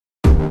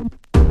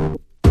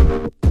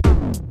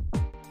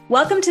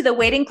Welcome to the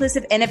Weight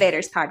Inclusive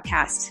Innovators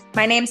podcast.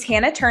 My name's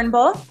Hannah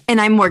Turnbull. And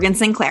I'm Morgan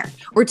Sinclair.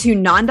 We're two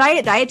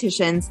non-diet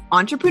dietitians,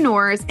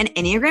 entrepreneurs, and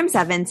Enneagram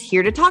 7s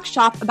here to talk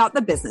shop about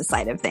the business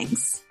side of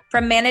things.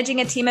 From managing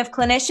a team of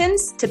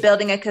clinicians to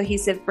building a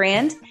cohesive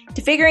brand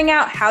to figuring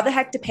out how the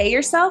heck to pay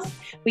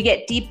yourself, we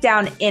get deep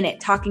down in it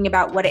talking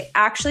about what it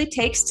actually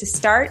takes to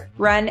start,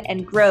 run,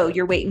 and grow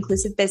your weight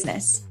inclusive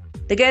business.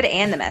 The good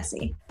and the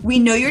messy. We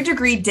know your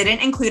degree didn't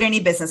include any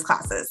business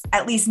classes,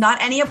 at least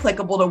not any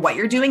applicable to what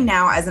you're doing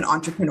now as an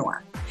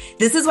entrepreneur.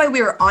 This is why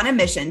we are on a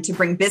mission to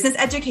bring business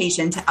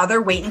education to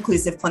other weight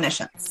inclusive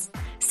clinicians.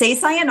 Say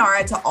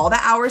sayonara to all the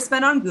hours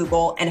spent on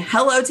Google and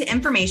hello to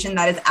information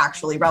that is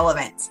actually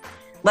relevant.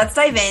 Let's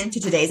dive into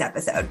today's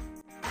episode.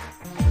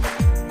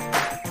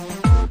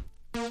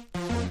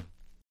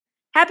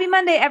 Happy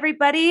Monday,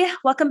 everybody.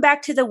 Welcome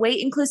back to the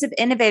Weight Inclusive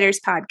Innovators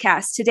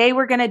podcast. Today,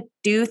 we're going to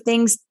do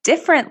things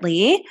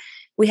differently.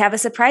 We have a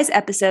surprise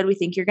episode we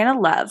think you're going to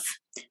love.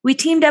 We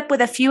teamed up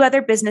with a few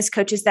other business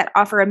coaches that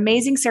offer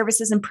amazing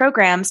services and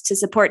programs to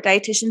support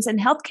dietitians and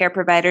healthcare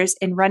providers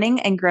in running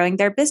and growing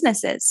their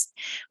businesses.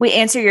 We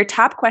answer your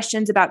top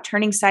questions about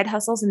turning side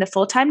hustles into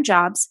full-time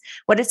jobs,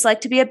 what it's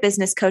like to be a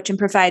business coach and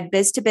provide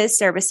biz-to-biz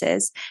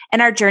services,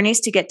 and our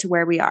journeys to get to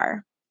where we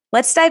are.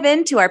 Let's dive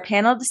into our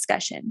panel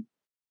discussion.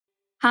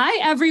 Hi,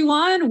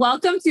 everyone.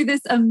 Welcome to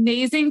this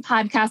amazing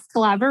podcast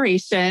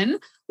collaboration.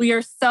 We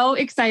are so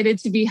excited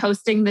to be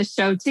hosting this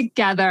show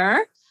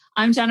together.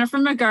 I'm Jennifer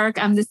McGurk.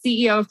 I'm the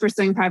CEO of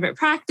Pursuing Private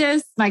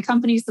Practice. My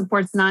company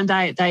supports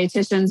non-diet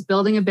dietitians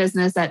building a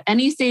business at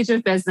any stage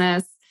of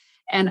business.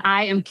 And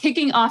I am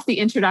kicking off the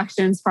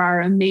introductions for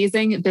our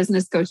amazing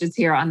business coaches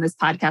here on this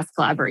podcast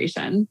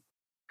collaboration.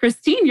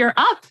 Christine, you're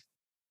up.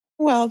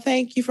 Well,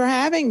 thank you for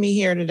having me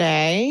here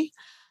today.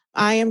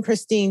 I am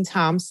Christine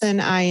Thompson.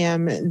 I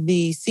am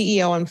the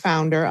CEO and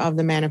founder of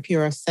the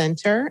Manipura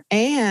Center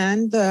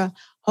and the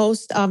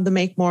host of the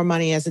Make More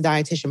Money as a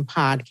Dietitian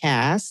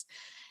podcast.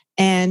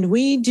 And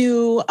we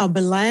do a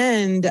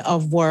blend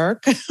of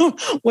work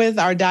with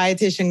our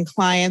dietitian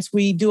clients.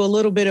 We do a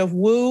little bit of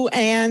woo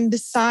and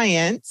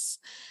science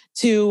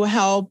to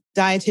help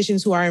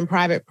dietitians who are in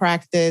private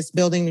practice,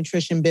 building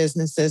nutrition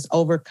businesses,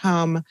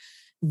 overcome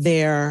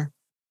their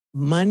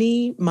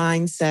money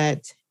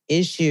mindset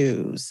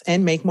issues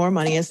and make more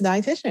money as a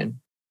dietitian.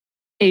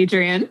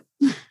 Adrienne.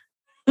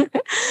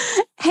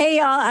 Hey,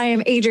 y'all. I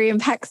am Adrienne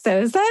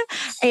Peck-Souza,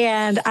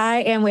 and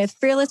I am with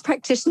Fearless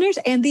Practitioners,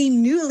 and the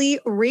newly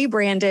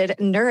rebranded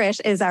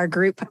Nourish is our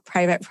group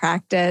private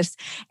practice.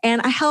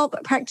 And I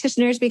help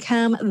practitioners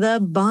become the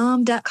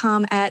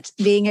bomb.com at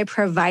being a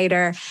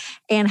provider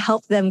and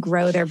help them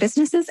grow their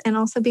businesses and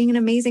also being an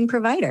amazing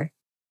provider.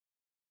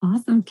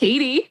 Awesome.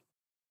 Katie.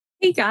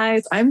 Hey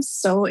guys, I'm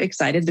so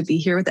excited to be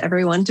here with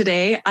everyone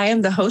today. I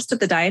am the host of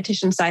the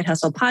Dietitian Side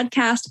Hustle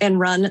podcast and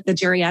run the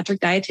Geriatric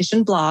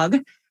Dietitian blog.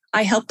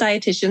 I help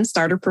dietitians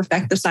start or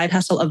perfect the side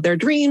hustle of their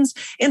dreams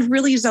and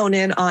really zone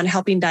in on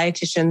helping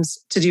dietitians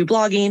to do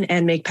blogging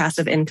and make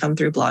passive income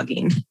through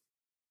blogging.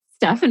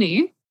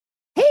 Stephanie.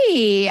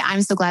 Hey,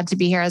 I'm so glad to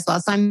be here as well.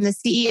 So I'm the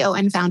CEO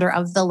and founder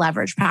of The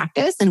Leverage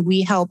Practice, and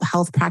we help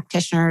health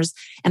practitioners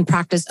and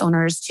practice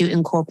owners to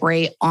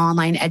incorporate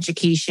online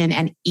education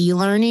and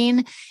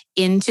e-learning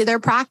into their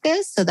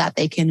practice so that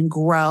they can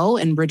grow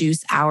and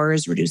reduce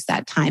hours, reduce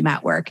that time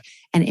at work,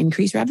 and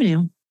increase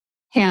revenue.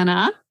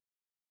 Hannah.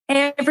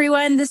 Hey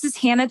everyone, this is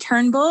Hannah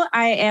Turnbull.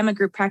 I am a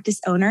group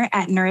practice owner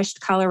at Nourished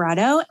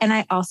Colorado, and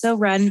I also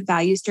run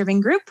Values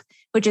Driven Group,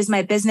 which is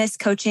my business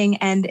coaching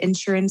and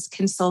insurance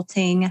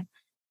consulting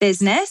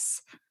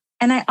business.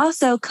 And I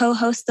also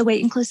co-host the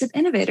Weight Inclusive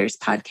Innovators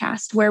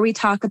podcast, where we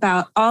talk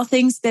about all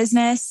things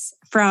business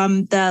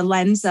from the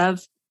lens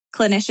of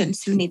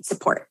clinicians who need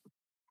support.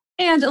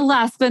 And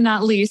last but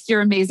not least,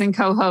 your amazing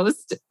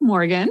co-host,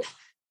 Morgan.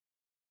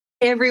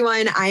 Hey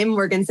everyone, I'm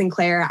Morgan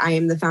Sinclair. I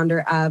am the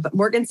founder of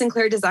Morgan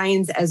Sinclair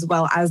Designs, as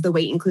well as the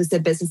Weight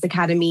Inclusive Business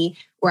Academy,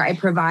 where I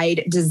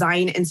provide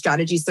design and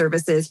strategy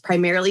services,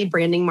 primarily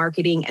branding,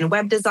 marketing, and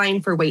web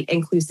design for weight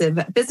inclusive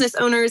business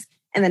owners.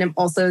 And then I'm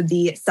also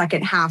the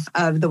second half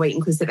of the Weight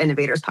Inclusive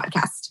Innovators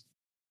podcast.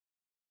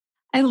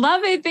 I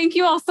love it. Thank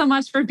you all so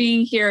much for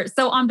being here.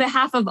 So on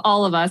behalf of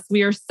all of us,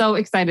 we are so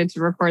excited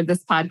to record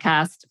this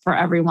podcast for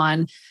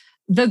everyone.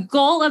 The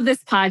goal of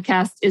this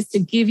podcast is to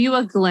give you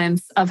a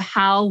glimpse of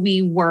how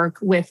we work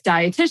with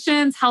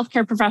dietitians,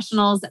 healthcare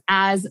professionals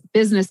as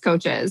business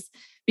coaches,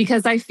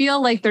 because I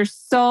feel like there's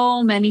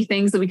so many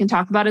things that we can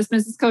talk about as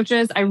business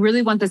coaches. I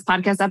really want this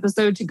podcast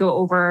episode to go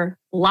over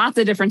lots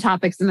of different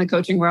topics in the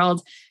coaching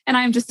world. And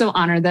I'm just so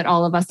honored that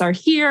all of us are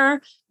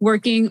here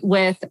working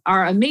with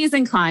our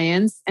amazing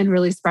clients and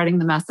really spreading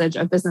the message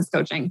of business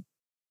coaching.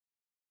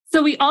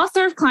 So we all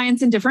serve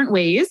clients in different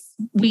ways.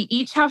 We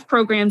each have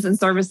programs and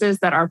services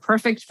that are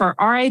perfect for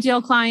our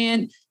ideal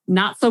client,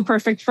 not so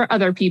perfect for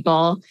other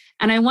people.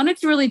 And I wanted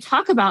to really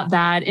talk about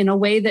that in a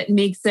way that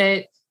makes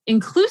it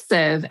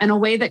inclusive and a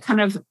way that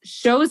kind of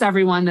shows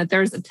everyone that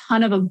there's a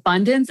ton of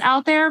abundance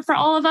out there for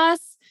all of us.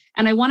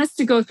 And I want us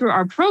to go through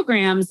our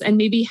programs and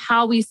maybe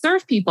how we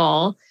serve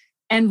people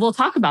And we'll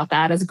talk about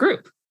that as a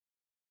group.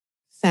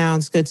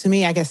 Sounds good to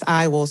me. I guess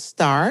I will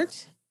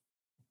start.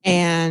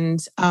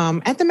 And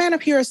at the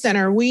Manipura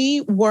Center,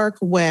 we work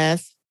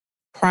with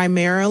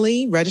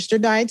primarily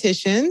registered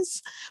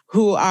dietitians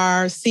who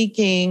are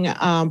seeking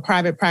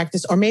private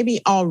practice or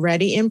maybe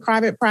already in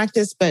private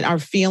practice, but are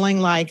feeling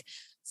like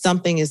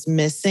something is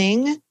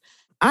missing.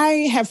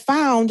 I have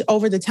found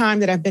over the time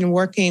that I've been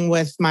working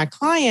with my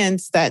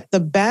clients that the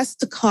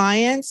best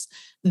clients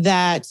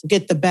that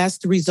get the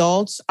best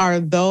results are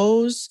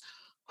those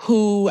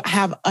who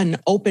have an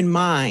open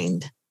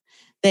mind.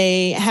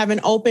 They have an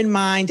open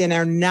mind and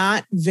are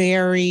not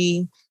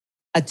very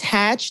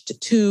attached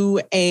to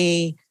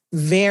a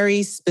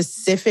very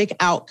specific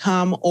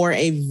outcome or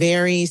a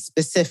very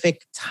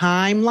specific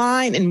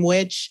timeline in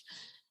which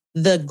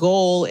the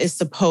goal is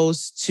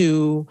supposed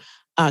to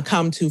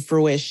come to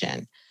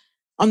fruition.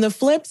 On the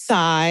flip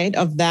side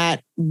of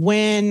that,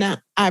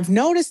 when I've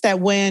noticed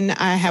that when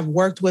I have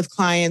worked with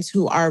clients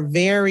who are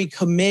very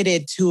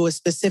committed to a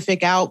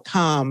specific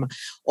outcome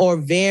or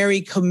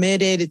very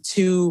committed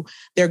to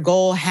their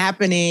goal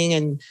happening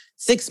in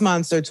 6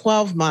 months or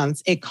 12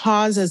 months, it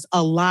causes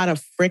a lot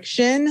of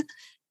friction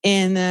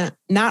in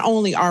not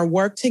only our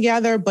work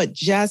together, but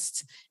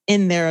just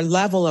in their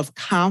level of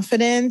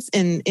confidence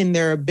and in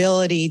their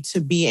ability to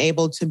be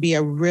able to be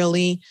a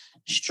really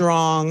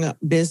strong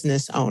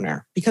business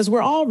owner, because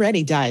we're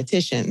already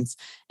dietitians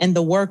and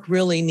the work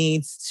really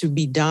needs to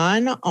be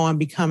done on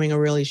becoming a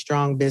really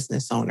strong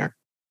business owner.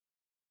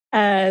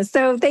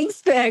 So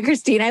thanks,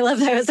 Christine. I love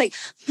that. I was like,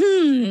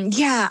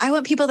 yeah, I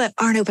want people that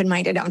aren't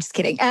open-minded. No, I'm just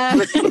kidding.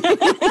 I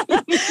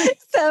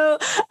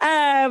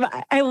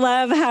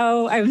love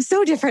how I'm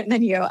so different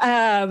than you.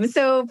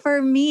 So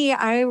for me,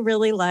 I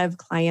really love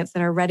clients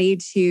that are ready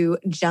to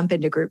jump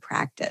into group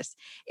practice.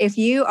 If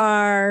you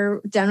are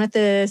done with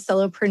the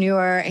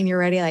solopreneur and you're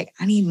ready, like,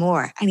 I need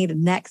more. I need a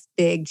next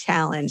big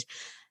challenge.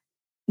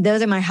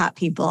 Those are my hot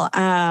people.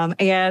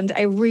 And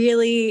I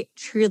really,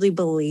 truly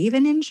believe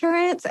in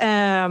insurance.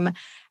 And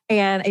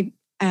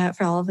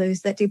for all of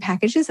those that do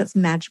packages, it's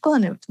magical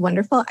and it's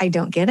wonderful. I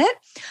don't get it.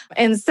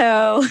 And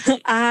so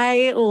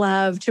I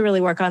love to really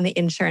work on the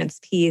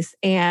insurance piece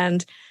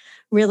and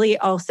really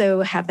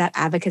also have that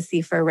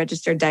advocacy for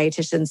registered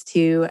dietitians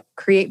to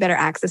create better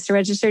access to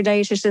registered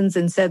dietitians.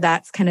 And so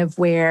that's kind of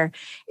where,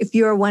 if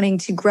you're wanting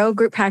to grow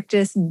group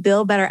practice,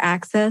 build better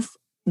access,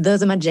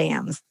 those are my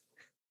jams.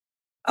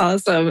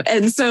 Awesome.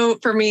 And so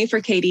for me, for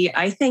Katie,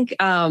 I think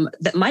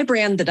that my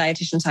brand, The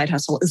Dietitian Side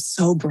Hustle, is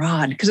so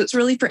broad because it's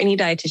really for any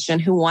dietitian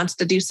who wants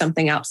to do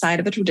something outside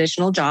of a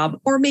traditional job,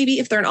 or maybe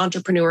if they're an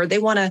entrepreneur, they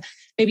want to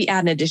maybe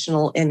add an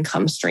additional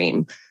income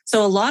stream.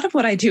 So a lot of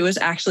what I do is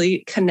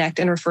actually connect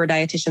and refer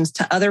dietitians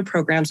to other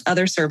programs,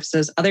 other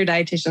services, other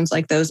dietitians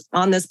like those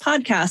on this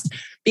podcast,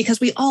 because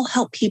we all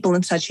help people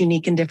in such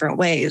unique and different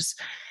ways.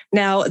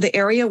 Now, the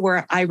area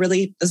where I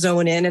really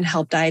zone in and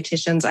help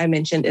dietitians, I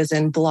mentioned, is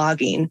in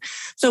blogging.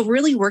 So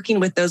really working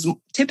with those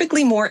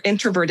typically more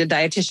introverted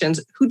dietitians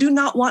who do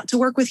not want to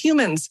work with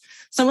humans.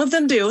 Some of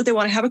them do. They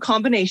want to have a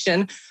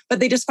combination,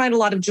 but they just find a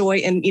lot of joy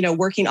in,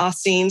 working off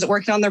scenes,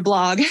 working on their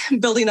blog,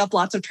 building up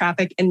lots of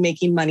traffic and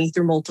making money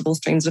through multiple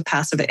streams of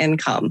passive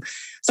income.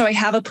 So I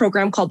have a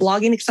program called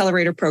Blogging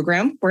Accelerator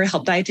Program where I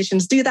help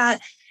dietitians do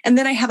that. And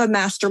then I have a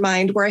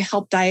mastermind where I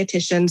help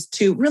dietitians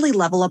to really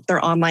level up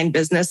their online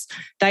business,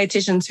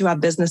 dietitians who have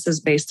businesses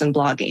based in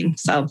blogging.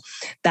 So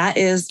that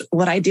is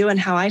what I do and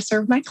how I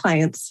serve my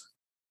clients.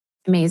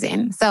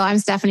 Amazing. So I'm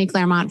Stephanie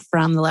Claremont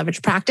from the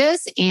Leverage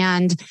Practice,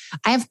 and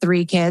I have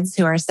 3 kids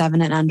who are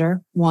 7 and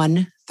under,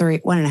 1, 3,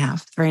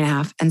 1.5,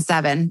 3.5, and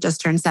 7, just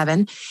turned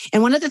 7.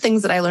 And one of the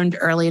things that I learned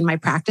early in my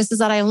practice is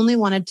that I only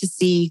wanted to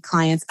see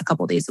clients a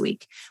couple days a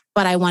week,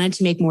 but I wanted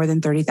to make more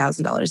than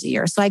 $30,000 a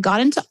year. So I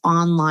got into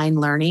online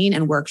learning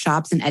and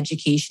workshops and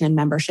education and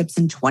memberships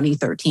in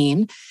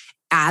 2013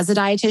 as a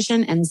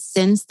dietitian. And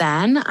since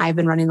then, I've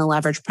been running the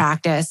Leverage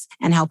Practice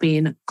and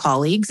helping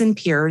colleagues and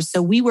peers.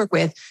 So we work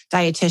with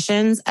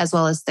dietitians as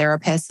well as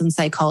therapists and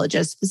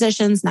psychologists,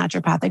 physicians,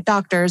 naturopathic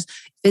doctors,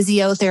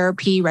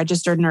 physiotherapy,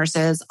 registered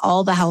nurses,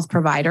 all the health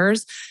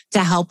providers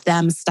to help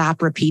them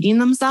stop repeating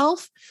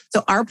themselves.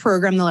 So our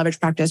program, the Leverage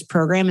Practice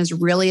program, is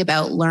really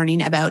about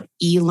learning about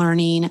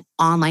e-learning,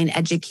 online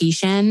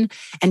education,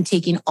 and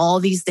taking all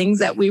these things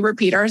that we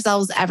repeat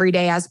ourselves every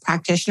day as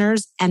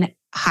practitioners and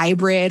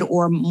hybrid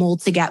or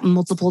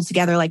multiple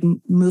together, like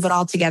move it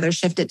all together,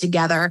 shift it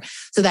together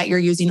so that you're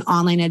using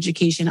online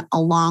education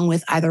along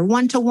with either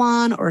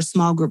one-to-one or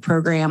small group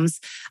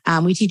programs.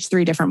 We teach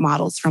 3 different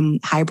models from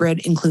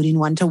hybrid, including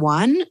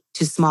one-to-one,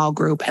 to small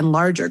group and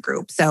larger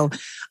group. So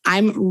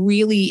I'm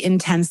really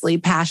intensely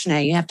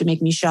passionate. You have to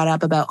make me shut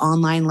up about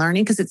online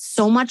learning because it's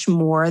so much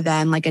more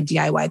than like a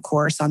DIY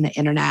course on the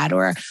internet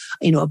or,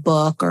 a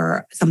book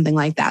or something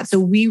like that. So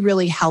we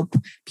really help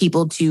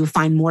people to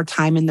find more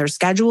time in their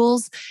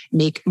schedules,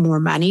 make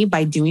more money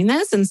by doing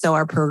this. And so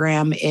our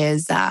program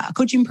is a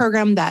coaching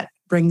program that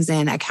brings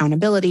in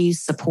accountability,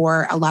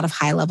 support, a lot of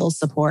high-level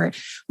support,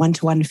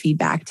 one-to-one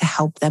feedback to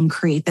help them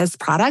create this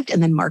product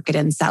and then market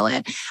and sell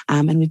it.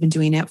 And we've been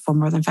doing it for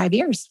more than 5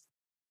 years.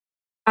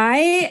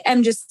 I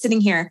am just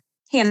sitting here,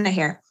 Hannah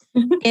here,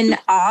 in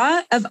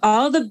awe of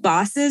all the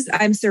bosses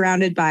I'm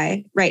surrounded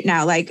by right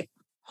now. Like,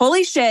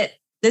 holy shit,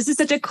 this is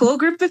such a cool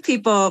group of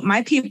people,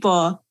 my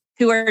people,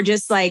 who are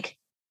just like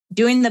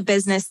doing the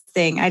business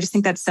thing. I just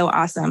think that's so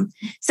awesome.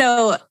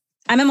 So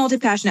I'm a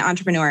multi-passionate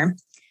entrepreneur,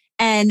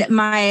 and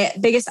my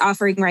biggest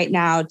offering right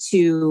now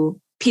to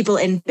people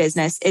in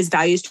business is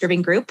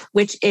values-driven group,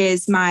 which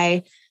is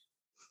my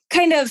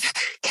kind of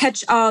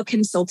catch-all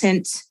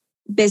consultant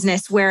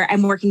business where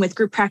I'm working with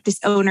group practice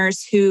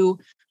owners who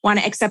want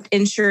to accept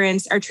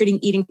insurance, are treating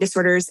eating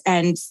disorders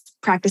and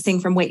practicing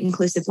from weight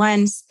inclusive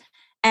lens,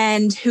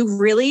 and who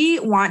really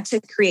want to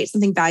create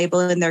something valuable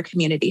in their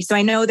community. So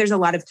I know there's a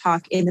lot of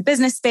talk in the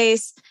business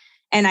space,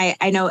 and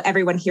I know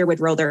everyone here would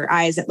roll their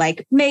eyes at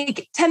like,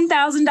 make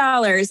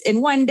 $10,000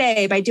 in one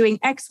day by doing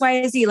X,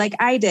 Y, Z like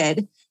I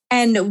did.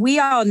 And we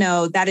all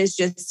know that is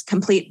just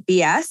complete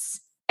BS.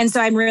 And so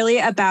I'm really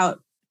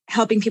about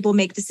helping people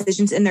make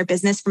decisions in their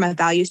business from a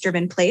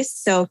values-driven place.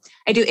 So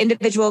I do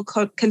individual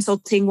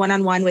consulting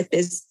one-on-one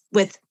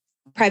with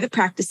private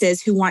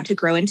practices who want to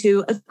grow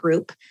into a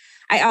group.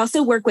 I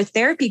also work with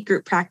therapy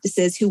group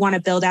practices who want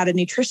to build out a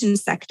nutrition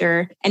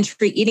sector and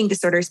treat eating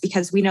disorders,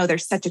 because we know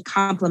there's such a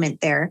complement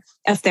there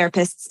of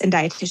therapists and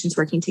dietitians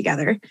working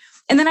together.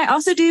 And then I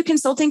also do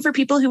consulting for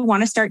people who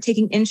want to start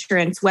taking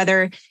insurance,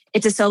 whether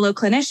it's a solo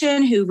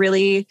clinician who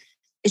really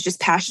is just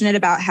passionate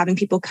about having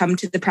people come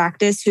to the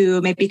practice who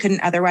maybe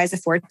couldn't otherwise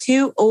afford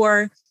to,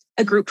 or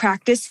a group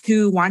practice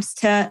who wants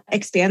to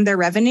expand their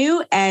revenue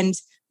and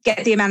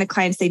get the amount of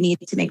clients they need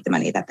to make the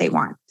money that they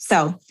want.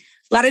 So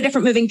a lot of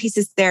different moving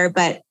pieces there,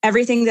 but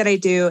everything that I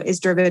do is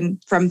driven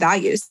from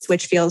values,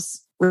 which feels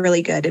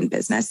really good in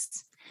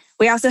business.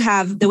 We also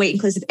have the Weight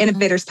Inclusive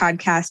Innovators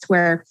podcast,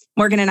 where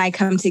Morgan and I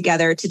come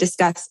together to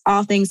discuss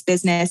all things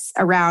business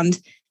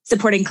around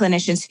supporting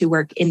clinicians who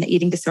work in the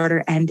eating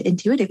disorder and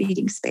intuitive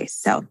eating space.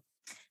 So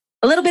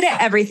a little bit of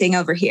everything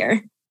over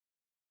here.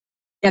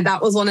 Yeah,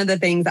 that was one of the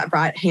things that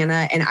brought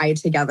Hannah and I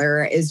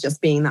together, is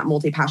just being that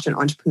multi-passionate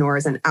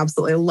entrepreneurs, and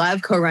absolutely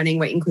love co-running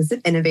Weight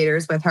Inclusive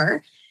Innovators with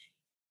her.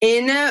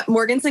 In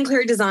Morgan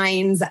Sinclair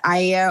Designs,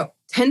 I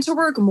tend to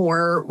work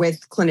more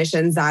with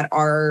clinicians that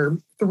are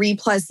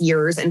 3+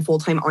 years in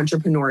full-time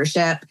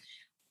entrepreneurship.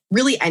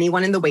 Really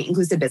anyone in the weight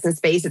inclusive business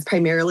space. It's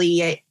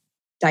primarily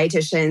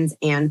dietitians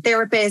and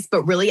therapists,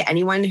 but really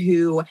anyone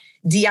who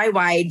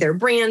DIY'd their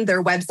brand,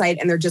 their website,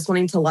 and they're just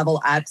wanting to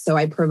level up. So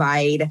I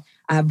provide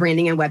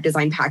branding and web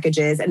design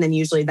packages. And then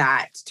usually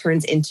that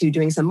turns into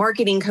doing some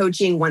marketing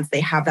coaching once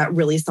they have that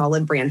really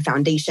solid brand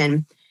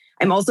foundation.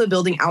 I'm also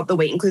building out the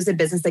Weight Inclusive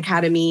Business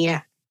Academy.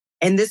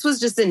 And this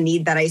was just a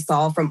need that I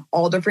saw from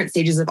all different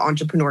stages of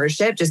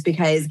entrepreneurship, just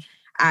because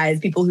as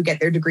people who get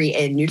their degree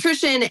in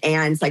nutrition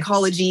and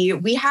psychology,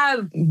 we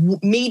have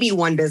maybe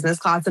one business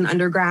class in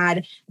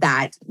undergrad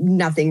that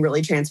nothing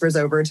really transfers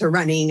over to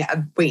running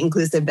a weight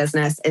inclusive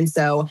business. And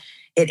so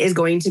it is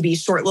going to be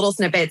short little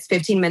snippets,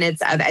 15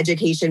 minutes of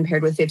education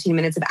paired with 15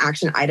 minutes of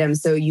action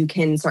items, so you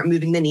can start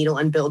moving the needle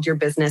and build your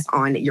business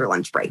on your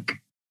lunch break.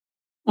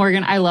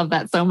 Morgan, I love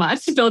that so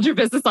much. Build your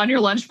business on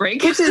your lunch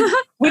break. Which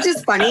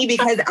is funny,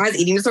 because as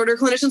eating disorder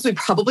clinicians, we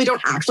probably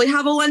don't actually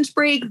have a lunch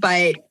break,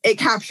 but it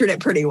captured it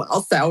pretty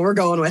well. So we're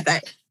going with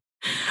it.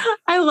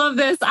 I love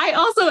this. I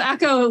also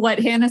echo what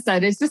Hannah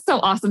said. It's just so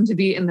awesome to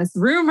be in this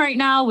room right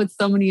now with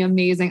so many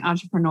amazing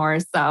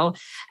entrepreneurs. And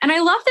I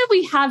love that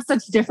we have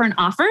such different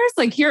offers.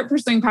 Like here at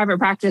Pursuing Private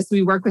Practice,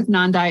 we work with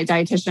non-diet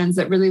dietitians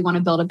that really want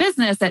to build a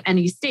business at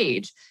any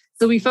stage.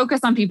 So we focus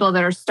on people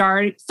that are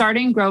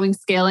starting, growing,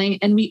 scaling.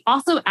 And we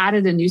also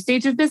added a new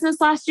stage of business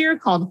last year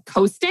called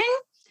coasting,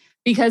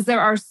 because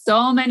there are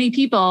so many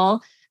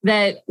people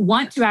that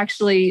want to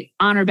actually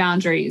honor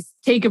boundaries,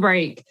 take a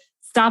break,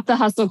 stop the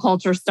hustle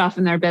culture stuff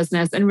in their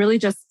business, and really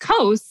just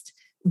coast.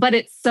 But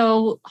it's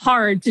so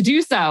hard to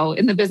do so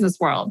in the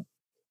business world.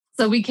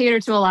 So we cater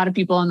to a lot of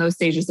people in those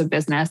stages of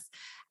business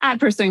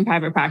at Pursuing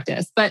Private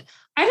Practice. But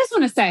I just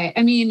want to say,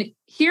 I mean,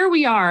 here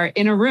we are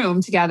in a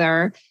room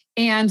together,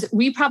 and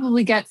we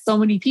probably get so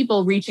many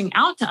people reaching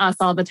out to us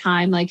all the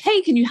time, like,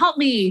 hey, can you help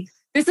me?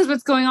 This is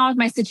what's going on with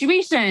my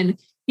situation.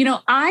 You know,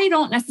 I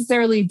don't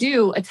necessarily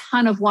do a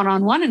ton of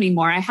one-on-one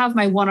anymore. I have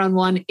my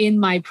one-on-one in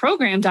my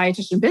program,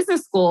 Dietitian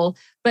Business School,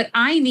 but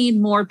I need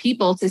more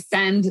people to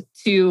send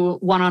to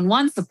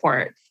one-on-one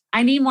support.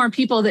 I need more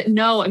people that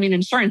know, I mean,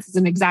 insurance is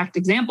an exact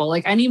example.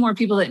 Like I need more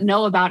people that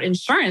know about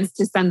insurance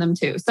to send them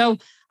to. So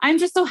I'm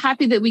just so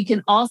happy that we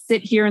can all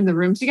sit here in the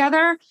room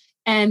together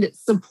and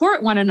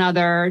support one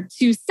another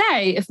to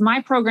say, if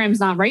my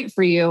program's not right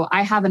for you,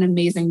 I have an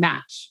amazing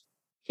match.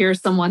 Here's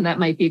someone that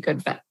might be a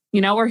good fit,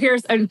 you know, or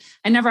I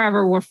never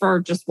ever refer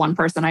just one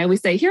person. I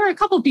always say, here are a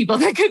couple people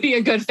that could be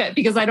a good fit,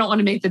 because I don't want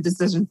to make the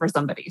decision for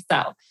somebody.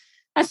 So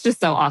that's just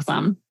so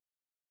awesome.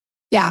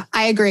 Yeah,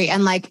 I agree.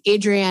 And like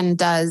Adrienne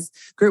does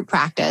group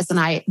practice and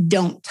I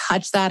don't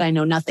touch that. I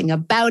know nothing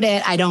about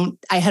it. I don't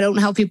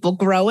help people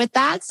grow with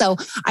that. So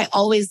I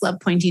always love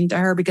pointing to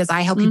her because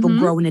I help people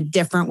grow in a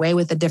different way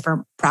with a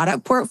different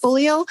product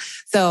portfolio.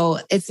 So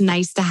it's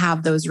nice to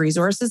have those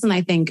resources. And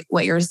I think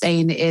what you're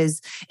saying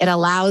is it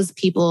allows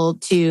people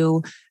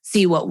to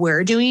see what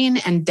we're doing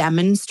and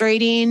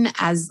demonstrating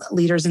as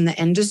leaders in the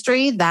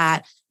industry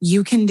that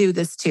you can do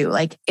this too.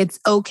 Like it's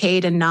okay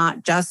to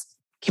not just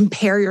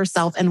compare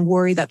yourself and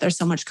worry that there's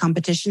so much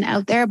competition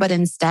out there, but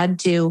instead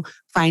to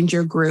find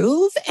your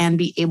groove and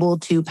be able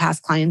to pass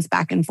clients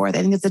back and forth.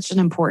 I think it's such an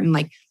important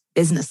like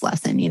business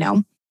lesson, you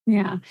know?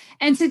 Yeah.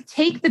 And to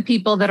take the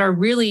people that are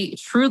really,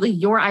 truly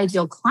your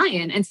ideal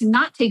client and to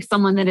not take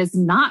someone that is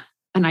not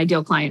an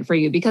ideal client for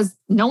you because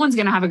no one's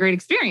going to have a great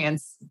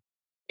experience,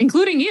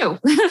 including you,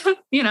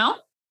 you know?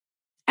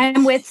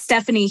 I'm with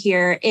Stephanie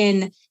here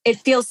it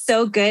feels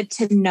so good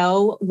to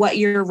know what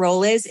your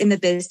role is in the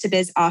biz to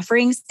biz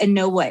offerings and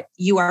know what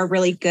you are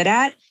really good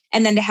at.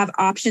 And then to have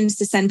options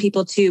to send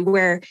people to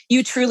where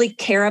you truly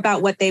care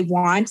about what they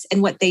want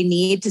and what they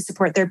need to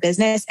support their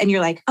business. And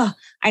you're like, oh,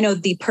 I know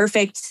the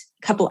perfect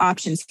couple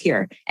options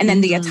here. And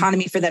then the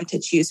autonomy for them to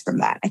choose from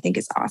that, I think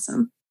is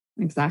awesome.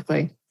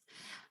 Exactly.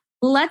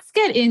 Let's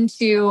get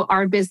into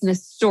our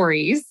business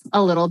stories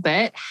a little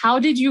bit. How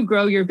did you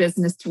grow your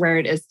business to where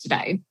it is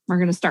today? We're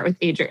going to start with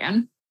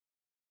Adrienne.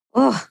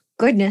 Oh,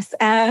 goodness.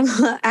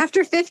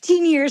 After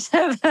 15 years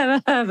of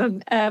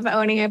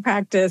owning a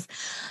practice,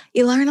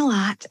 you learn a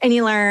lot and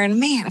you learn,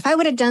 man, if I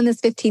would have done this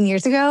 15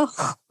 years ago,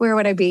 where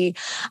would I be?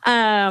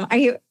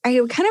 I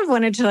kind of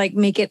wanted to like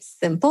make it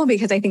simple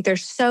because I think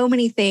there's so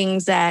many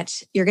things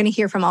that you're going to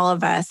hear from all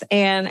of us.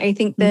 And I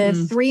think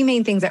the three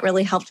main things that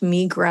really helped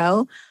me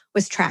grow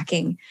was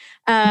tracking.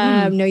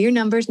 Know your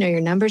numbers, know your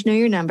numbers, know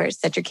your numbers.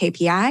 Set your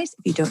KPIs.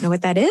 If you don't know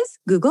what that is,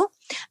 Google.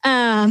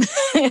 But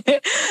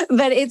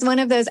it's one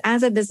of those,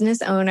 as a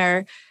business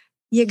owner,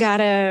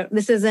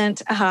 this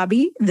isn't a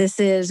hobby.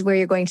 This is where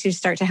you're going to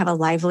start to have a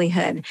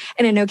livelihood.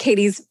 And I know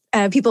Katie's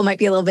people might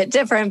be a little bit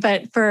different,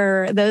 but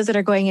for those that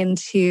are going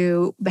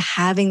into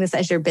having this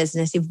as your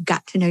business, you've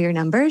got to know your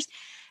numbers.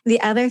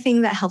 The other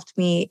thing that helped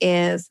me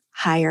is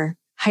hire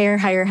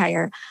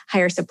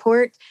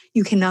support.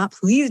 You cannot,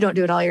 please don't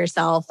do it all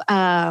yourself.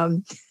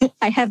 I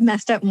have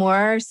messed up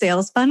more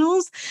sales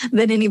funnels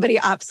than anybody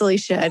absolutely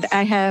should.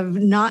 I have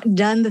not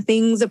done the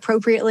things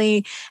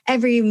appropriately.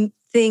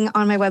 Everything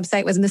on my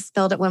website was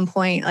misspelled at one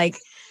point.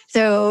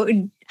 So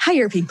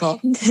hire people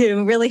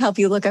to really help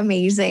you look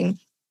amazing.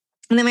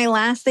 And then my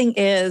last thing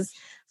is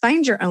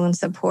find your own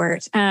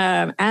support.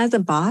 As a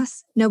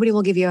boss, nobody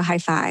will give you a high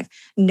five.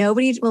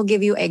 Nobody will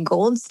give you a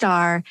gold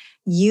star.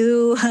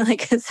 You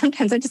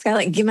sometimes I just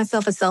gotta give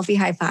myself a selfie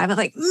high five. I'm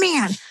like,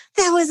 man,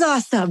 that was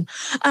awesome.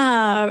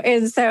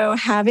 And so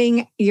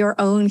having your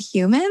own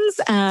humans,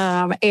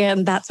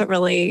 and that's what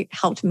really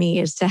helped me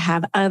is to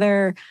have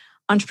other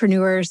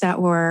entrepreneurs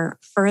that were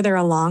further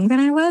along than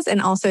I was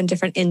and also in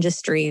different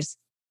industries.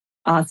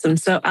 Awesome.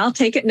 So I'll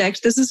take it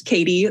next. This is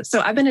Katie. So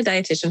I've been a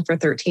dietitian for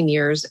 13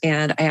 years,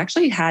 and I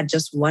actually had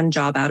just one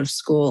job out of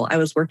school. I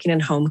was working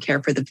in home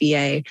care for the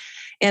VA.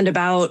 And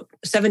about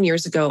 7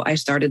 years ago, I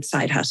started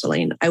side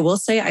hustling. I will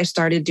say I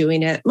started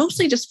doing it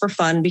mostly just for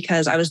fun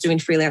because I was doing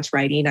freelance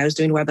writing, I was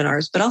doing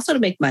webinars, but also to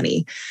make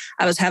money.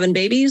 I was having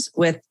babies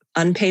with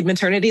unpaid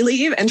maternity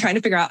leave and trying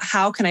to figure out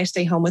how can I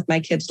stay home with my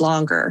kids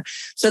longer.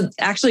 So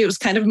actually, it was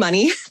kind of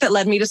money that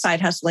led me to side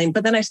hustling,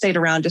 but then I stayed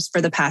around just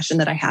for the passion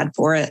that I had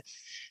for it.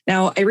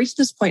 Now, I reached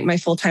this point in my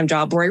full-time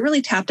job where I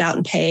really tapped out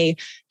in pay,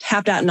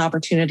 tapped out in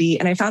opportunity,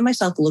 and I found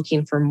myself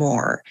looking for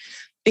more.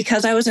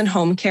 Because I was in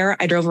home care,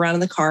 I drove around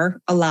in the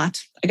car a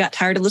lot. I got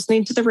tired of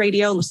listening to the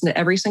radio, listened to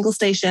every single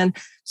station.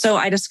 So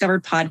I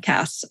discovered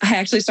podcasts. I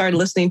actually started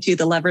listening to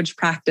The Leverage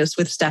Practice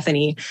with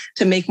Stephanie,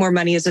 To Make More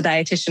Money as a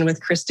Dietitian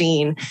with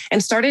Christine,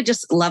 and started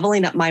just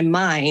leveling up my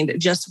mind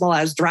just while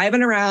I was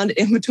driving around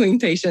in between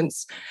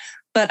patients.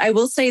 But I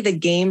will say the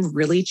game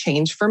really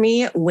changed for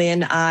me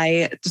when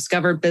I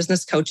discovered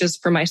business coaches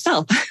for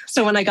myself.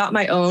 So when I got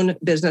my own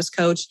business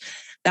coach,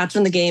 that's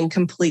when the game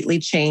completely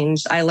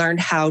changed. I learned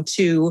how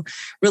to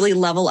really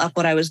level up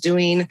what I was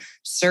doing,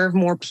 serve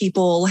more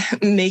people,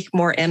 make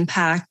more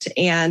impact.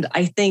 And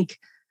I think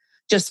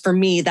just for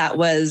me, that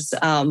was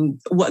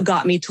what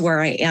got me to where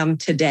I am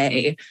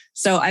today.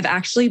 So I've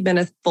actually been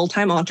a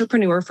full-time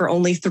entrepreneur for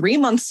only 3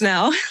 months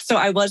now. So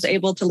I was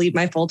able to leave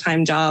my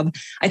full-time job.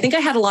 I think I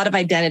had a lot of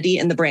identity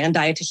in the brand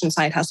dietitian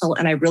side hustle.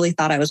 And I really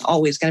thought I was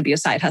always going to be a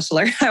side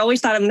hustler. I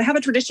always thought I'm going to have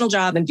a traditional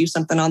job and do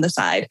something on the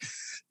side.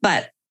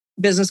 But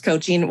business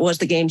coaching was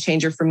the game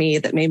changer for me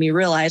that made me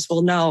realize,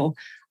 well, no,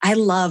 I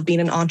love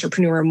being an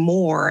entrepreneur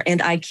more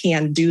and I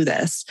can do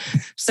this.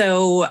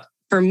 So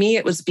for me,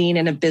 it was being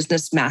in a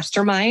business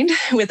mastermind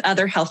with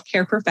other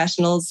healthcare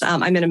professionals.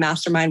 I'm in a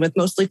mastermind with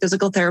mostly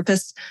physical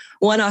therapists,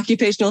 one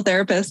occupational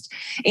therapist,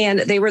 and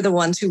they were the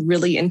ones who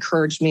really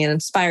encouraged me and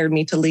inspired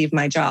me to leave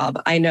my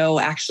job. I know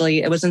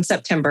actually it was in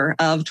September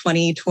of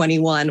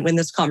 2021 when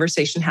this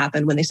conversation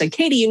happened, when they said,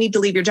 Katie, you need to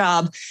leave your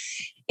job.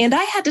 And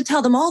I had to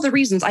tell them all the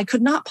reasons I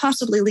could not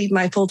possibly leave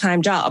my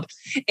full-time job.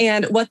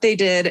 And what they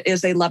did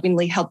is they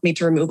lovingly helped me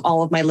to remove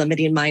all of my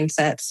limiting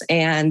mindsets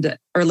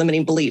or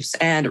limiting beliefs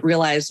and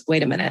realize,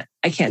 wait a minute,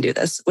 I can't do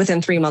this. Within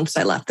 3 months,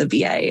 I left the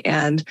VA.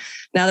 And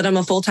now that I'm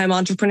a full-time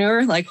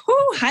entrepreneur,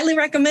 highly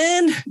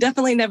recommend,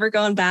 definitely never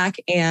going back.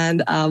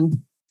 And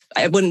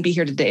I wouldn't be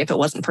here today if it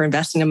wasn't for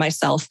investing in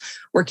myself,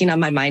 working on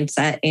my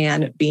mindset,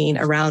 and being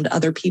around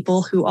other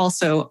people who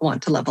also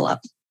want to level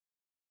up.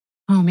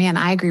 Oh man,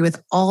 I agree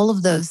with all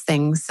of those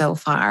things so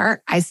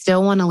far. I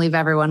still want to leave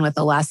everyone with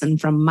a lesson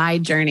from my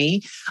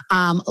journey.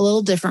 A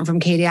little different from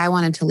Katie. I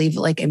wanted to leave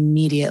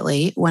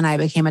immediately when I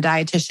became a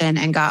dietitian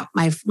and got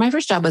my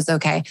first job was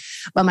okay.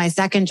 But my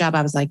second job,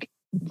 I was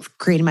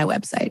creating my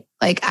website.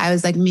 I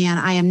was man,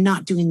 I am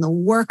not doing the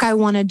work I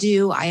want to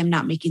do. I am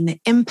not making the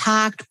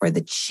impact or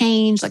the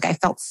change. I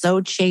felt so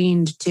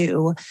chained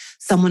to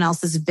someone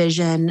else's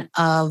vision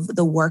of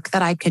the work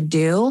that I could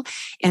do.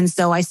 And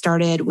so I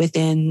started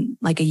within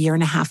a year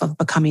and a half of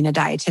becoming a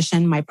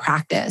dietitian, my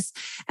practice.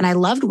 And I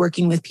loved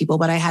working with people,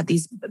 but I had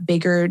these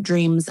bigger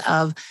dreams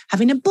of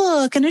having a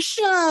book and a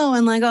show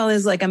and all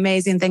these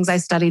amazing things. I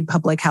studied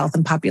public health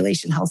and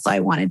population health. So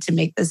I wanted to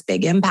make this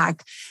big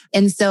impact.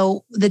 And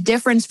so the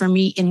difference for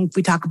me, if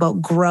we talk about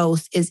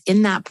growth, is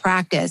in that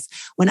practice.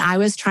 When I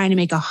was trying to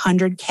make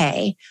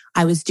 100K,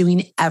 I was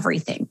doing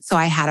everything. So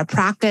I had a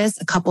practice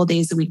a couple of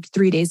days a week,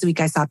 3 days a week.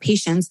 I saw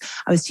patients.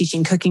 I was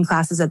teaching cooking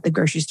classes at the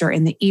grocery store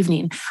in the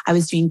evening. I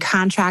was doing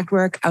contract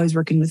work. I was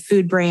working with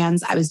food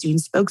brands. I was doing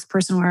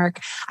spokesperson work.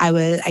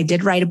 I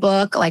did write a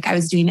book. I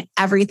was doing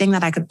everything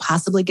that I could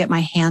possibly get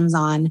my hands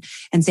on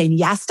and saying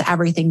yes to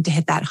everything to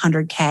hit that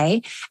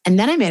 100K. And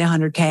then I made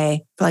 100K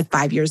for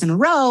 5 years in a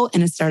row.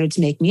 And it started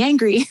to make me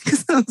angry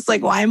because I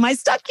was why am I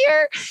stuck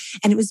here?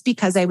 And it was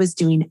because I was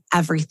doing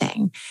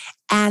everything.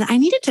 And I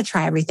needed to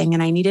try everything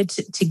and I needed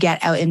to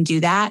get out and do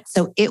that.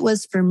 So it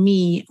was for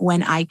me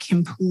when I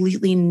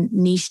completely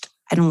niched,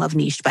 I don't love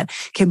niched, but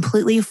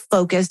completely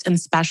focused and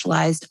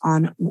specialized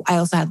on, I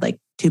also had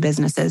 2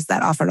 businesses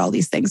that offered all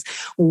these things.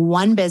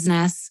 One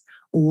business,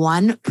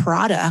 one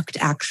product,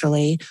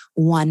 actually,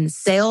 one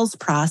sales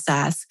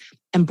process,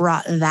 and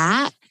brought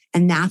that.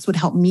 And that's what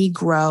helped me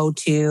grow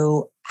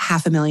to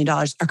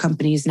 $500,000. Our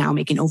company is now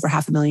making over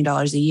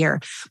 $500,000 a year.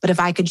 But if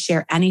I could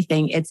share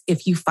anything, it's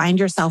if you find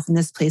yourself in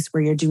this place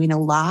where you're doing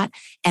a lot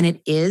and it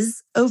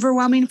is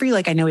overwhelming for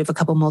you. I know we have a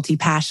couple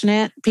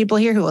multi-passionate people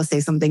here who will say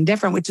something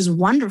different, which is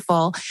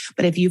wonderful.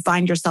 But if you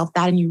find yourself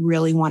that and you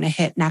really want to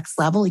hit next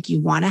level,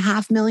 you want a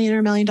 $500,000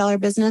 or $1 million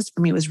business,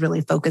 for me, it was really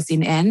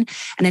focusing in.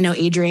 And I know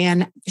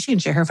Adrienne, she can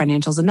share her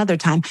financials another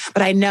time,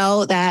 but I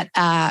know that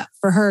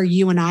for her,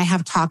 you and I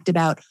have talked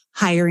about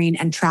hiring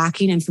and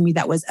tracking. And for me,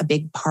 that was a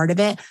big part of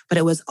it, but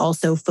it was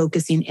also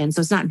focusing in. So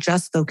it's not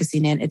just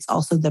focusing in, it's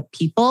also the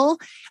people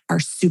are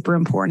super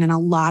important. And a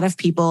lot of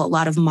people, a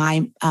lot of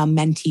my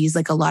mentees,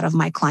 a lot of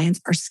my clients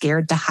are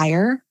scared to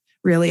hire.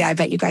 Really, I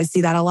bet you guys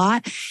see that a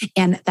lot.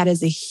 And that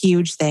is a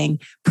huge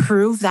thing.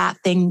 Prove that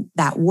thing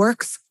that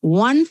works,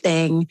 one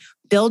thing,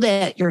 build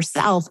it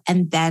yourself,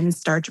 and then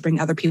start to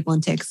bring other people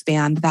in to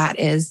expand. That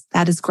is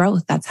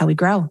growth. That's how we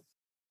grow.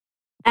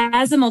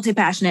 As a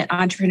multi-passionate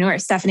entrepreneur,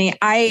 Stephanie,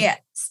 I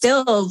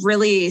still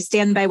really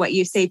stand by what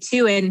you say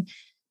too. And,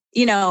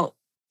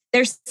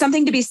 there's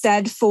something to be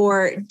said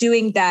for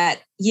doing that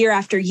year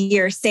after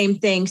year, same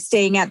thing,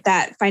 staying at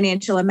that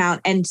financial amount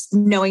and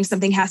knowing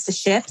something has to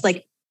shift.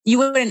 You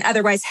wouldn't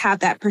otherwise have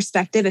that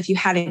perspective if you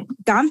hadn't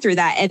gone through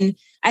that. And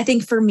I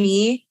think for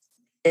me,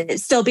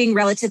 still being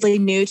relatively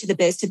new to the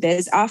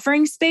biz-to-biz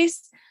offering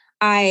space,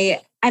 I'm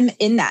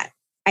in that.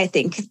 I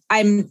think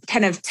I'm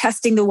kind of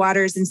testing the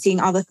waters and seeing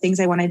all the things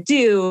I want to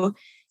do.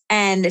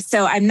 And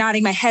so I'm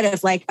nodding my head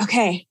of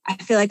okay, I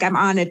feel like I'm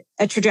on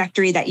a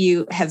trajectory that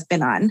you have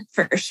been on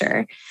for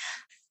sure.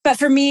 But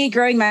for me,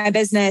 growing my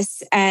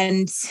business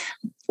and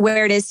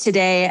where it is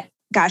today,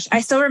 gosh,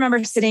 I still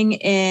remember sitting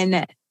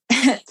in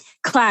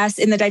class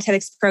in the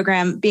dietetics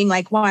program being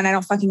one, I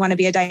don't fucking want to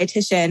be a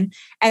dietitian.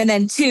 And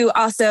then 2,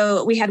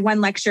 also we had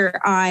one lecture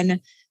on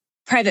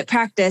private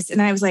practice.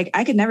 And I was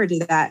I could never do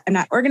that. I'm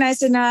not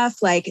organized enough.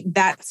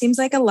 That seems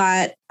like a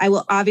lot. I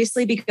will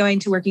obviously be going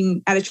to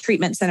working at a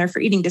treatment center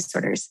for eating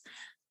disorders.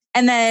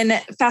 And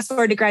then fast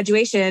forward to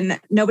graduation,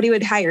 nobody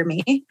would hire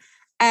me.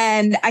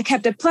 And I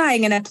kept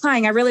applying and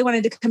applying. I really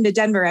wanted to come to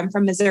Denver. I'm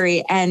from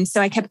Missouri. And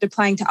so I kept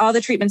applying to all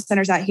the treatment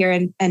centers out here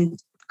and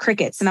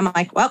crickets. And I'm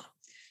well,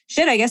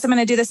 shit, I guess I'm going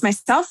to do this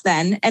myself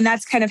then. And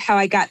that's kind of how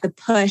I got the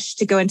push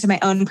to go into my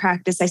own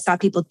practice. I saw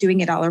people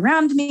doing it all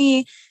around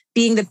me,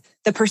 being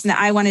the person that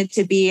I wanted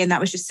to be. And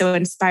that was just so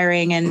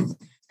inspiring. And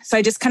so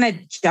I just kind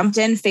of jumped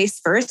in face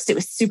first. It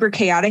was super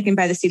chaotic and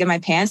by the seat of my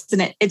pants.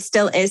 And it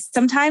still is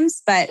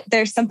sometimes, but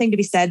there's something to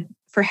be said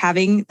for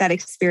having that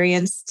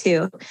experience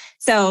too.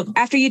 So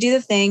after you do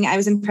the thing, I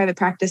was in private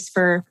practice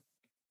for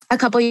a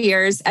couple of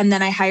years. And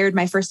then I hired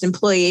my first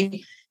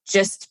employee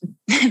just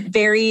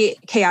very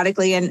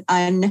chaotically and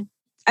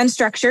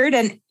unstructured.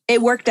 And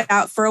it worked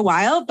out for a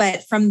while.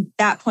 But from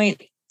that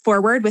point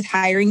forward with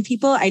hiring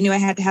people, I knew I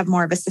had to have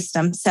more of a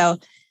system. So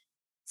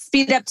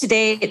speed up to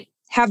date,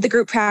 have the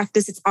group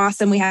practice. It's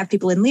awesome. We have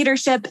people in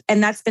leadership.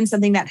 And that's been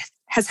something that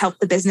has helped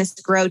the business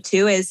grow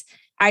too, is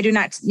I do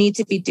not need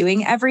to be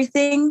doing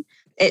everything.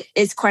 It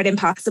is quite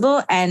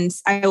impossible and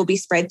I will be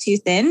spread too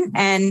thin.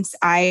 And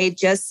I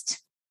just,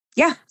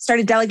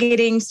 started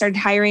delegating, started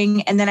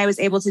hiring. And then I was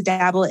able to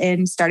dabble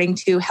in starting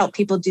to help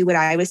people do what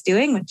I was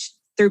doing, which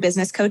through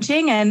business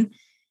coaching. And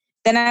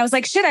then I was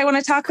like, shit, I want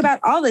to talk about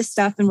all this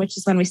stuff. And which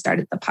is when we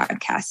started the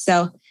podcast.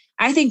 So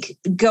I think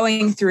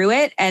going through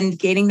it and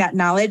gaining that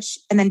knowledge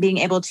and then being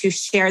able to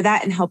share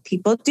that and help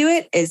people do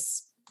it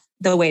is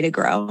the way to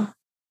grow.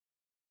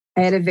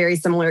 I had a very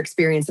similar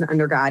experience in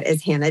undergrad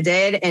as Hannah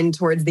did. And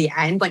towards the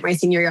end, like my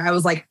senior year, I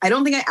was like, I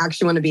don't think I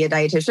actually want to be a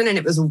dietitian. And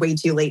it was way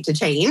too late to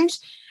change.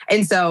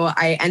 And so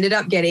I ended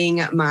up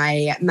getting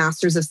my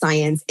Master's of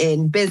Science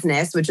in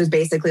Business, which was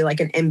basically like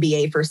an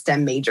MBA for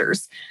STEM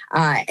majors.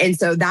 And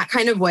so that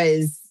kind of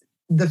was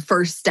the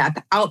first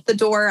step out the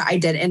door. I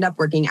did end up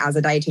working as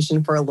a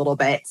dietitian for a little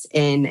bit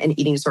in an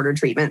eating disorder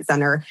treatment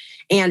center.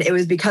 And it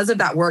was because of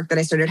that work that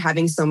I started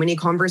having so many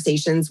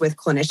conversations with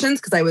clinicians,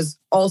 because I was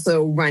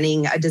also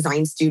running a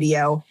design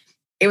studio.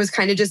 It was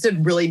kind of just a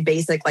really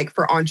basic, like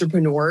for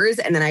entrepreneurs.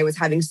 And then I was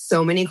having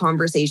so many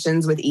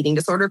conversations with eating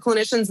disorder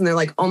clinicians. And they're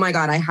like, oh my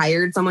God, I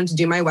hired someone to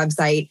do my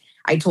website.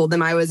 I told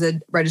them I was a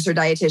registered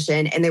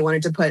dietitian and they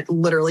wanted to put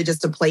literally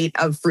just a plate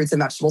of fruits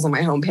and vegetables on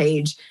my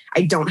homepage.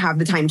 I don't have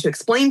the time to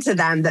explain to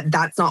them that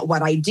that's not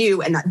what I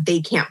do and that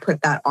they can't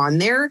put that on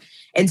there.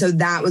 And so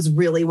that was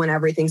really when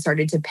everything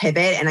started to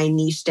pivot and I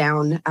niched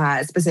down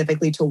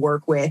specifically to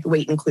work with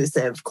weight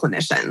inclusive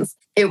clinicians.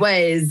 It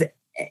was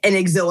an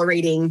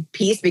exhilarating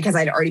piece because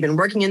I'd already been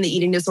working in the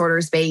eating disorder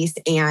space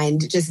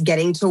and just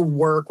getting to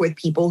work with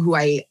people who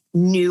I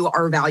knew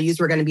our values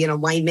were going to be in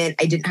alignment.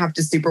 I didn't have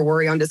to super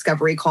worry on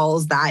discovery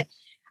calls that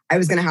I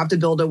was going to have to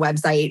build a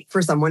website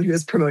for someone who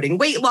was promoting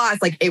weight loss.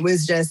 Like it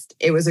was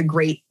a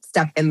great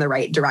step in the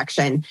right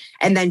direction.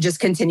 And then just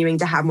continuing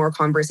to have more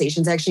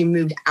conversations. I actually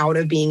moved out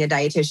of being a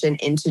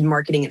dietitian into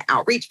marketing and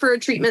outreach for a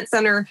treatment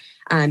center.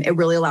 It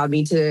really allowed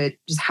me to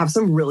just have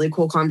some really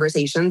cool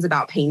conversations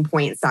about pain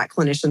points that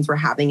clinicians were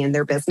having in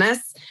their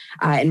business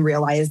and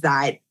realize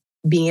that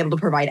being able to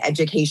provide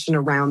education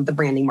around the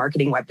branding,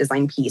 marketing, web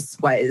design piece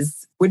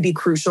would be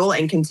crucial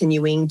in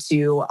continuing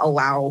to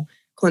allow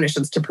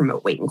clinicians to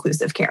promote weight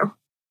inclusive care.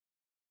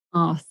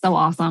 Oh, so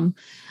awesome.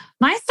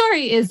 My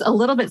story is a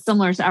little bit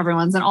similar to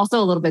everyone's and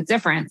also a little bit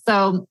different.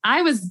 So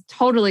I was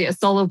totally a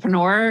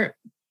solopreneur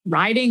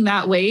riding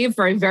that wave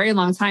for a very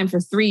long time, for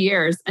 3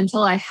 years,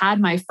 until I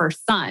had my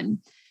first son.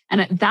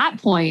 And at that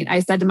point, I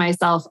said to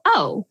myself,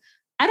 oh,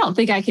 I don't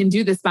think I can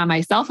do this by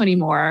myself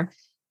anymore.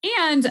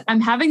 And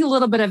I'm having a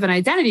little bit of an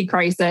identity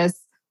crisis.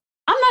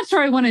 I'm not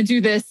sure I want to do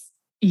this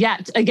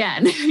yet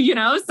again,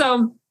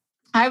 So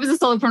I was a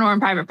solopreneur in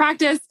private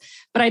practice,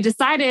 but I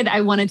decided I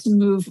wanted to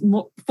move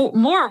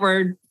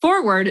forward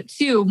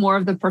to more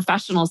of the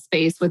professional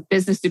space with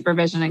business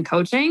supervision and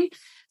coaching.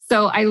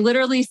 So I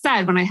literally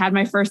said when I had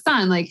my first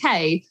son, like,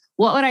 hey,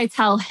 what would I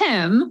tell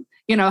him?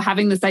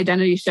 Having this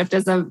identity shift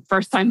as a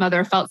first-time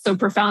mother felt so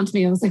profound to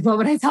me. I was like, what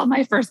would I tell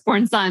my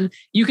firstborn son?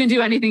 You can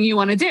do anything you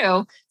want to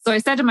do. So I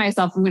said to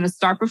myself, I'm going to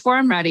start before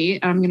I'm ready.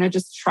 And I'm going to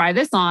just try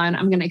this on.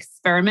 I'm going to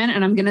experiment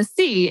and I'm going to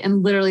see.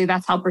 And literally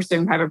that's how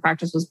Pursuing Private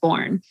Practice was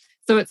born.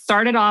 So it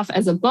started off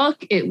as a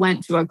book. It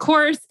went to a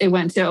course. It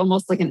went to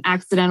almost like an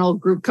accidental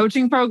group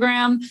coaching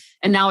program.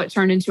 And now it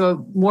turned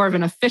into more of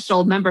an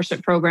official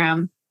membership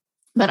program.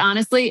 But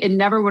honestly, it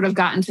never would have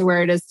gotten to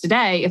where it is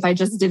today if I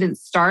just didn't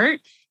start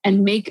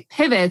and make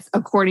pivots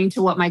according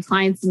to what my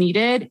clients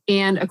needed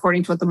and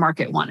according to what the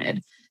market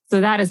wanted.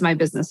 So that is my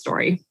business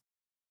story.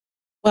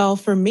 Well,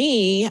 for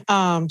me,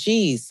 I'm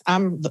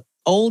the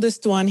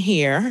oldest one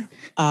here.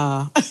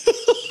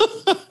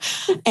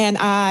 And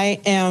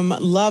I am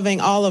loving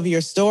all of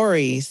your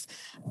stories.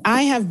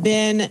 I have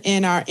been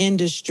in our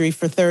industry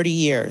for 30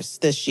 years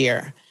this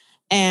year.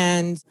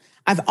 And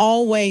I've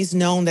always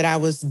known that I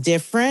was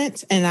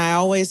different. And I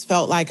always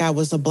felt like I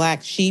was a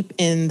black sheep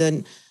in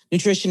the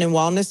nutrition and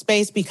wellness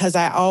space because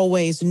I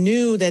always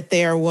knew that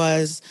there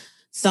was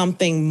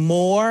something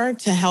more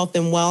to health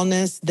and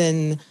wellness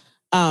than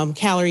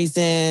calories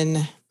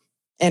in,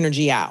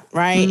 energy out,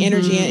 right? Mm-hmm.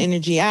 Energy in,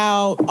 energy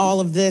out, all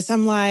of this.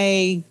 I'm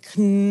like,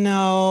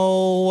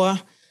 no,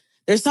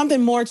 there's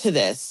something more to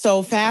this.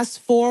 So fast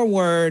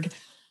forward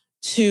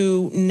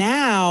to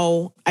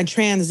now, I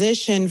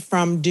transitioned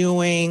from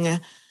doing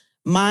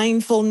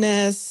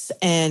mindfulness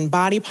and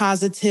body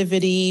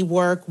positivity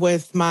work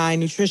with my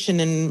nutrition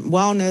and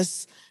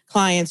wellness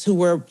clients who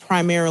were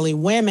primarily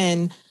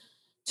women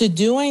to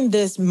doing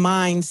this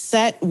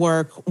mindset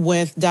work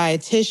with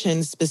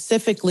dietitians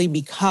specifically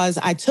because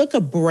I took a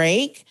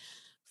break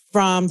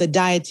from the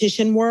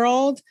dietitian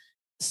world,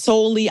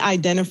 solely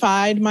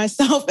identified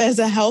myself as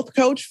a health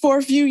coach for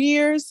a few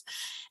years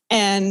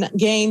and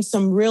gained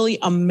some really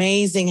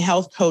amazing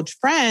health coach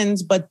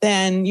friends. But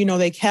then,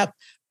 they kept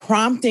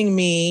prompting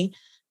me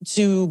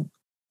to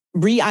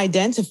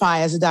re-identify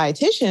as a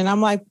dietitian. And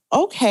I'm like,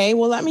 okay,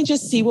 well, let me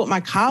just see what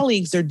my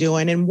colleagues are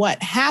doing. And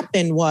what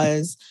happened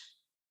was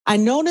I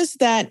noticed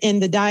that in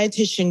the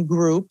dietitian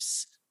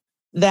groups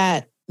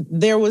that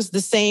there was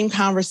the same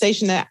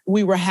conversation that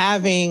we were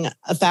having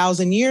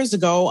 1,000 years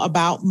ago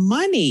about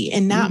money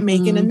and not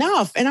making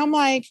enough. And I'm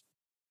like,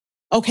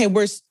 okay,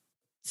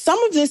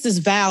 some of this is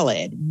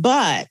valid,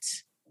 but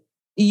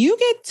you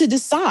get to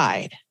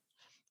decide.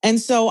 And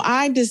so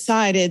I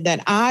decided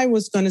that I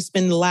was going to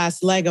spend the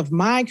last leg of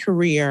my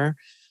career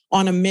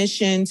on a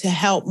mission to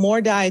help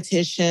more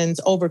dietitians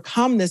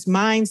overcome this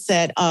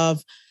mindset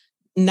of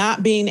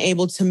not being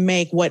able to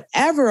make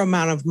whatever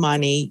amount of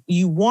money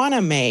you want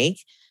to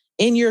make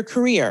in your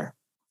career.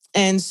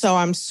 And so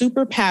I'm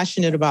super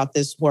passionate about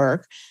this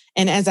work.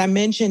 And as I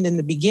mentioned in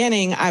the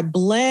beginning, I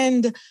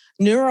blend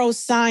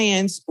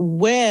neuroscience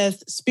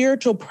with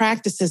spiritual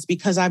practices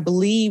because I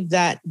believe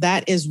that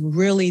that is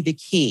really the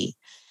key.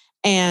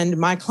 And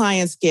my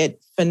clients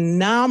get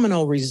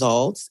phenomenal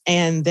results,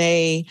 and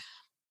they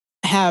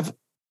have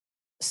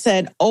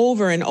said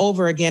over and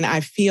over again, I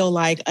feel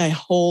like a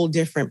whole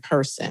different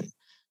person.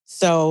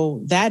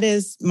 So that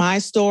is my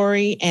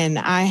story, and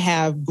I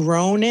have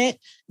grown it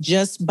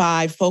just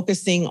by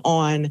focusing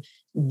on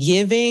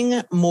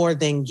giving more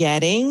than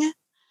getting.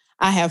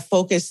 I have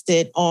focused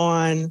it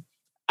on,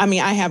 I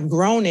have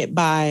grown it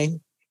by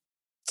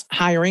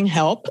hiring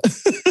help,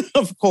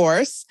 of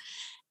course,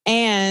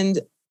 and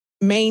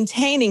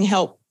maintaining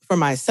help for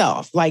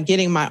myself, like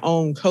getting my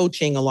own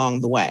coaching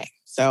along the way.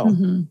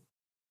 So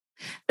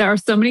there are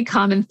so many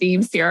common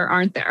themes here,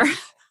 aren't there?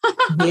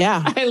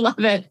 Yeah. I love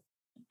it.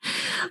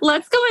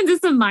 Let's go into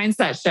some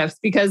mindset shifts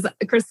because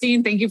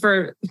Christine, thank you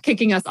for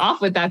kicking us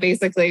off with that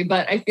basically.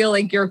 But I feel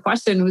like your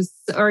answer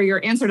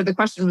to the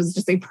question was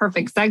just a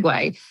perfect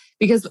segue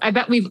because I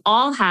bet we've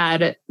all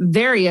had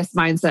various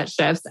mindset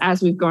shifts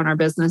as we've grown our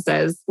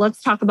businesses.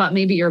 Let's talk about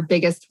maybe your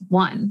biggest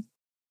one.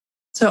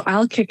 So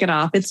I'll kick it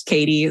off. It's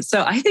Katie.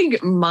 So I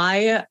think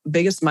my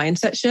biggest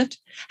mindset shift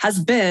has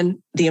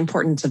been the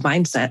importance of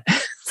mindset.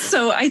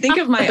 So I think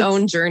of my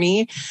own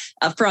journey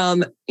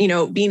from,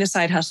 being a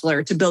side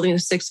hustler to building a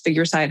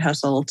 6-figure side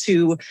hustle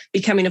to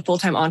becoming a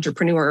full-time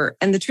entrepreneur.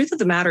 And the truth of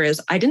the matter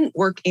is I didn't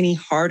work any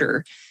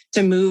harder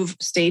to move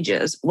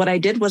stages. What I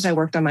did was I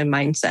worked on my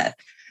mindset.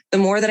 The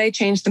more that I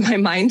changed my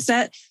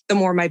mindset, the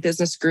more my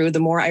business grew,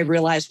 the more I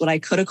realized what I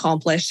could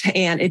accomplish.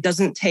 And it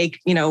doesn't take,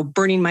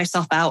 burning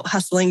myself out,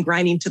 hustling,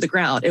 grinding to the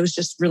ground. It was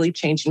just really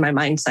changing my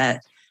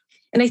mindset.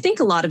 And I think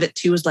a lot of it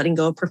too is letting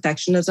go of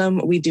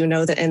perfectionism. We do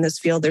know that in this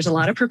field, there's a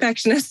lot of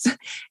perfectionists.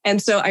 And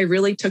so I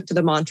really took to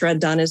the mantra,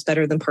 done is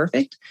better than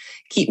perfect.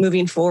 Keep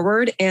moving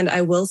forward. And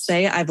I will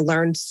say I've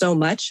learned so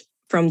much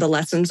from the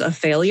lessons of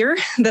failure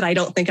that I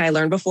don't think I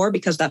learned before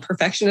because that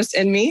perfectionist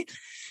in me.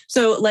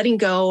 So letting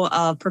go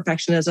of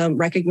perfectionism,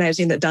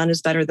 recognizing that done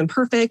is better than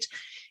perfect,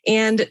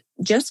 and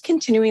just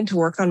continuing to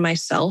work on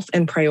myself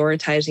and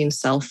prioritizing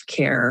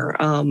self-care.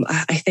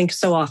 I think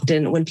so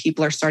often when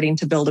people are starting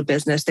to build a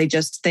business, they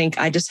just think,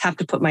 I just have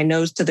to put my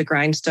nose to the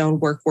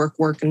grindstone, work,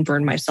 and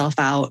burn myself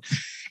out.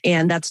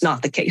 And that's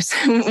not the case.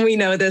 We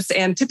know this.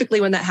 And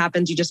typically when that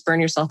happens, you just burn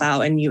yourself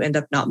out and you end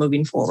up not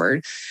moving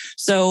forward.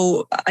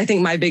 So I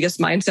think my biggest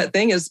mindset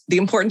thing is the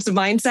importance of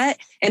mindset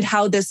and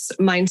how this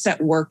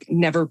mindset work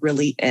never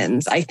really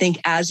ends. I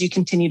think as you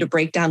continue to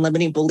break down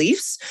limiting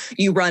beliefs,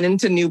 you run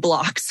into new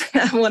blocks.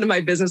 One of my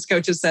business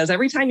coaches says,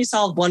 every time you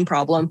solve one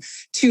problem,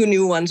 2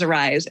 new ones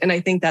arise. And I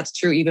think that's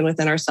true even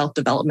within our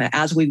self-development.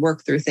 As we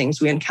work through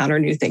things, we encounter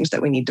new things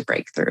that we need to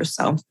break through.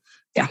 So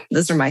yeah,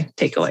 those are my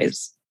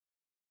takeaways.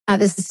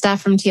 This is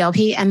Steph from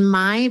TLP. And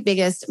my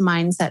biggest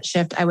mindset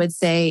shift, I would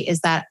say, is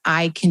that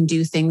I can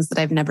do things that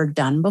I've never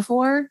done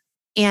before.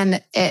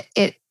 And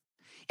it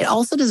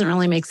also doesn't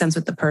really make sense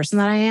with the person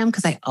that I am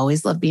because I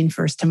always love being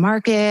first to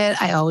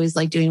market. I always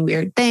like doing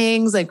weird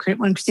things. Like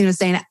when Christine was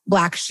saying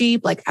black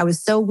sheep, like I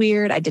was so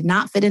weird. I did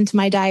not fit into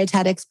my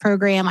dietetics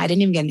program. I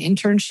didn't even get an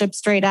internship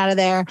straight out of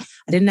there.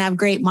 I didn't have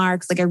great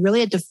marks. Like I really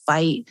had to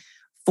fight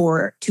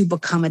to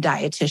become a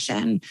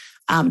dietitian.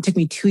 It took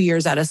me 2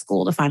 years out of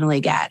school to finally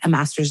get a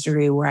master's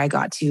degree where I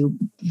got to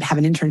have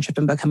an internship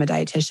and become a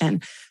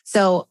dietitian.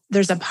 So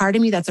there's a part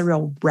of me that's a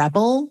real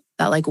rebel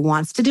that like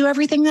wants to do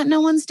everything that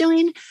no one's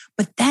doing.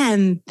 But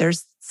then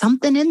there's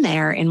something in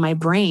there in my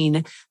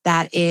brain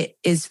that it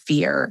is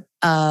fear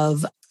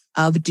of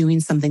doing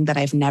something that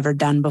I've never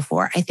done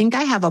before. I think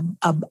I have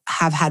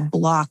have had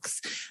blocks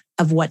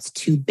of what's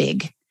too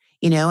big.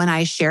 And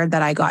I shared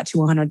that I got to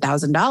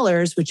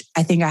 $100,000, which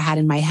I think I had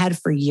in my head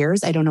for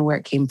years. I don't know where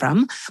it came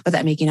from, but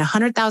that making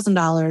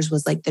 $100,000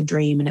 was like the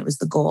dream and it was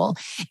the goal.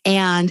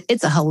 And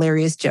it's a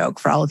hilarious joke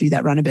for all of you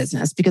that run a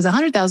business because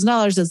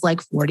 $100,000 is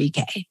like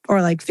 40K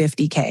or like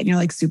 50K. And you're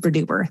like, super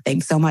duper.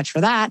 Thanks so much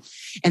for that.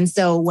 And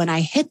so when I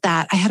hit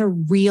that, I had a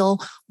real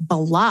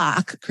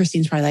block.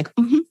 Christine's probably like,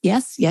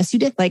 yes, you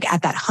did. Like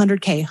at that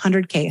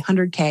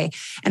 100K.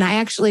 And I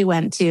actually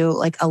went to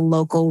like a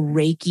local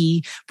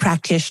Reiki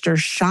practitioner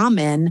shaman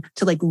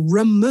to like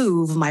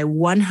remove my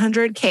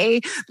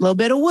 100K, little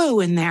bit of woo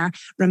in there,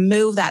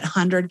 remove that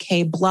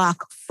 100K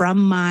block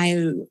from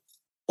my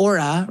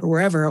aura or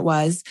wherever it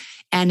was.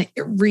 and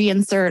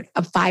reinsert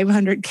a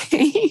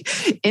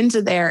 500K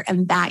into there.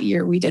 And that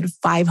year we did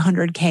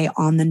 500K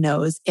on the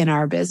nose in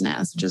our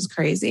business, which is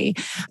crazy.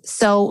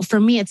 So for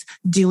me, it's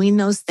doing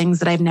those things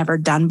that I've never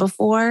done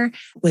before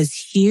was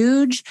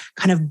huge,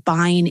 kind of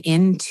buying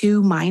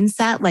into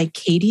mindset, like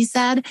Katie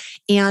said,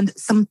 and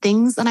some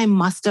things that I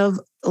must have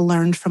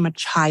learned from a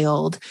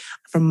child,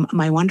 from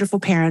my wonderful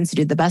parents who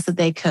did the best that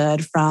they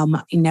could,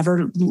 from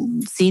never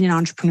seeing an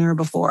entrepreneur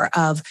before,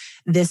 of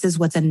this is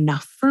what's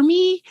enough for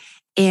me.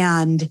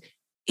 And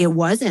it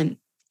wasn't.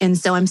 And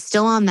so I'm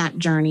still on that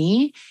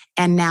journey.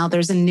 And now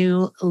there's a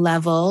new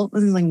level,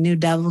 like new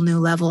devil, new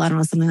level. I don't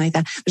know, something like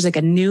that. There's like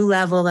a new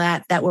level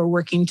that we're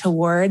working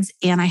towards.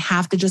 And I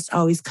have to just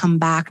always come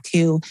back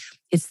to,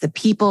 it's the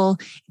people,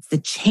 it's the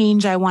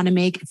change I want to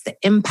make, it's the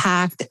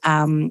impact.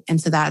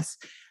 And so that's,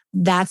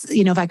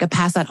 if I could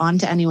pass that on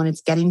to anyone,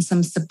 it's getting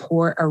some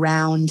support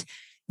around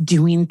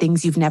doing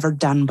things you've never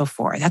done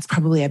before. That's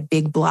probably a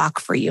big block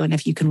for you. And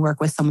if you can work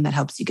with someone that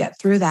helps you get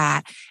through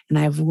that, and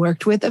I've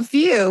worked with a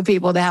few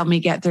people to help me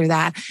get through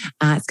that,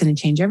 it's going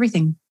to change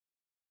everything.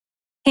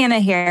 Hannah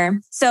here.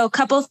 So a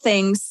couple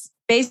things.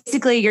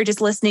 Basically, you're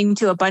just listening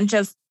to a bunch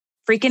of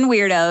freaking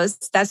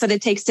weirdos. That's what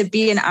it takes to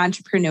be an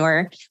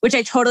entrepreneur, which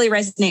I totally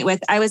resonate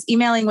with. I was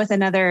emailing with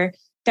another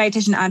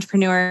dietitian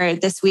entrepreneur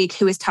this week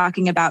who was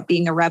talking about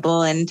being a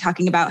rebel and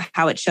talking about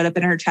how it showed up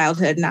in her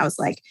childhood. And I was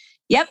like,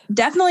 yep,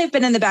 definitely have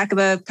been in the back of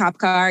a cop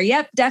car.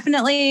 Yep,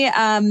 definitely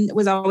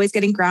was always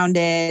getting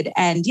grounded.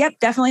 And yep,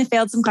 definitely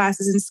failed some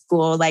classes in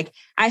school. Like,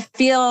 I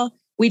feel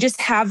we just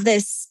have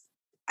this,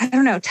 I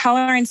don't know,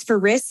 tolerance for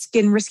risk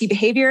and risky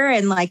behavior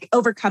and like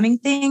overcoming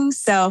things.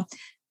 So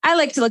I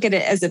like to look at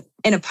it as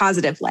in a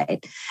positive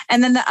light.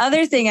 And then the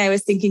other thing I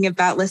was thinking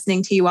about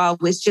listening to you all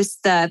was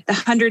just the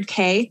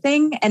 100K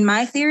thing. And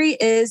my theory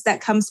is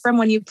that comes from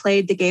when you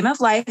played the game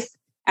of life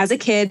as a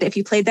kid. If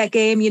you played that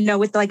game,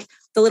 with like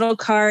the little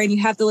car and you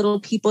have the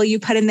little people you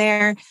put in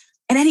there.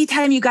 And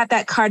anytime you got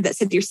that card that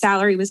said your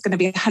salary was going to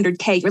be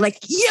 100K, you're like,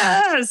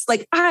 yes,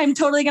 like I'm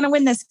totally going to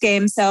win this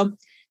game. So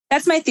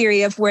that's my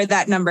theory of where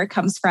that number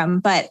comes from.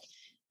 But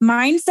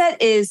mindset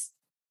is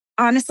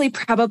honestly,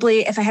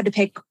 probably if I had to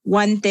pick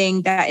one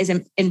thing that is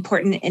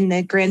important in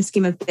the grand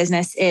scheme of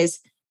business is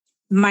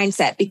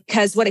mindset,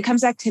 because what it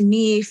comes back to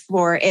me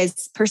for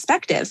is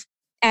perspective.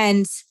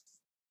 And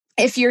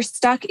if you're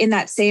stuck in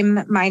that same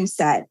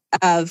mindset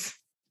of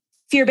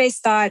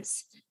fear-based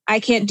thoughts, I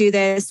can't do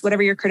this,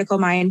 whatever your critical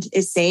mind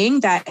is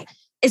saying, that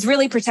is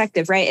really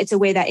protective, right? It's a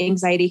way that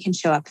anxiety can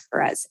show up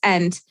for us.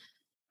 And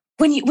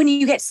when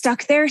you get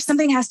stuck there,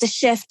 something has to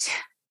shift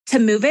to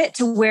move it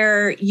to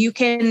where you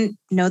can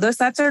know those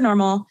thoughts are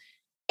normal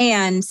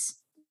and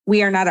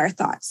we are not our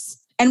thoughts.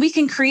 And we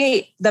can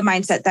create the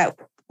mindset that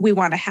we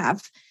want to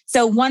have.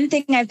 So one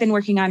thing I've been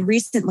working on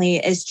recently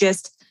is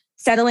just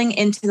settling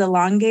into the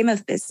long game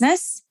of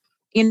business.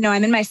 I'm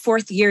in my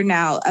 4th year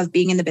now of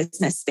being in the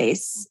business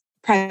space,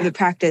 private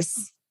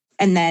practice,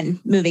 and then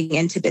moving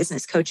into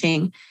business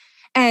coaching.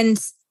 And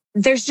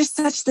there's just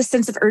such the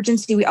sense of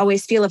urgency we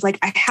always feel of like,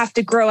 I have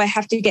to grow, I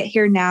have to get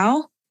here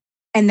now.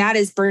 And that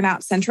is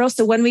burnout central.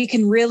 So when we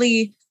can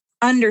really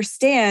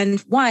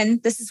understand, one,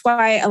 this is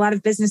why a lot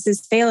of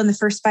businesses fail in the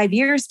first 5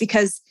 years,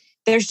 because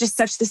there's just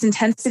such this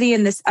intensity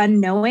and this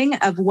unknowing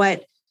of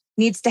what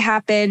needs to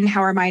happen,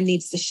 how our mind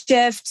needs to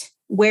shift,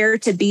 where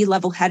to be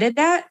level-headed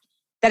at,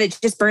 that it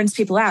just burns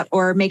people out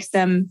or makes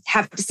them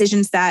have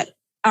decisions that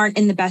aren't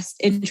in the best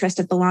interest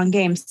of the long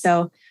game.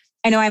 So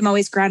I know I'm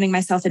always grounding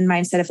myself in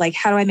mindset of like,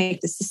 how do I make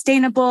this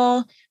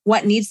sustainable?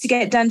 What needs to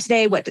get done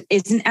today? What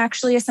isn't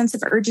actually a sense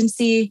of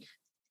urgency?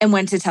 And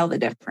when to tell the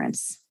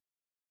difference.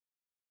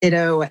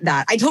 Ditto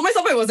that. I told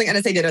myself I wasn't going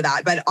to say ditto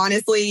that, but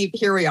honestly,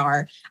 here we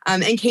are.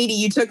 And Katie,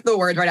 you took the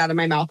word right out of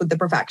my mouth with the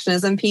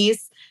perfectionism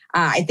piece.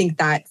 I think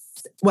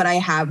that's what I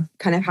have,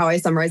 kind of how I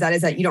summarize that,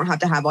 is that you don't have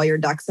to have all your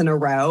ducks in a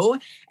row.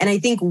 And I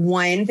think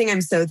one thing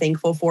I'm so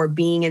thankful for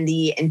being in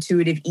the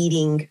intuitive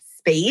eating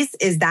space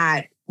is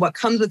that what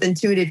comes with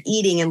intuitive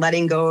eating and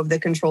letting go of the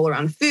control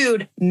around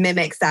food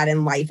mimics that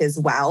in life as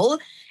well.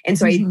 And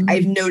so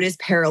I've noticed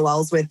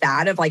parallels with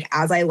that of like,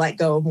 as I let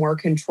go of more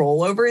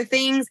control over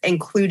things,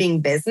 including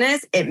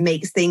business, it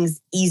makes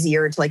things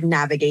easier to like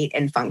navigate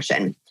and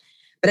function.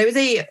 But I would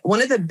say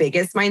one of the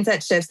biggest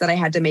mindset shifts that I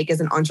had to make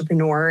as an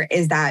entrepreneur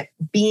is that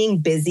being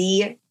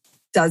busy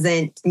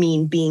doesn't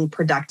mean being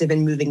productive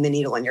and moving the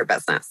needle in your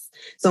business.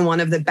 So one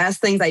of the best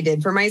things I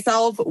did for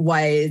myself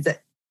was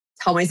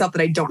tell myself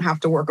that I don't have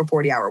to work a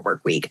 40-hour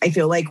work week. I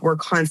feel like we're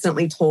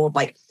constantly told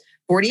like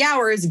 40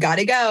 hours, you got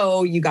to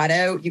go, you got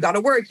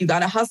to work, you got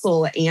to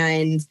hustle.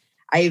 And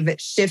I've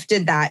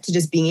shifted that to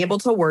just being able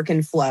to work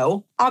and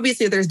flow.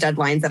 Obviously, there's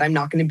deadlines that I'm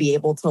not going to be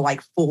able to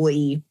like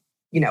fully,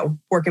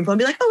 work and flow and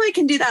be like, oh, I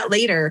can do that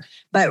later.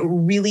 But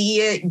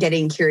really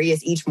getting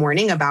curious each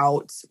morning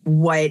about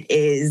what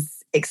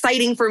is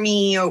exciting for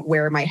me,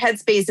 where my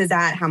headspace is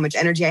at, how much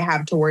energy I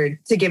have to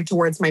give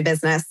towards my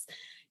business.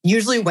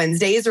 Usually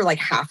Wednesdays are like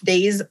half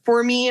days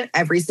for me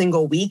every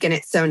single week. And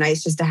it's so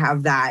nice just to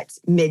have that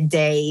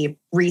midday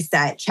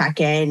reset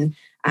check-in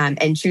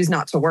and choose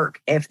not to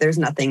work if there's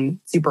nothing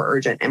super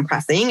urgent and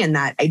pressing, and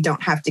that I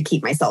don't have to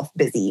keep myself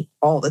busy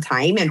all the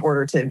time in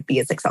order to be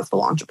a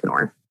successful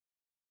entrepreneur.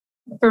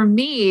 For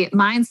me,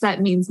 mindset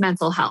means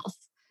mental health.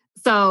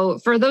 So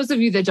for those of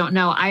you that don't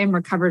know, I am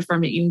recovered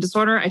from an eating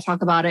disorder. I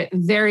talk about it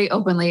very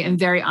openly and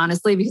very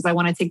honestly because I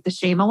want to take the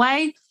shame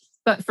away.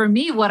 But for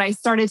me, what I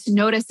started to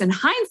notice in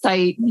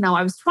hindsight,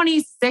 I was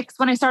 26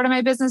 when I started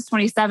my business,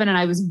 27, and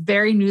I was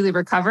very newly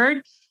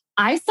recovered.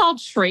 I saw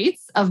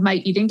traits of my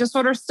eating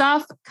disorder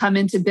stuff come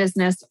into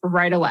business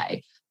right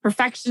away.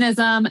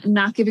 Perfectionism,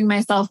 not giving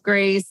myself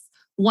grace,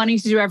 wanting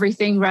to do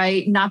everything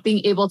right, not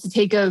being able to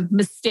take a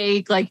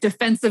mistake, like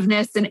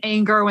defensiveness and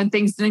anger when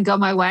things didn't go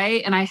my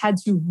way. And I had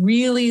to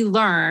really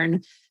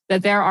learn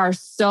that there are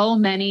so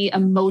many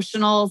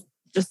emotional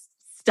just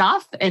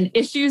stuff and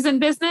issues in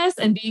business.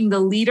 And being the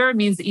leader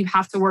means that you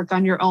have to work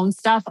on your own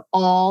stuff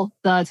all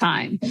the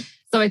time.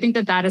 So I think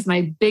that that is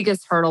my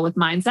biggest hurdle with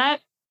mindset,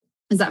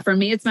 is that for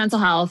me, it's mental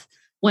health.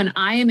 When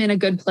I am in a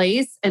good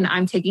place and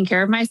I'm taking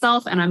care of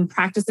myself and I'm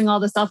practicing all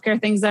the self-care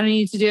things that I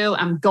need to do,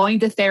 I'm going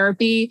to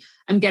therapy,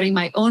 I'm getting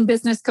my own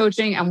business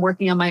coaching, I'm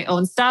working on my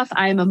own stuff,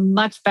 I am a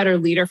much better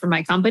leader for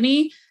my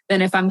company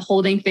than if I'm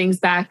holding things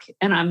back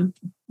and I'm,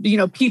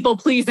 people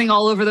pleasing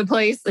all over the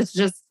place. It's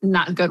just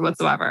not good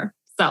whatsoever.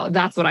 So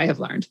that's what I have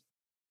learned.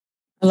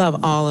 I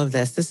love all of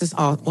this. This is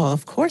all, well,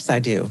 of course I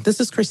do. This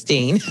is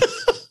Christine.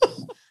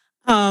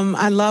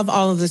 I love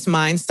all of this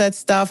mindset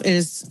stuff. It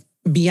is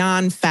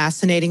beyond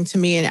fascinating to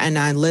me. And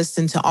I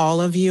listen to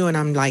all of you and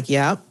I'm like,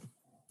 yep.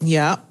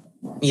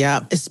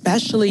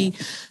 Especially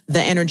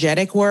the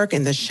energetic work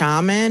and the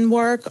shaman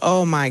work.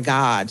 Oh my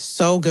God.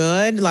 So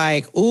good.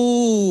 Like,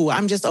 ooh,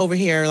 I'm just over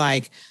here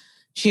like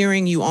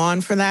cheering you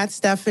on for that,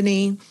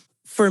 Stephanie.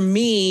 For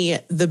me,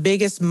 the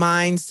biggest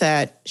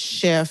mindset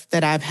shift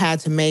that I've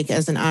had to make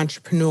as an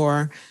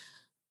entrepreneur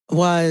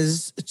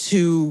was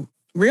to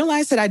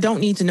realize that I don't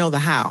need to know the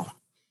how.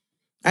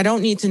 I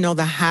don't need to know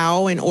the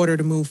how in order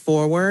to move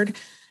forward.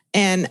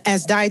 And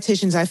as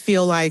dietitians, I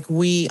feel like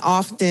we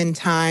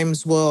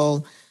oftentimes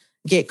will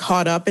get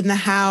caught up in the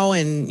how.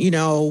 And,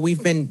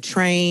 we've been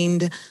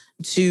trained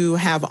to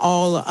have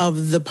all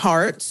of the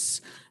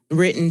parts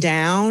written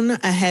down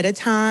ahead of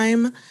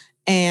time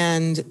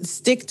and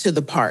stick to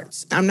the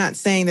parts. I'm not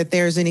saying that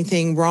there's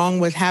anything wrong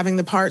with having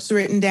the parts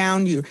written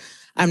down.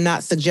 I'm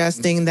not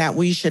suggesting that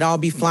we should all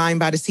be flying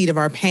by the seat of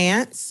our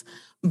pants,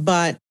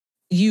 but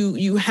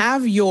you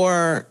have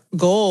your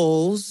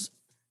goals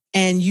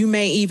and you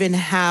may even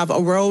have a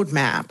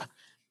roadmap,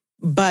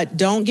 but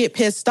don't get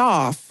pissed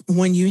off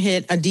when you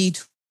hit a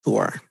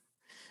detour.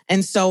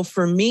 And so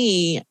for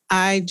me,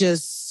 I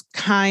just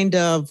kind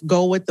of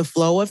go with the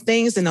flow of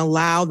things and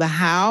allow the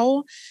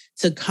how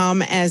to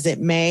come as it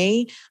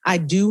may. I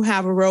do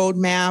have a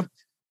roadmap.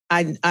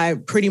 I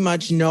pretty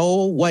much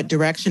know what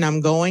direction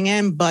I'm going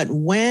in, but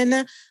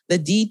when the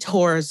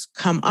detours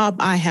come up,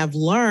 I have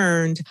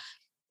learned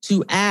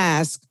to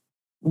ask,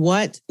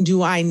 what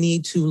do I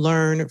need to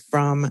learn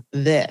from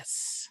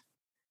this?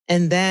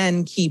 And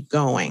then keep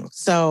going.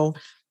 So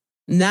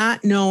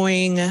not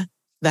knowing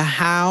the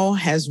how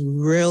has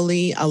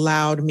really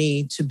allowed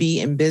me to be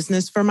in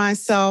business for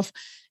myself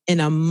in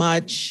a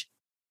much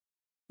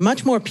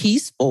more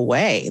peaceful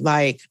way.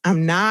 Like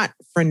I'm not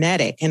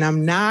frenetic and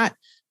I'm not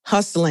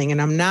hustling and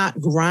I'm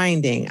not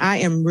grinding. I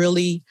am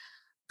really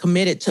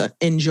committed to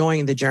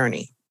enjoying the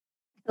journey.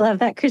 I love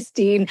that,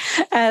 Christine,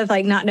 of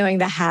like not knowing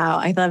the how.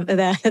 I love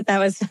that. That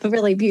was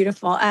really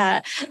beautiful.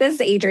 This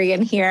is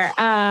Adrienne here.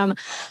 I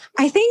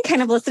think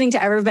kind of listening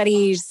to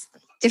everybody's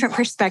different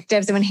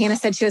perspectives. And when Hannah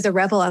said she was a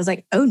rebel, I was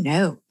like, oh,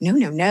 no.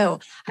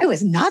 I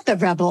was not the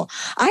rebel.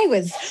 I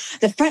was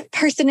the front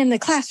person in the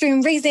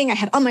classroom raising. I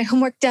had all my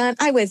homework done.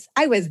 I was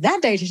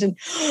that dietitian.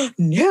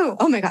 No.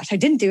 Oh my gosh. I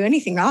didn't do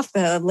anything off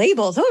the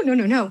labels. Oh,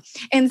 no.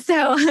 And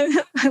so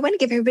I want to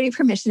give everybody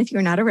permission. If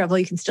you're not a rebel,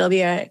 you can still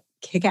be a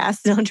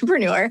kick-ass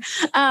entrepreneur.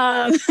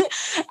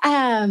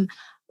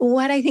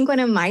 What I think one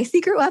of my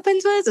secret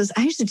weapons was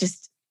I used to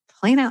just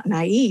plain out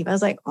naive. I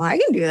was like, well, I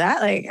can do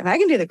that. Like if I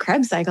can do the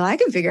Krebs cycle, I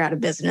can figure out a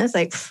business.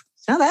 Like it's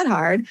not that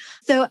hard.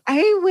 So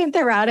I went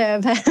the route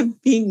of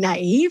being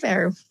naive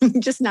or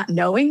just not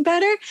knowing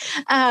better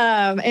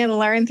and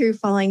learn through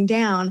falling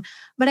down.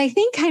 But I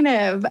think kind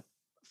of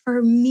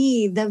for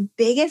me, the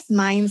biggest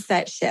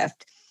mindset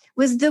shift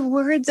was the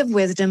words of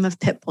wisdom of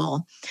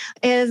Pitbull,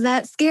 is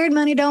that scared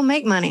money don't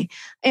make money.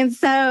 And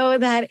so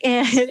that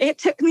it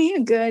took me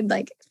a good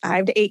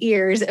 5 to 8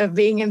 years of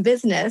being in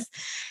business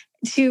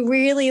to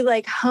really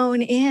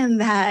hone in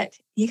that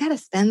you got to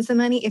spend some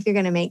money if you're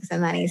going to make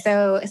some money.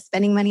 So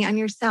spending money on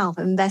yourself,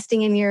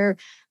 investing in your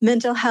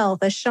mental health,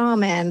 a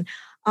shaman,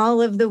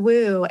 all of the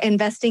woo,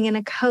 investing in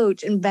a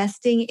coach,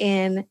 investing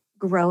in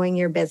growing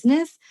your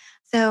business.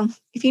 So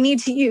if you need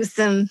to use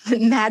some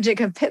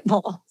magic of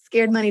Pitbull,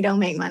 scared money don't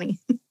make money.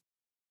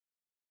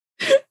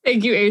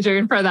 Thank you,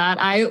 Adrienne, for that.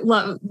 I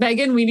love,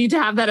 Megan, we need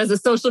to have that as a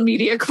social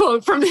media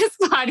quote from this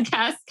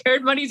podcast.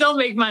 Scared money don't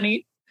make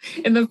money,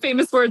 in the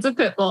famous words of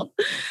Pitbull.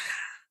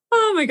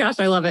 Oh my gosh,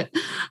 I love it.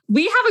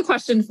 We have a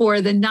question for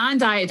the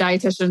non-diet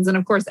dietitians, and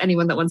of course,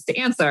 anyone that wants to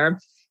answer,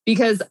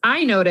 because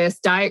I notice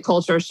diet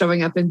culture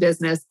showing up in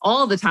business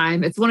all the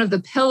time. It's one of the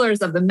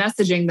pillars of the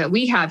messaging that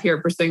we have here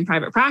at Pursuing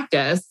Private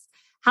Practice.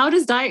 How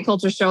does diet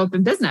culture show up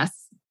in business?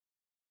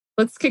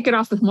 Let's kick it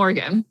off with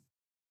Morgan.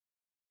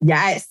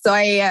 Yes. So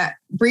I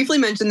briefly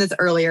mentioned this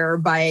earlier,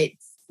 but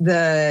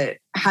the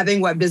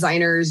having web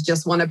designers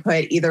just want to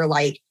put either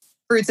like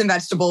fruits and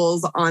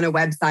vegetables on a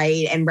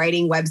website and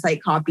writing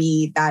website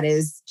copy that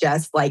is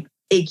just like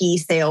icky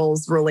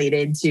sales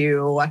related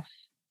to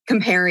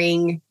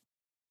comparing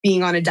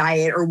being on a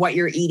diet or what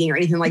you're eating or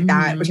anything like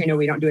that, which I know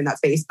we don't do in that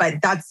space, but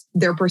that's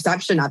their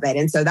perception of it.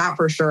 And so that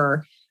for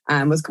sure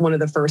was one of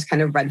the first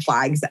kind of red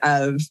flags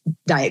of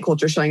diet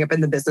culture showing up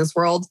in the business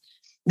world.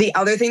 The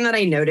other thing that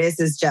I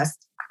noticed is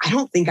just, I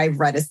don't think I've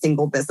read a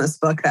single business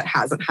book that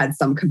hasn't had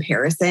some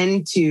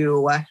comparison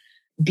to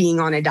being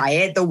on a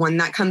diet. The one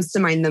that comes to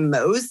mind the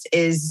most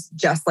is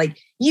just like,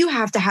 you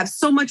have to have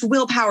so much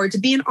willpower to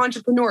be an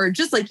entrepreneur,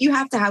 just like you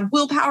have to have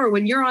willpower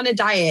when you're on a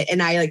diet.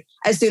 And I like,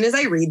 as soon as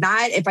I read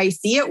that, if I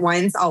see it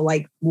once, I'll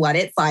like let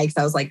it slide.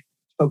 So I was like,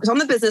 focus on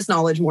the business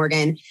knowledge,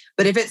 Morgan.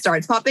 But if it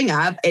starts popping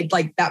up, it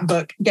like that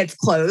book gets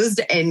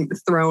closed and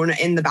thrown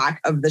in the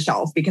back of the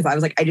shelf because I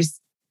was like,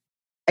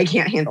 I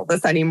can't handle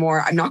this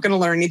anymore. I'm not going to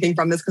learn anything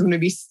from this because I'm going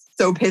to be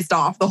so pissed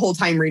off the whole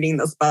time reading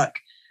this book.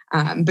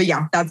 But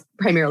yeah, that's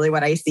primarily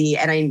what I see.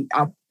 And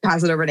I'll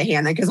pass it over to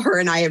Hannah because her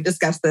and I have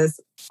discussed this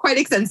quite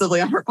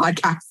extensively on her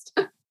podcast.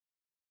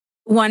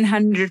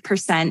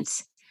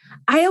 100%.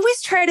 I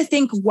always try to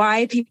think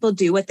why people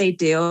do what they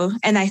do.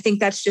 And I think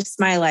that's just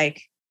my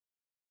like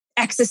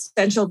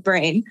existential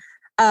brain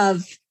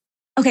of,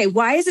 okay,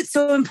 why is it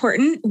so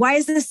important? Why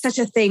is this such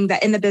a thing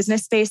that in the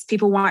business space,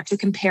 people want to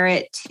compare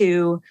it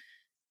to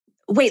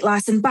weight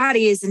loss and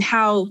bodies and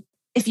how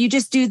if you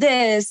just do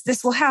this,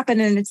 this will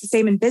happen. And it's the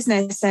same in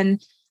business. And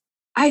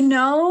I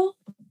know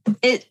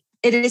it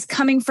is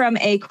coming from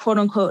a quote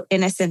unquote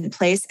innocent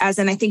place, as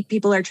in I think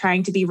people are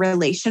trying to be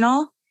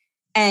relational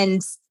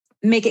and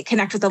make it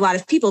connect with a lot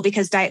of people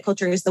because diet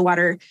culture is the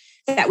water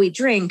that we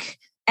drink.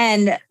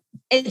 And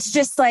it's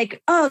just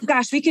like, oh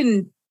gosh, we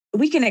can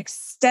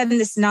extend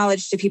this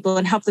knowledge to people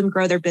and help them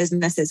grow their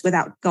businesses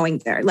without going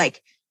there.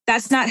 Like,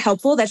 that's not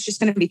helpful. That's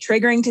just going to be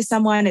triggering to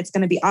someone. It's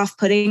going to be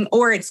off-putting,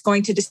 or it's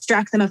going to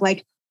distract them of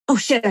like, oh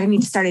shit, I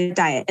need to start a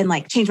diet and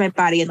like change my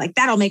body. And like,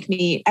 that'll make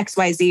me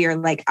XYZ, or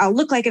like, I'll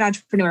look like an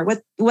entrepreneur.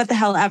 What the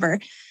hell ever.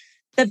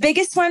 The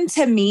biggest one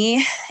to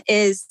me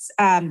is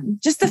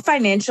just the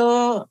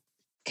financial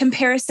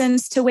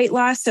comparisons to weight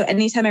loss. So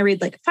anytime I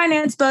read like a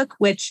finance book,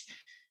 which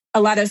a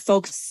lot of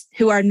folks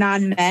who are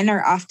non-men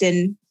are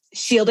often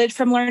shielded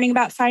from learning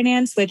about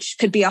finance, which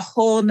could be a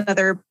whole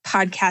nother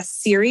podcast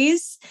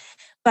series.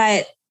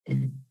 But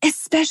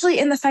especially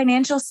in the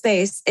financial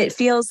space, it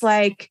feels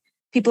like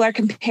people are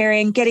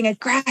comparing getting a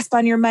grasp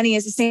on your money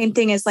is the same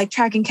thing as like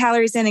tracking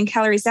calories in and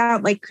calories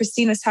out. Like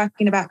Christine was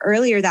talking about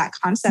earlier, that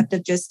concept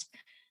of just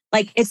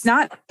like, it's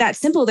not that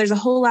simple. There's a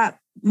whole lot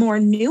more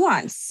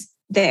nuance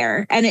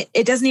there. And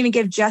it doesn't even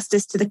give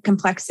justice to the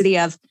complexity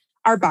of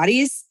our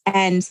bodies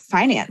and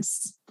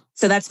finance.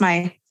 So that's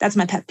my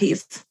pet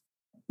peeve.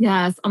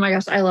 Yes. Oh my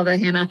gosh. I love that,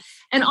 Hannah.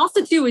 And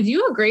also too, would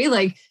you agree?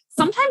 Like,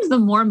 sometimes the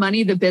more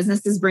money the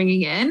business is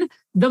bringing in,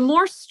 the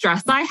more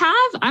stress I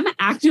have. I'm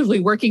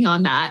actively working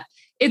on that.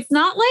 It's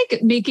not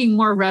like making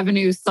more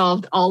revenue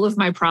solved all of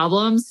my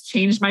problems,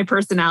 changed my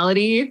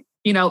personality,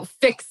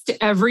 fixed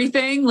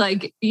everything.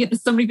 Like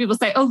so many people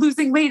say, oh,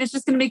 losing weight is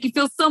just going to make you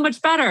feel so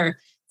much better.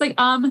 It's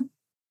like,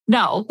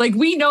 no, like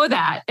we know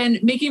that. And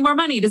making more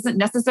money doesn't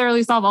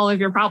necessarily solve all of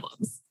your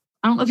problems.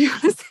 I don't know if you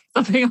want to say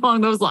something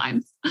along those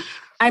lines.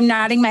 I'm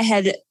nodding my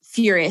head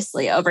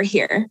furiously over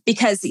here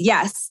because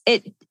yes,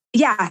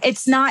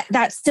 it's not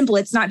that simple.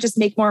 It's not just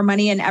make more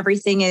money and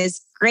everything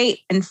is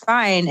great and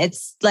fine.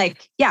 It's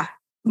like,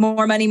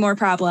 more money, more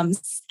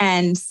problems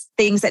and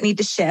things that need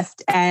to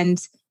shift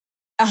and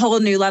a whole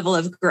new level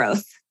of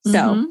growth.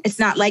 So it's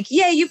not like,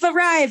 yeah, you've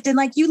arrived and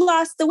like you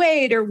lost the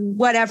weight or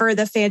whatever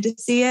the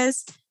fantasy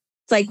is.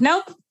 It's like,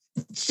 nope,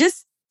 it's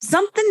just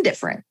something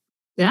different.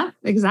 Yeah,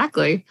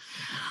 exactly.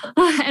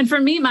 And for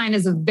me, mine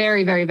is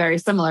very, very, very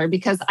similar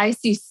because I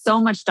see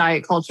so much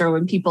diet culture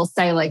when people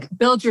say like,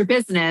 build your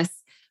business.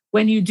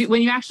 When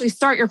you actually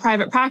start your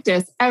private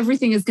practice,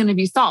 everything is going to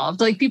be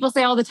solved. Like people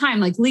say all the time,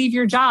 like leave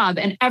your job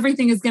and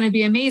everything is going to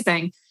be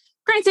amazing.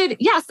 Granted,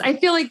 yes, I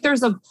feel like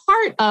there's a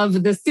part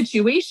of the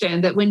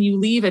situation that when you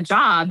leave a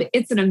job,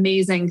 it's an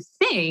amazing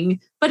thing,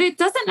 but it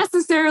doesn't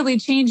necessarily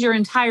change your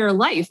entire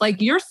life.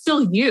 Like you're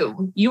still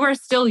you. You are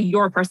still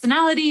your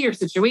personality, your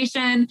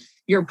situation,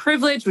 your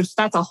privilege, which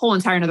that's a whole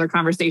entire another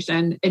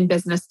conversation in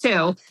business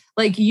too.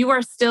 Like you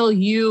are still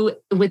you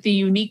with the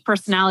unique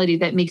personality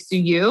that makes you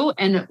you.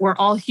 And we're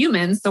all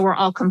humans, so we're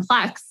all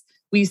complex.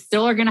 We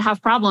still are going to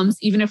have problems,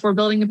 even if we're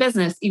building a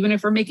business, even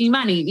if we're making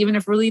money, even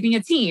if we're leading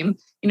a team.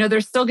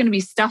 There's still going to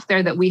be stuff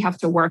there that we have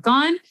to work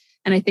on.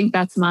 And I think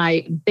that's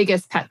my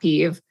biggest pet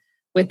peeve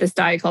with this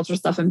diet culture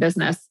stuff in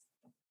business.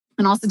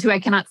 And also too, I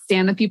cannot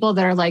stand the people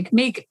that are like,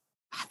 make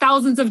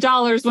thousands of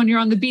dollars when you're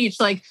on the beach.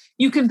 Like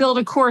you can build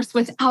a course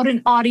without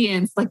an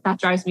audience. Like that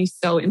drives me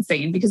so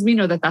insane because we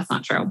know that that's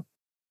not true.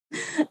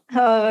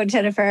 Oh,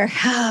 Jennifer,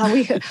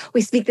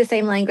 we speak the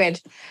same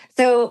language.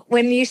 So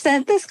when you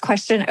sent this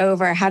question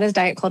over, how does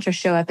diet culture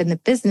show up in the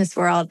business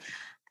world?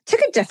 I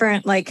took a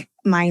different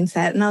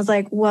mindset. And I was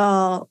like,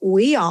 well,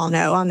 we all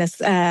know on this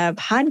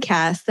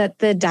podcast that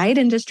the diet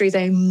industry is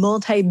a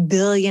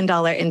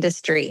multi-billion-dollar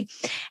industry.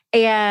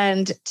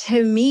 And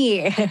to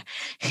me,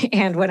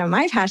 and one of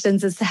my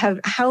passions is to have,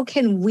 how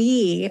can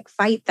we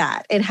fight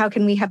that? And how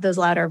can we have those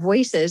louder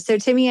voices? So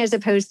to me, as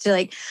opposed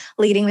to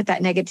leading with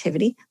that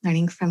negativity,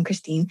 learning from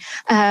Christine,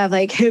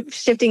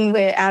 shifting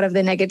out of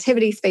the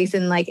negativity space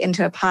and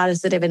into a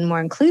positive and more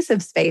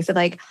inclusive space of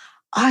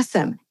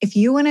awesome. If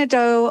you want to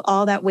do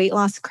all that weight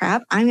loss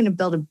crap, I'm going to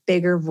build a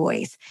bigger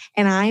voice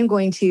and I'm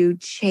going to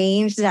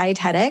change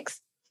dietetics.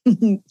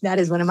 That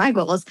is one of my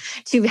goals,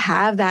 to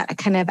have that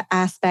kind of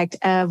aspect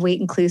of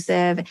weight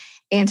inclusive,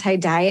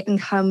 anti-diet,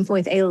 and come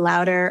with a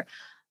louder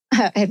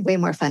and way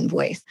more fun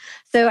voice.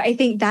 So I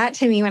think that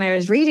to me, when I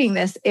was reading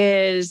this,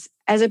 is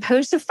as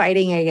opposed to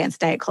fighting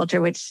against diet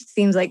culture, which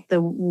seems like the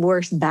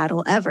worst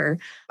battle ever,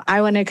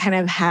 I want to kind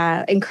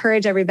of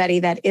encourage everybody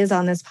that is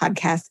on this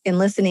podcast and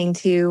listening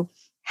to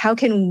how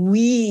can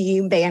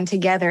we band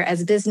together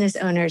as business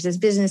owners, as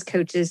business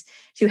coaches,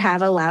 to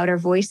have a louder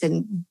voice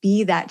and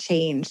be that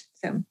change.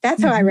 So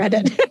that's how I read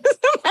it.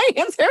 My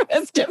answer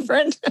was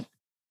different.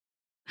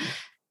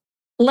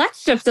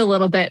 Let's shift a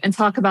little bit and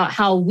talk about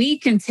how we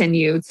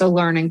continue to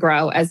learn and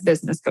grow as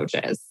business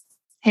coaches.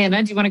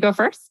 Hannah, do you want to go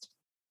first?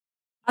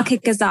 I'll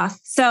kick us off.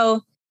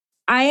 So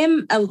I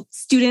am a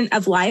student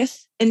of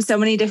life in so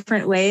many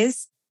different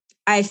ways.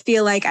 I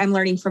feel like I'm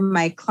learning from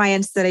my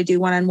clients that I do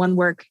one-on-one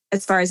work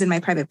as far as in my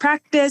private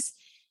practice.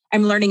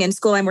 I'm learning in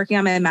school. I'm working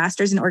on my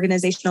master's in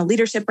organizational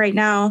leadership right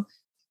now.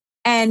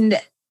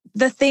 And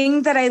the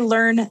thing that I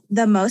learn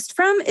the most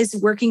from is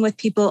working with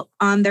people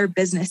on their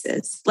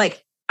businesses.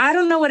 I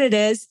don't know what it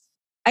is.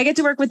 I get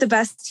to work with the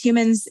best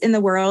humans in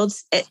the world.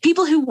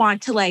 People who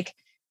want to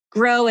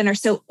grow and are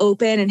so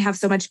open and have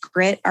so much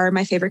grit are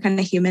my favorite kind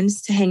of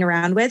humans to hang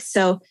around with.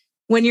 So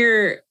when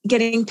you're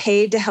getting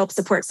paid to help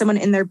support someone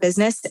in their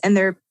business and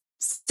they're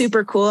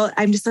super cool,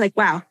 I'm just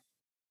wow.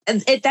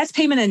 And that's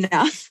payment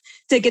enough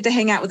to get to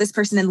hang out with this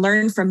person and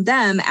learn from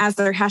them as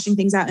they're hashing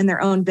things out in their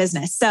own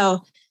business.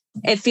 So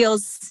it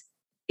feels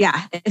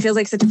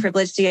like such a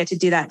privilege to get to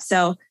do that.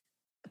 So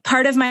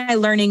part of my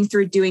learning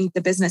through doing the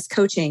business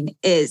coaching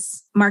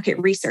is market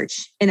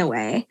research in a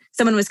way.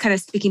 Someone was kind of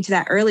speaking to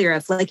that earlier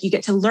of you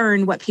get to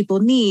learn what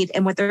people need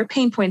and what their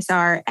pain points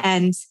are.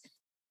 And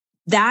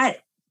that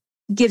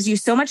gives you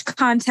so much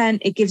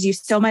content. It gives you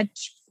so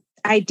much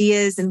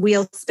ideas and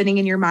wheels spinning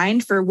in your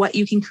mind for what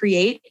you can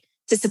create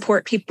to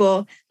support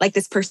people like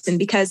this person,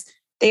 because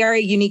they are a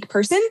unique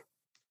person,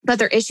 but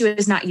their issue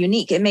is not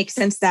unique. It makes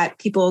sense that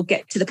people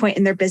get to the point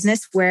in their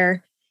business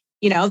where,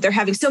 they're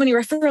having so many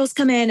referrals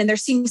come in and they're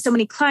seeing so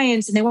many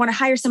clients and they want to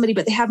hire somebody,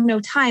 but they have no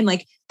time.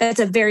 That's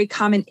a very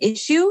common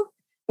issue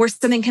where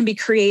something can be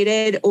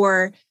created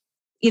or,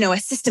 a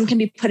system can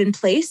be put in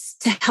place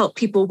to help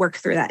people work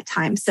through that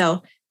time.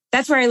 So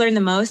that's where I learn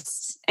the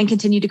most and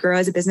continue to grow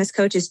as a business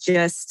coach, is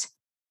just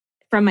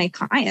from my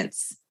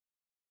clients.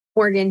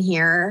 Morgan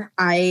here.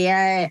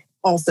 I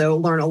also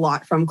learn a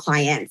lot from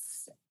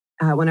clients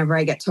whenever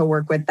I get to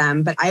work with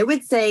them. But I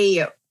would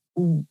say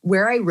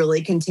where I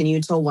really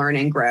continue to learn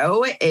and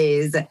grow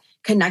is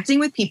connecting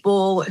with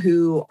people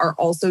who are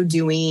also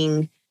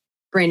doing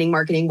branding,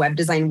 marketing, web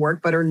design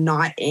work, but are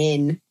not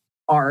in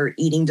our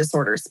eating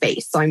disorder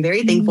space. So I'm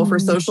very thankful for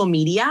social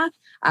media.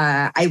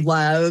 I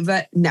love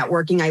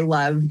networking. I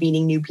love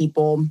meeting new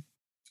people.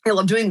 I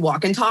love doing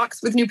walk and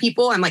talks with new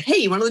people. I'm hey,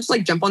 you want to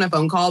just jump on a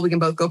phone call? We can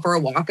both go for a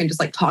walk and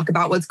just talk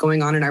about what's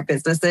going on in our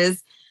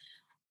businesses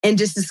and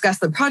just discuss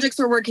the projects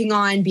we're working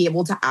on, be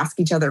able to ask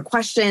each other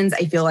questions.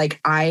 I feel like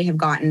I have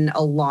gotten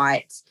a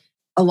lot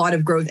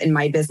of growth in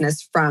my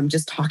business from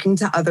just talking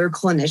to other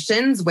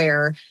clinicians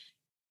where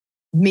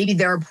maybe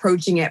they're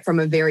approaching it from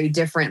a very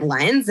different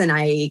lens. And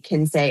I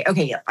can say,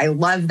 okay, I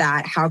love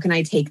that. How can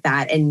I take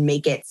that and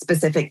make it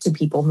specific to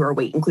people who are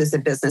weight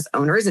inclusive business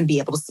owners and be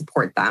able to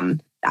support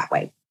them that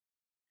way?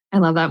 I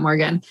love that,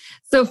 Morgan.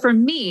 So for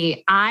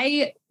me,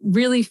 I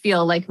really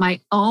feel like my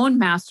own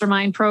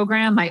mastermind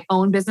program, my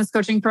own business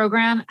coaching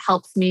program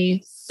helps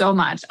me so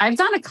much. I've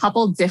done a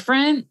couple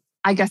different,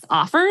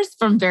 offers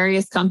from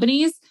various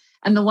companies.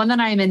 And the one that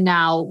I'm in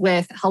now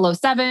with Hello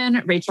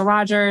 7, Rachel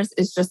Rogers,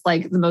 is just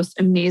the most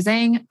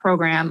amazing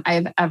program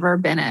I've ever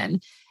been in.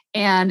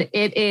 And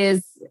it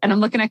is, and I'm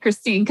looking at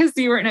Christine because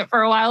you were in it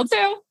for a while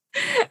too.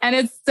 And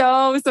it's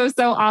so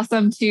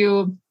awesome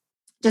to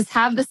just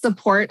have the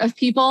support of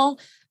people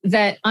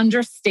that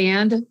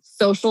understand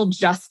social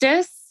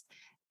justice,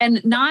 and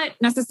not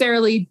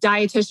necessarily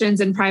dietitians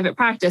in private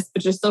practice,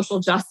 but just social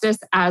justice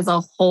as a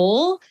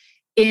whole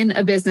in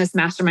a business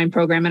mastermind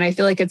program. And I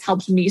feel like it's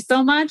helped me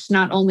so much,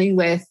 not only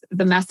with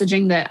the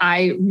messaging that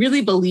I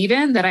really believe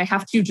in, that I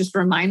have to just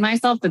remind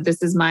myself that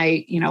this is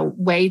my,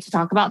 way to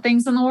talk about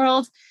things in the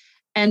world.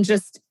 And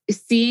just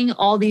seeing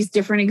all these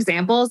different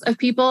examples of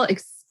people,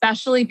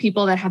 especially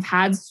people that have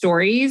had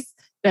stories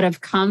that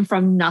have come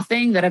from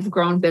nothing, that have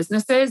grown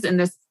businesses in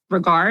this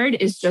regard,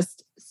 is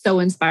just so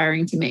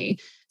inspiring to me.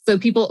 So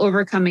people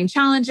overcoming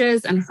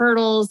challenges and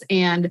hurdles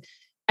and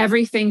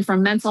everything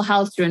from mental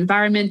health to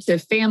environment to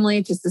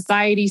family to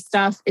society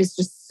stuff is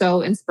just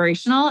so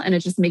inspirational. And it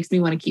just makes me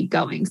want to keep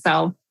going.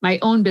 So my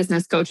own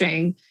business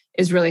coaching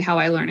is really how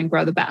I learn and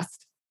grow the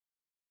best.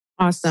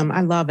 Awesome.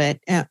 I love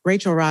it.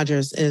 Rachel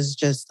Rogers is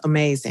just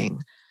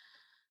amazing.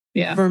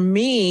 Yeah. For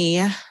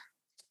me,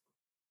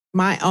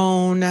 my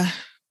own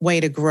way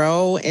to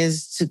grow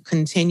is to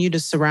continue to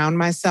surround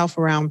myself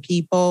around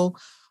people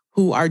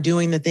who are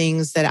doing the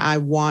things that I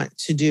want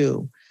to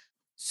do.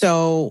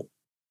 So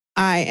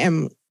I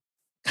am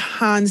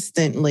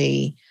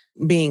constantly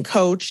being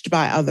coached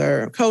by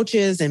other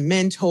coaches and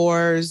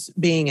mentors,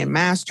 being in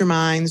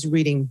masterminds,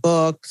 reading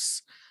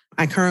books.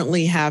 I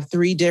currently have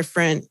 3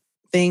 different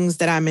things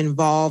that I'm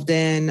involved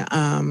in.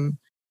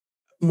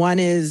 One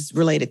is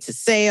related to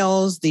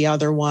sales. The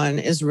other one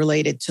is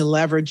related to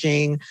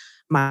leveraging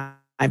my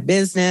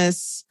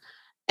business.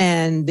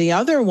 And the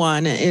other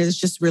one is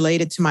just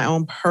related to my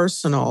own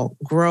personal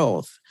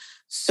growth.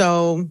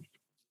 So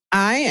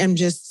I am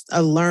just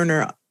a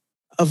learner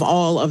of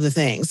all of the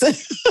things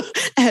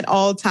at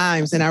all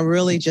times. And I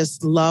really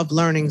just love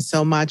learning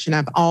so much. And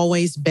I've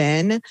always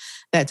been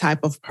that type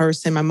of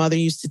person. My mother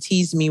used to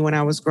tease me when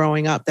I was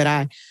growing up that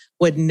I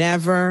would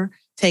never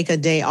take a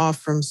day off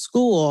from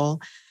school.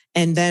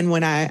 And then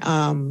when I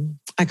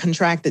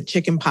contracted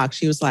chickenpox,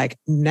 she was like,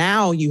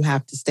 now you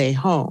have to stay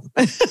home.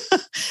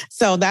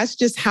 So that's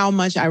just how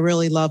much I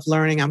really love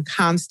learning. I'm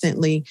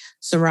constantly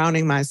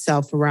surrounding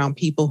myself around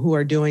people who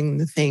are doing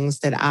the things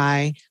that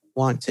I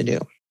want to do.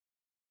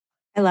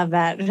 I love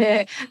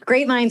that.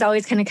 Great minds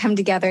always kind of come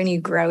together and you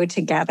grow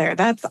together.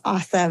 That's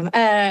awesome.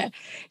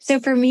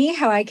 So for me,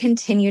 how I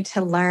continue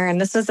to learn,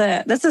 this was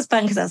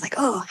fun because I was like,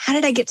 oh, how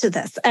did I get to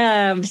this?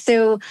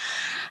 So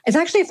it's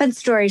actually a fun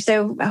story.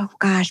 So,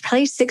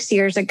 probably 6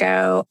 years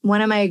ago,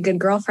 one of my good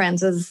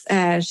girlfriends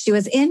she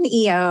was in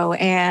EO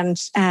and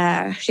she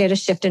had a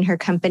shift in her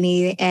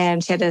company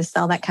and she had to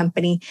sell that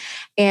company.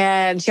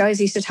 And she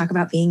always used to talk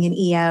about being in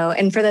EO.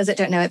 And for those that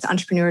don't know, it's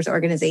Entrepreneurs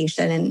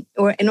Organization.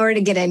 And in order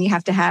to get in, you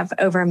have to have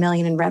over $1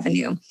 million in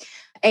revenue.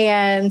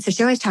 And so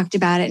she always talked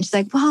about it. And she's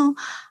like, well,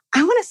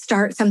 I want to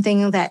start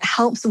something that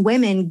helps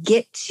women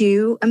get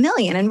to $1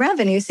 million in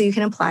revenue so you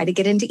can apply to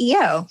get into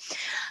EO.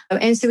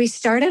 And so we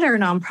started our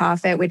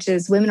nonprofit, which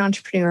is Women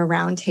Entrepreneur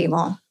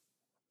Roundtable.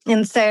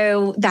 And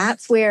so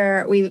that's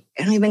where we've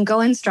been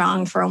going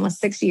strong for almost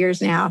 6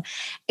 years now.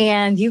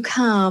 And you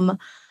come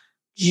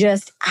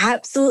just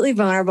absolutely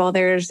vulnerable.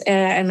 There's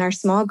in our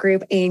small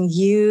group, and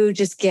you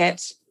just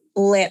get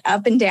lit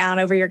up and down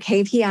over your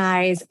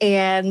KPIs.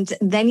 And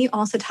then you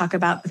also talk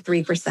about the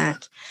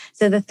 3%.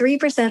 So the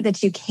 3%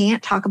 that you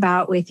can't talk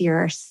about with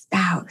your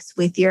spouse,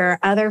 with your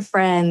other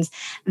friends,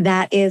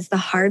 that is the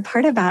hard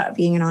part about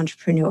being an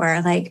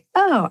entrepreneur. Like,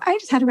 oh, I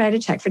just had to write a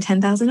check for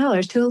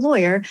 $10,000 to a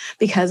lawyer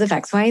because of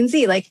X, Y, and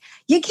Z. Like,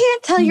 you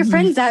can't tell your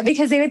friends that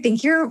because they would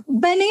think you're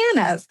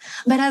bananas.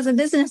 But as a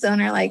business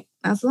owner, like,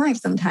 that's life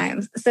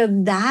sometimes. So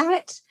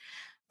that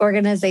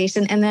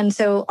organization. And then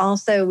so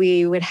also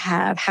we would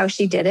have How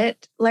She Did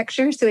It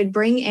lectures. So we'd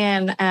bring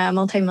in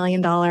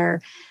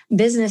multi-million-dollar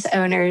business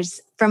owners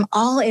from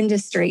all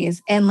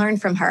industries and learn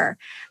from her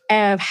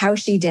of how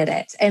she did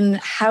it and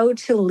how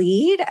to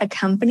lead a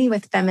company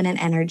with feminine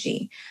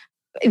energy.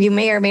 You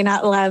may or may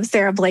not love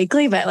Sarah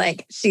Blakely, but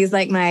like she's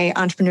like my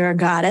entrepreneur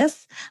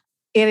goddess.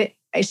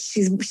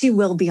 She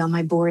will be on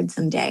my board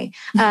someday.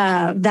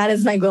 That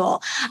is my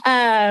goal.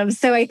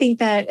 So I think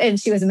that, and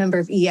she was a member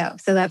of EO.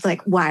 So that's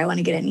like why I want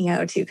to get in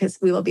EO too, because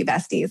we will be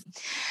besties.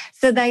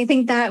 So I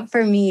think that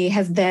for me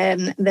has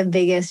been the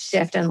biggest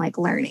shift in like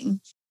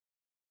learning.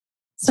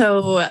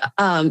 So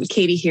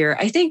Katie here.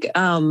 I think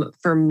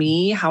for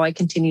me, how I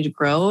continue to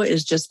grow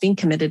is just being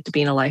committed to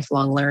being a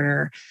lifelong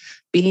learner.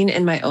 Being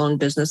in my own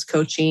business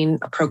coaching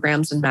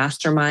programs and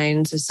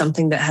masterminds is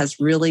something that has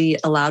really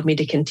allowed me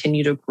to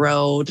continue to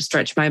grow, to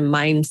stretch my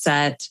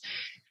mindset.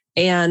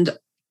 And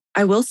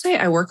I will say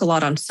I work a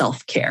lot on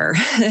self-care.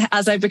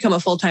 As I've become a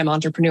full-time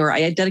entrepreneur,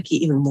 I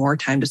dedicate even more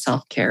time to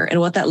self-care. And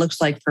what that looks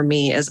like for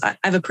me is I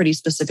have a pretty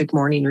specific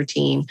morning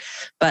routine,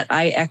 but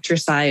I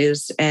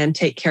exercise and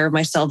take care of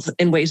myself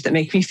in ways that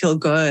make me feel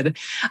good.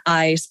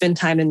 I spend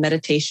time in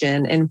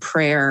meditation and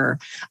prayer.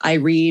 I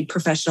read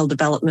professional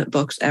development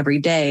books every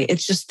day.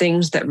 It's just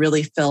things that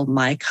really fill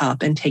my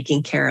cup and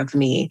taking care of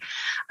me.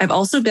 I've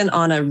also been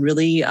on a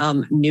really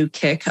new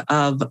kick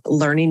of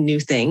learning new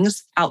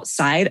things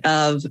outside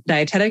of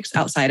dietetics,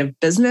 outside of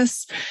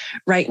business.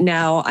 Right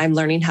now, I'm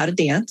learning how to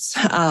dance.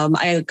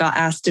 I got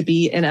asked to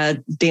be in a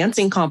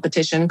dancing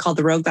competition called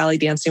the Rogue Valley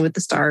Dancing with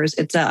the Stars.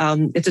 It's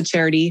a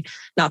charity,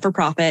 not for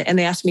profit, and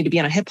they asked me to be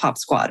on a hip hop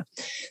squad.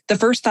 The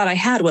first thought I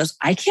had was,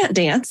 I can't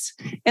dance.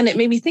 And it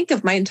made me think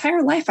of my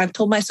entire life. I've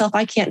told myself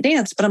I can't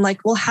dance, but I'm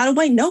like, well, how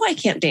do I know I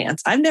can't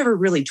dance? I've never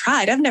really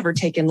tried. I've never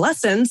taken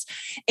lessons.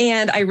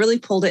 And I really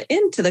pulled it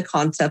into the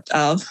concept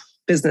of,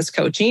 business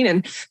coaching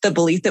and the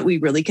belief that we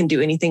really can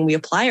do anything we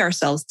apply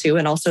ourselves to,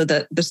 and also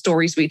the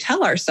stories we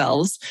tell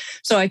ourselves.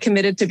 So I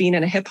committed to being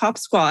in a hip hop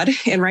squad.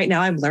 And right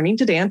now I'm learning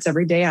to dance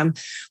every day. I'm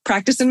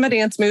practicing my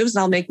dance moves,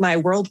 and I'll make my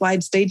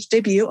worldwide stage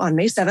debut on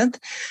May 7th.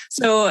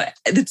 So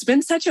it's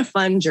been such a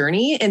fun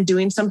journey and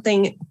doing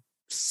something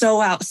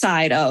so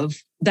outside of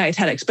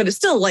dietetics, but it's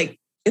still like,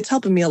 it's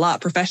helping me a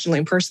lot professionally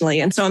and personally.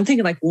 And so I'm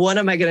thinking like, what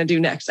am I going to do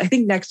next? I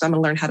think next I'm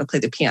going to learn how to play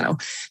the piano.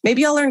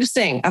 Maybe I'll learn to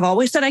sing. I've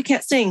always said I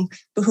can't sing,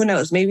 but who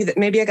knows?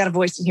 Maybe I got a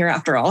voice in here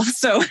after all.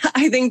 So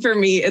I think for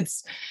me,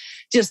 it's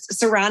just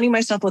surrounding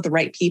myself with the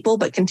right people,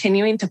 but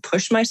continuing to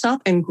push myself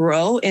and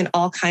grow in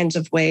all kinds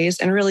of ways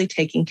and really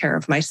taking care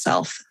of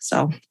myself.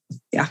 So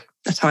yeah,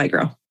 that's how I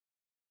grow.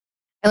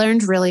 I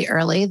learned really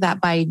early that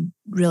by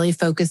really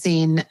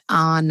focusing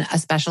on a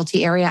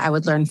specialty area, I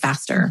would learn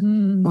faster.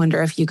 I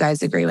wonder if you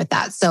guys agree with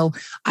that. So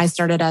I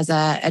started as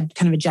a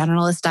kind of a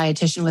generalist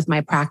dietitian with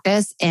my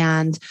practice.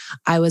 And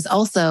I was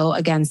also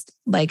against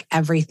like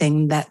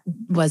everything that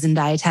was in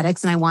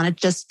dietetics. And I wanted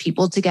just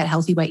people to get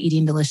healthy by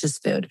eating delicious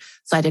food.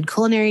 So I did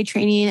culinary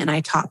training and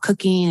I taught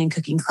cooking and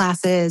cooking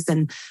classes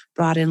and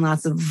brought in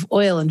lots of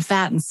oil and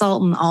fat and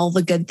salt and all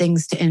the good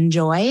things to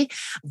enjoy.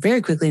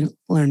 Very quickly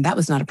learned that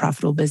was not a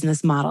profitable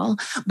business model.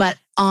 But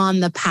on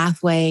the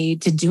pathway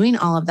to doing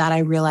all of that, I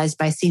realized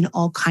by seeing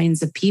all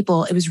kinds of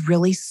people, it was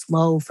really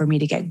slow for me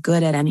to get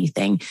good at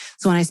anything.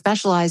 So when I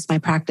specialized my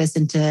practice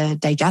into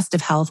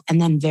digestive health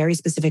and then very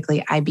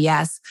specifically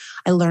IBS,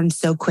 I learned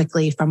so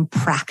quickly from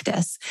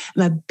practice.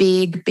 I'm a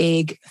big,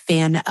 big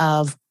fan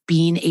of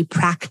being a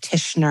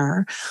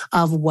practitioner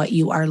of what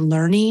you are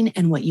learning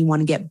and what you want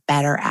to get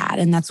better at.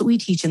 And that's what we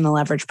teach in the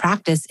leverage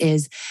practice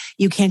is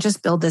you can't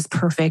just build this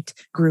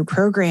perfect group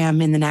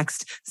program in the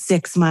next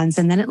 6 months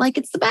and then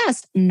it's the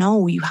best.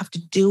 No, you have to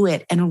do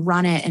it and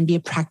run it and be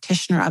a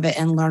practitioner of it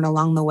and learn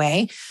along the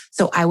way.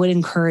 So I would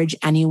encourage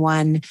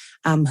anyone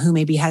who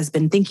maybe has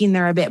been thinking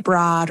they're a bit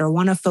broad or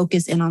want to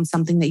focus in on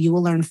something that you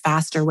will learn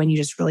faster when you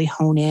just really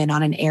hone in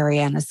on an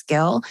area and a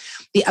skill.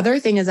 The other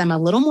thing is I'm a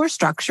little more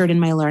structured in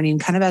my learning,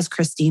 kind of as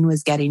Christine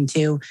was getting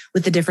to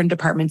with the different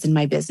departments in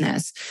my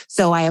business.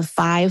 So I have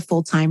 5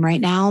 full-time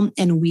right now,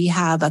 and we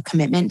have a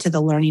commitment to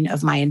the learning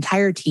of my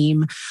entire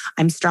team.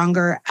 I'm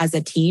stronger as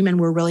a team,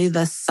 and we're really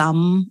the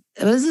sum.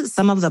 Is it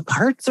some of the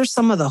parts or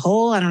some of the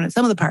whole? I don't know.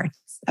 Some of the parts.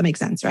 That makes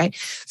sense, right?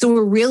 So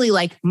we're really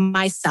like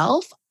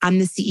myself, I'm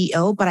the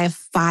CEO, but I have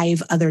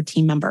 5 other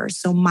team members.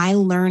 So my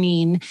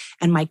learning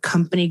and my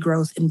company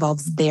growth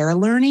involves their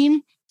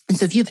learning. And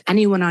so if you have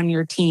anyone on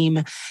your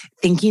team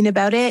thinking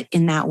about it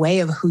in that way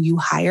of who you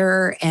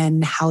hire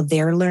and how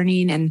they're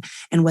learning and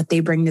what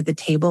they bring to the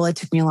table, it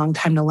took me a long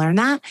time to learn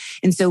that.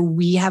 And so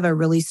we have a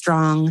really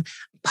strong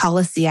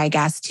policy, I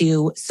guess,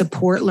 to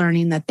support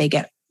learning, that they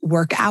get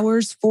work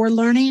hours for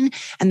learning.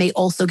 And they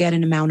also get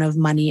an amount of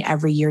money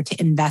every year to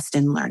invest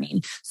in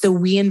learning. So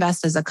we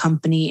invest as a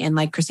company in,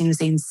 like Christine was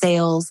saying,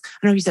 sales. I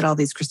don't know if you said all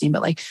these, Christine,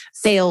 but like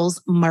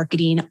sales,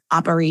 marketing,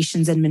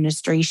 operations,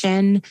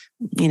 administration,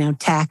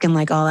 tech and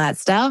like all that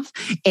stuff.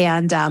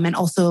 And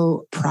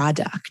also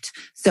product.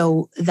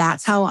 So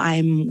that's how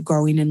I'm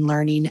growing and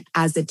learning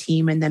as a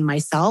team. And then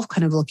myself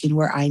kind of looking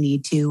where I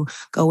need to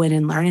go in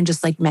and learn. And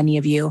just like many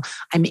of you,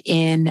 I'm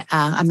in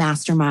a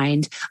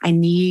mastermind.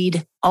 I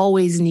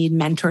always need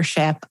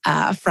mentorship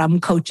from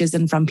coaches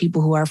and from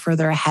people who are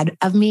further ahead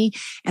of me.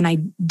 And I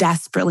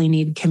desperately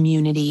need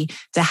community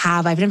to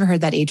have. I've never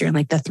heard that, Adrian,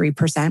 like the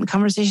 3%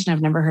 conversation.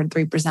 I've never heard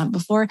 3%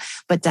 before,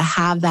 but to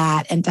have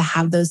that and to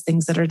have those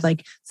things that are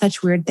like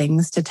such weird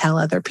things to tell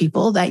other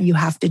people that you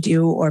have to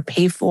do or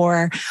pay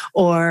for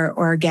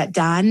or get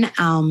done.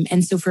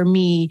 And so for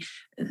me,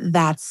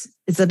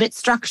 it's a bit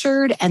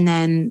structured and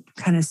then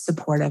kind of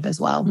supportive as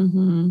well.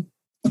 Mm-hmm.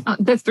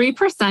 The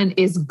 3%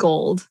 is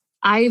gold.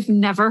 I've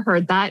never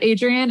heard that,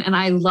 Adrian. And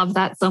I love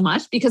that so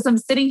much because I'm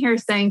sitting here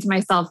saying to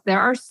myself, there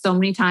are so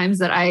many times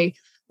that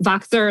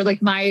Voxer,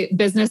 like my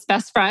business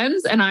best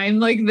friends, and I'm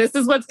like, this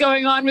is what's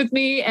going on with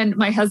me. And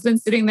my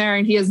husband's sitting there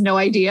and he has no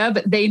idea,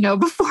 but they know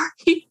before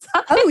he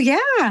does. Oh,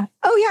 yeah.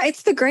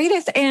 It's the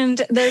greatest.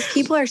 And those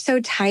people are so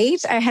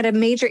tight. I had a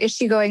major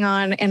issue going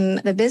on in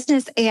the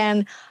business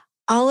and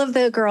all of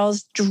the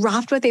girls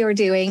dropped what they were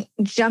doing,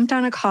 jumped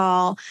on a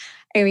call.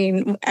 I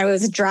mean, I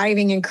was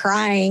driving and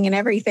crying and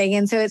everything.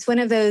 And so it's one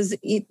of those,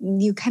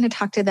 you kind of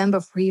talk to them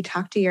before you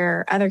talk to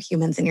your other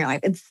humans in your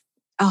life. It's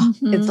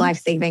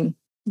life-saving.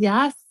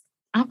 Yes,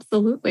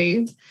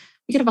 absolutely.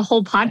 We could have a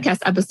whole podcast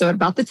episode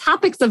about the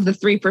topics of the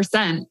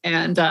 3%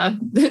 and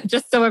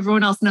just so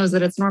everyone else knows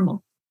that it's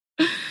normal.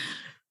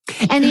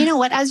 And you know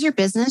what? As your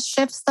business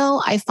shifts,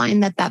 though, I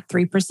find that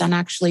 3%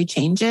 actually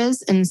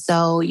changes. And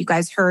so you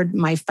guys heard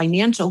my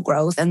financial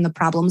growth and the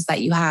problems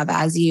that you have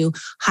as you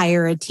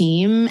hire a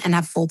team and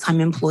have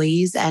full-time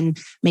employees and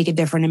make a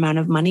different amount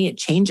of money. It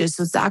changes.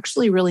 So it's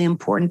actually really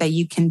important that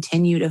you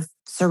continue to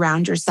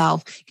surround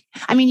yourself.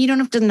 I mean, you don't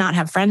have to not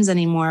have friends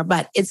anymore,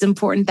 but it's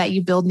important that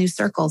you build new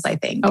circles, I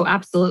think. Oh,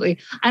 absolutely.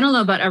 I don't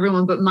know about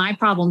everyone, but my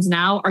problems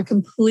now are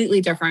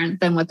completely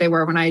different than what they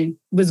were when I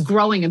was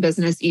growing a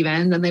business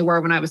even than they were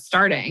when I was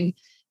starting.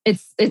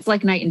 It's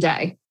like night and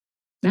day.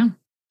 Yeah.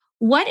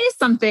 What is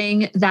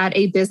something that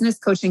a business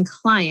coaching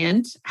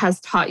client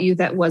has taught you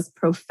that was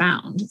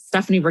profound?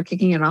 Stephanie, we're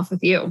kicking it off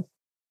with you.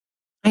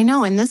 I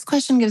know. And this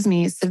question gives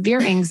me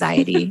severe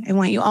anxiety. I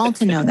want you all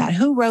to know that.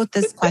 Who wrote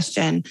this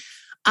question?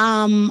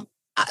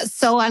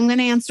 So I'm going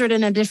to answer it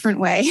in a different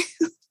way.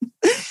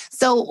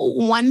 So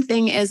one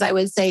thing is I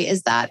would say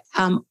is that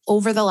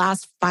over the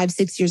last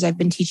 5-6 years, I've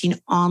been teaching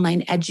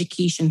online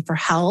education for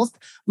health.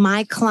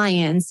 My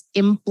clients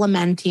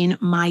implementing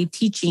my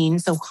teaching,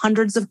 so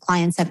hundreds of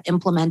clients have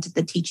implemented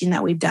the teaching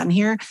that we've done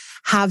here,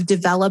 have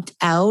developed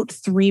out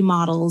 3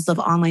 models of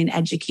online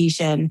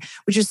education,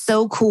 which is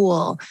so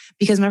cool.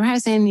 Because remember how I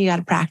was saying you got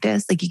to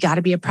practice, like you got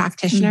to be a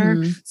practitioner.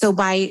 Mm-hmm. So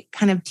by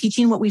kind of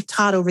teaching what we've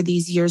taught over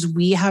these years,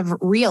 we have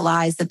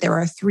realized that there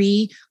are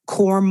 3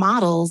 core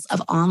models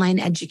of online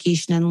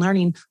education and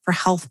learning for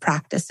health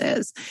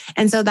practices.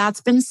 And so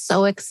that's been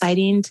so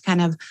exciting to kind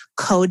of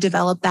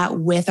co-develop that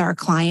with our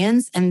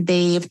clients. And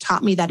they've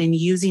taught me that in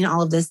using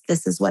all of this,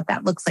 this is what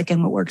that looks like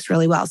and what works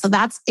really well. So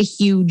that's a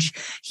huge,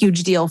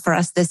 huge deal for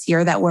us this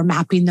year that we're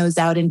mapping those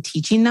out and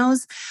teaching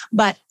those.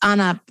 But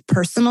on a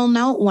personal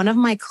note, one of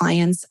my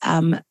clients,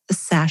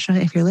 Sasha,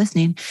 if you're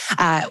listening,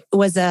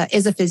 is a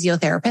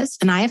physiotherapist.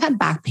 And I have had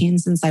back pain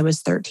since I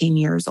was 13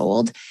 years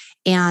old.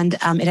 And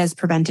it has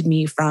prevented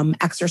me from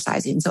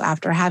exercising. So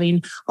after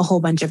having a whole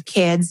bunch of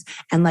kids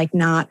and like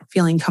not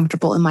feeling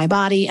comfortable in my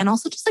body and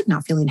also just like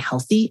not feeling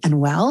healthy and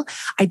well,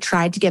 I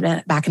tried to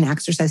get back into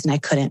exercise and I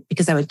couldn't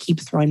because I would keep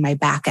throwing my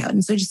back out.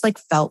 And so I just like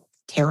felt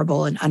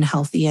terrible and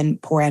unhealthy and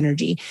poor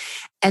energy.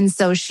 And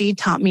so she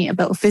taught me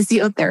about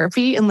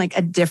physiotherapy in like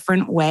a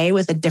different way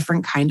with a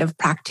different kind of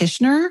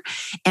practitioner.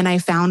 And I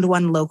found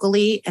one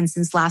locally. And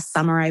since last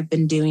summer, I've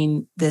been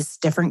doing this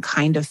different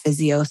kind of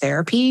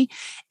physiotherapy.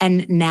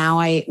 And now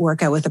I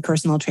work out with a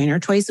personal trainer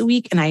twice a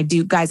week. And I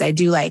do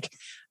like,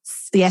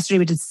 yesterday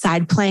we did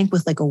side plank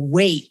with like a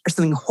weight or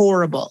something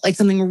horrible, like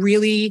something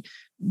really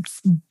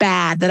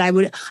bad that I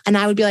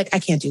would be like, I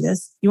can't do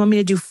this. You want me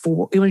to do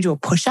 4? You want to do a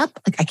push-up?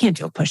 Like I can't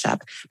do a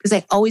push-up because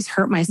I always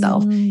hurt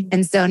myself.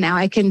 And so now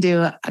I can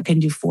do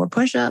 4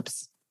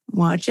 push-ups.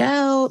 Watch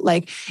out.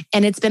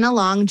 And it's been a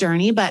long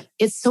journey, but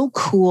it's so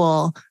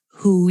cool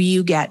who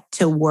you get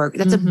to work.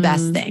 That's the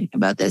best thing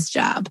about this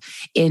job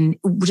in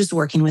just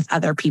working with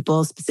other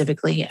people,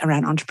 specifically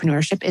around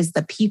entrepreneurship, is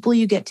the people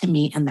you get to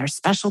meet and their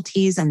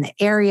specialties and the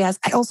areas.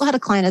 I also had a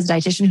client as a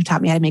dietitian who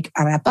taught me how to make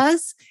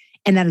arepas.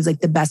 And that is like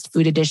the best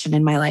food addition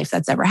in my life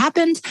that's ever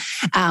happened.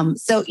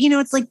 So,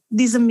 it's like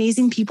these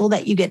amazing people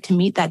that you get to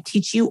meet that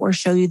teach you or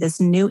show you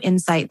this new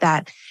insight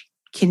that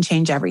can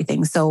change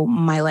everything. So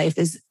my life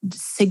is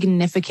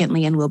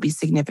significantly and will be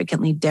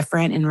significantly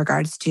different in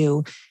regards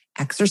to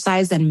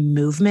exercise and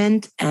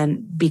movement.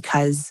 And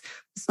because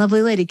this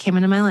lovely lady came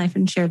into my life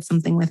and shared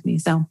something with me.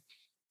 So I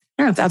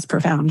don't know if that's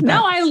profound.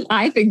 No,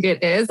 I think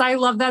it is. I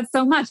love that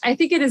so much. I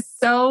think it is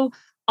so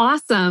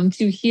awesome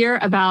to hear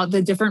about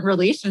the different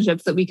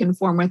relationships that we can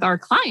form with our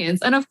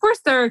clients. And of course,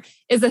 there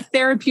is a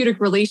therapeutic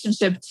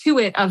relationship to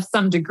it of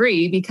some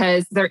degree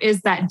because there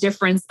is that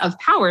difference of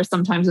power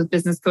sometimes with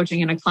business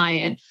coaching and a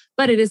client.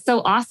 But it is so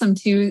awesome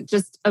to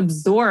just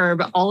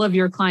absorb all of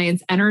your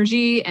clients'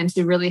 energy and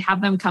to really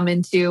have them come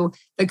into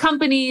the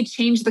company,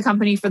 change the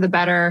company for the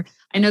better.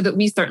 I know that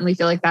we certainly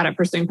feel like that at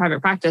Pursuing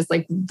Private Practice.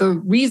 Like the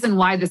reason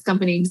why this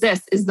company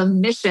exists is the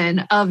mission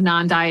of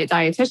non-diet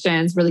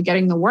dietitians, really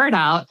getting the word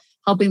out,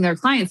 helping their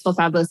clients feel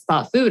fabulous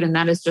about food. And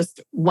that is just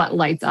what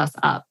lights us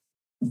up.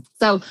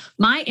 So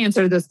my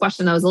answer to this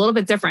question, though, is a little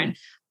bit different.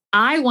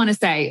 I want to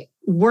say,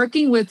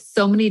 working with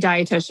so many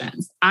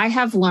dietitians, I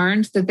have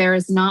learned that there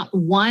is not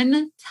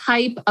one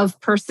type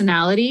of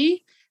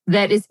personality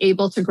that is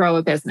able to grow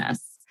a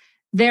business.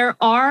 There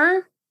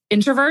are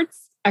introverts,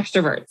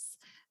 extroverts,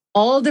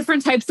 all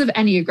different types of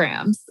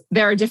Enneagrams.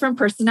 There are different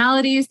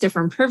personalities,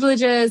 different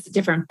privileges,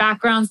 different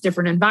backgrounds,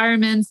 different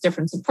environments,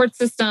 different support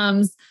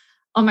systems.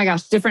 Oh my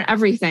gosh, different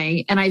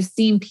everything. And I've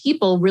seen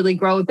people really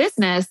grow a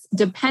business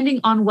depending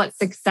on what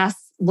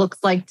success looks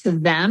like to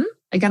them.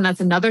 Again, that's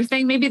another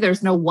thing. Maybe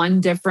there's no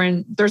one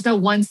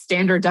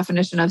standard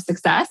definition of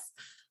success.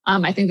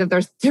 I think that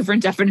there's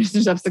different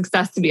definitions of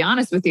success, to be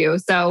honest with you.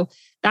 So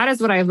that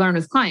is what I've learned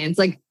with clients.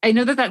 Like, I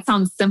know that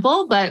sounds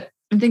simple, but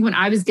I think when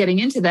I was getting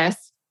into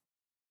this,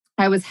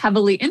 I was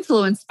heavily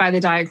influenced by the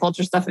diet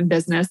culture stuff in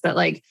business that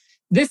like,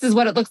 this is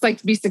what it looks like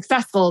to be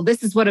successful.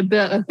 This is what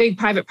a big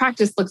private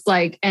practice looks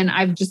like. And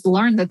I've just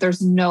learned that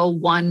there's no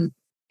one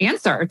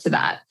answer to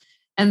that.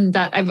 And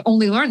that I've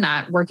only learned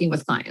that working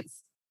with clients.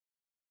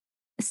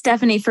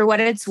 Stephanie, for what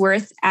it's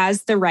worth,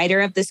 as the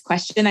writer of this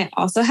question, I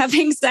also have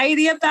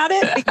anxiety about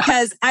it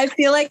because I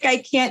feel like I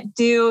can't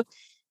do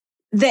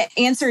the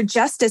answer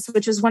justice,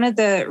 which was one of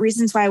the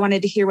reasons why I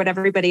wanted to hear what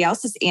everybody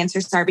else's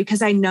answers are,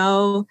 because I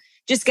know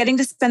just getting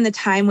to spend the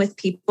time with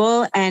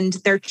people and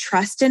their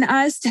trust in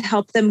us to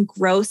help them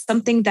grow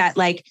something that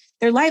like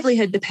their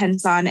livelihood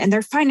depends on and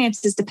their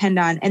finances depend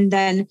on. And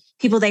then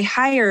people they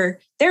hire,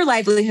 their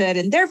livelihood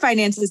and their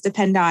finances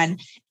depend on.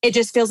 It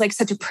just feels like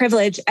such a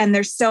privilege. And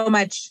there's so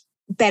much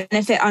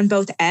benefit on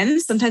both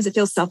ends. Sometimes it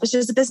feels selfish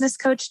as a business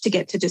coach to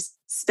get to just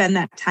spend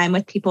that time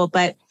with people.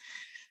 But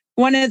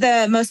one of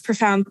the most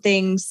profound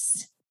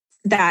things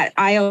that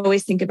I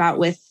always think about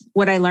with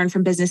what I learned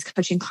from business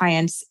coaching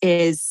clients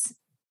is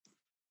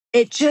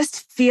it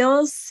just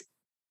feels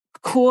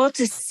cool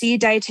to see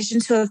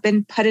dietitians who have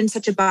been put in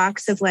such a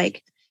box of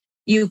like,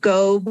 you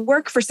go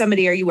work for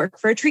somebody or you work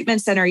for a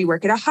treatment center, you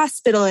work at a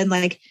hospital and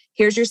like,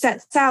 here's your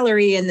set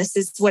salary and this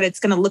is what it's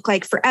going to look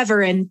like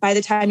forever. And by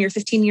the time you're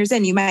 15 years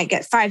in, you might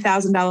get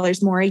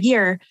 $5,000 more a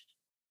year.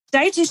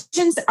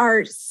 Dietitians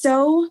are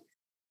so,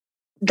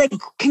 like,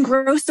 can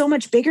grow so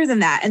much bigger than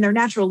that. And they're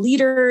natural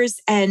leaders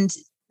and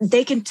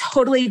they can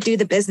totally do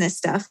the business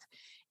stuff.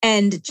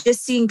 And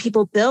just seeing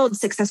people build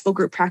successful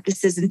group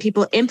practices and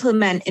people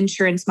implement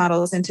insurance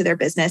models into their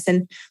business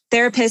and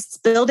therapists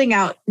building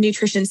out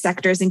nutrition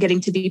sectors and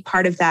getting to be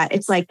part of that.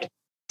 It's like,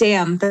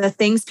 damn, the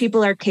things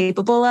people are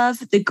capable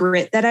of, the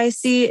grit that I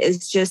see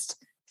is just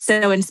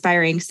so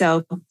inspiring.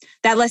 So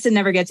that lesson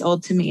never gets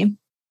old to me.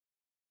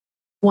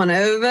 One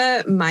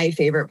of my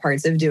favorite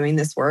parts of doing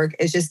this work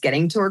is just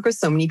getting to work with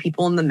so many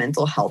people in the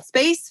mental health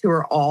space who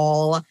are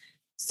all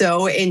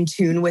so in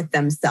tune with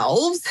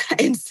themselves.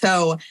 And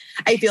so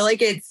I feel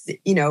like it's,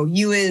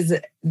 you as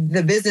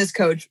the business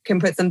coach can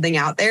put something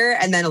out there.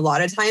 And then a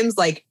lot of times,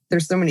 like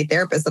there's so many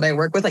therapists that I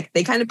work with, like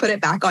they kind of put it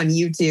back on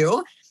you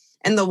too.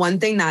 And the one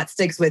thing that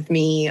sticks with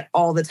me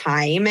all the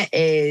time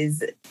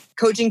is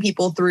coaching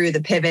people through the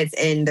pivots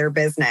in their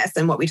business.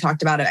 And what we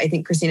talked about, I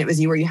think, Christine, it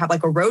was you where you have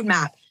like a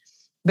roadmap,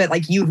 but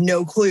like you have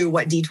no clue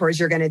what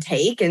detours you're going to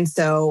take. And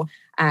so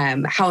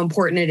how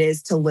important it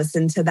is to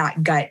listen to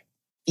that gut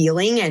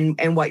feeling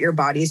and what your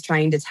body is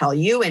trying to tell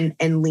you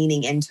and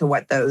leaning into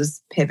what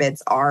those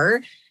pivots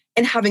are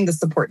and having the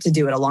support to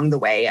do it along the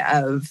way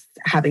of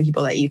having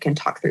people that you can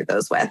talk through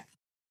those with.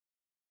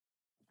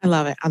 I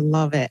love it. I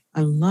love it.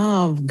 I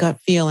love gut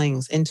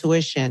feelings,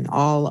 intuition,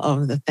 all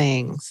of the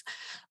things.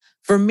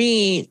 For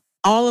me,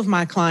 all of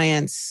my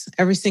clients,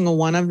 every single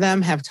one of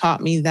them have taught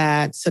me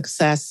that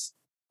success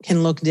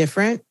can look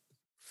different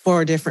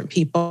for different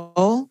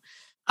people.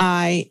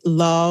 I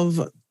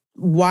love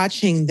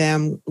watching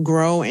them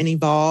grow and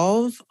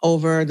evolve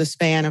over the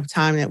span of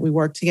time that we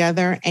work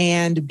together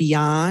and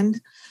beyond.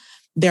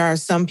 There are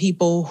some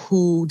people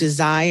who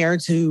desire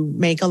to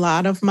make a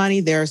lot of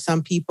money. There are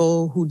some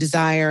people who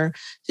desire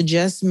to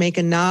just make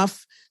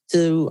enough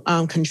to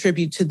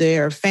contribute to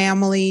their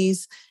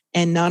families.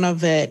 And none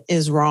of it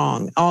is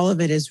wrong. All of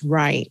it is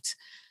right.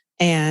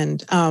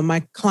 And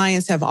my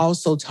clients have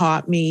also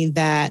taught me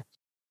that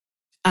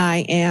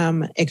I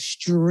am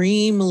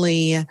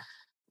extremely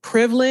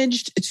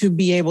privileged to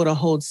be able to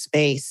hold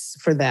space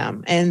for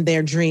them and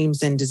their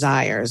dreams and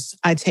desires.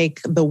 I take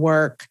the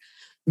work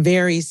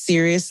very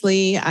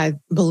seriously. I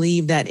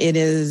believe that it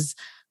is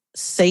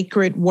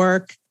sacred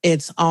work.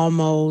 It's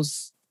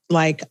almost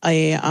like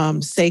a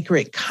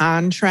sacred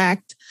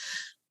contract.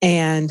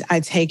 And I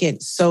take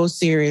it so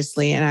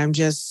seriously. And I'm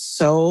just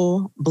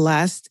so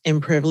blessed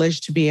and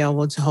privileged to be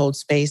able to hold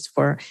space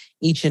for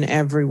each and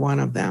every one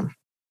of them.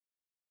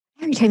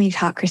 Every time you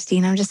talk,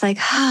 Christine, I'm just like,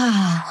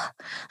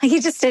 like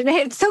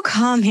it's so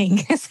calming.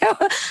 So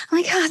I'm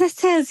like,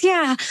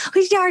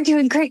 we are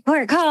doing great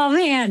work. Oh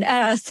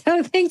man.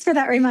 So thanks for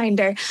that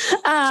reminder.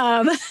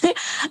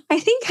 I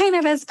think kind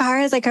of as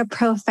far as like a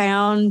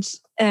profound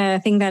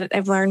thing that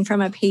I've learned from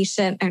of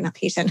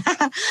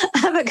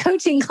a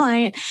coaching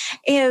client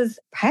is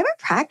private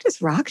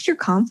practice rocks your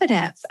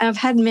confidence. I've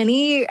had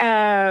many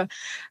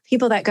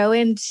people that go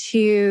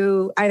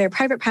into either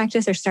private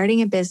practice or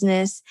starting a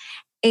business,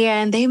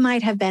 and they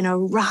might have been a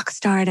rock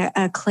star at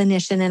a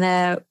clinician in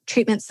a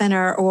treatment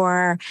center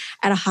or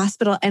at a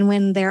hospital. And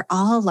when they're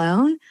all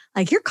alone,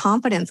 like your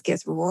confidence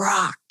gets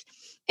rocked.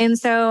 And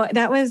so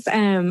that was,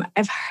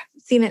 I've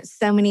seen it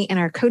so many in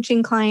our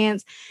coaching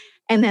clients.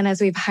 And then as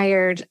we've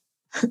hired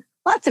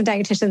lots of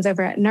dietitians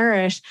over at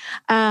Nourish,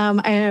 one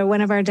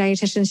of our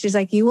dietitians, she's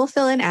like, you will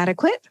feel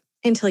inadequate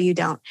until you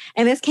don't.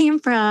 And this came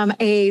from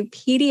a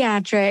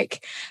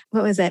pediatric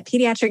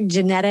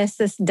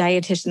geneticist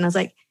dietitian. I was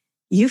like,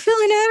 you feel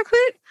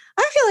inadequate?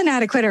 I feel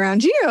inadequate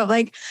around you.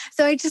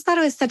 So I just thought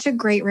it was such a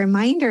great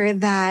reminder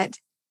that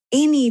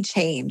any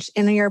change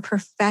in your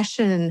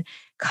profession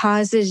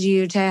causes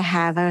you to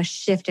have a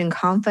shift in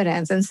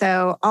confidence. And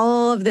so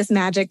all of this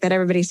magic that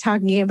everybody's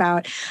talking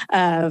about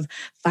of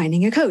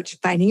finding a coach,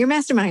 finding your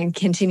mastermind,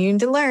 continuing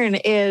to learn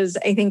is,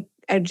 I think,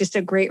 just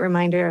a great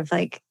reminder of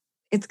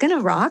it's going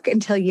to rock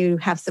until you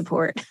have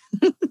support.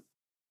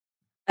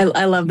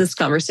 I love this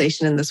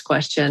conversation and this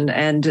question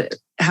and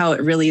how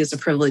it really is a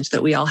privilege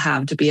that we all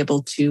have to be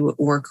able to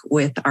work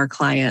with our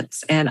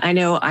clients. And I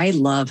know I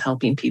love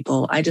helping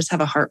people. I just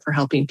have a heart for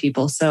helping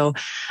people. So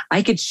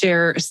I could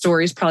share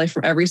stories probably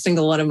from every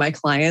single one of my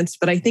clients,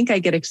 but I think I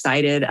get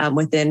excited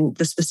within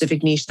the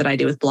specific niche that I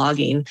do with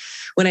blogging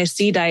when I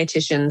see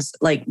dietitians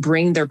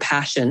bring their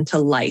passion to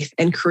life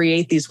and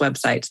create these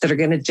websites that are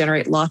going to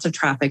generate lots of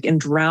traffic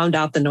and drown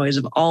out the noise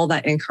of all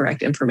that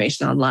incorrect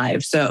information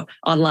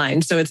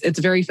online. So it's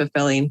very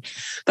fulfilling.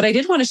 But I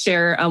did want to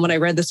share when I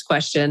read this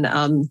question,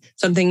 question.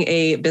 Something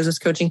a business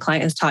coaching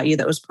client has taught you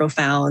that was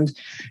profound.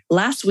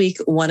 Last week,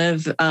 one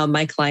of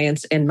my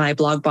clients in my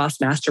Blog Boss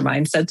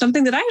Mastermind said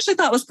something that I actually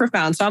thought was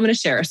profound. So I'm going to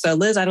share. So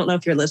Liz, I don't know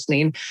if you're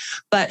listening,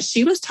 but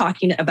she was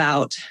talking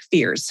about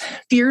fears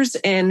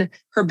in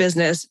her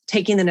business,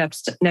 taking the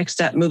next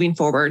step, moving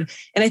forward.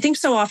 And I think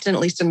so often,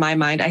 at least in my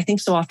mind, I think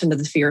so often of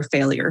the fear of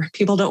failure.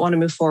 People don't want to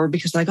move forward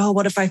because like, oh,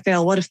 what if I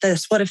fail? What if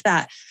this? What if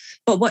that?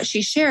 But what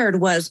she shared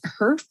was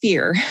her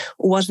fear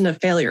wasn't a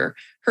failure.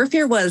 Her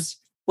fear was,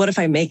 what if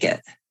I make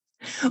it?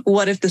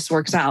 What if this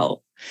works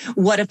out?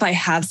 What if I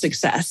have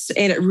success?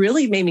 And it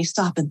really made me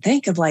stop and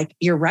think of like,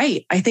 you're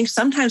right. I think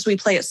sometimes we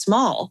play it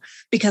small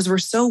because we're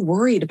so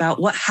worried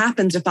about what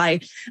happens if I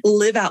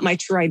live out my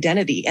true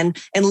identity and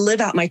live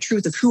out my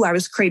truth of who I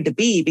was created to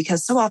be,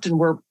 because so often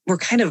we're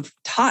kind of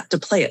taught to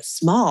play it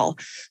small.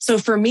 So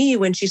for me,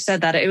 when she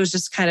said that, it was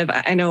just kind of,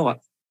 I know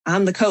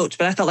I'm the coach,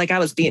 but I felt like I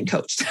was being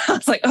coached. I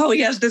was like, oh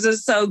yes, this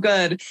is so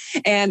good.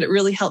 And it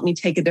really helped me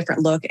take a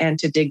different look and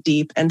to dig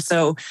deep. And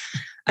so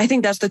I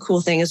think that's the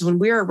cool thing is when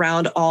we're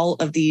around all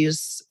of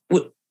these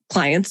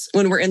clients,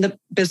 when we're in the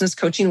business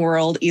coaching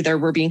world, either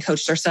we're being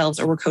coached ourselves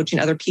or we're coaching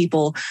other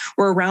people,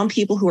 we're around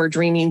people who are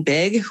dreaming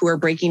big, who are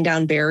breaking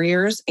down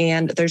barriers.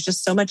 And there's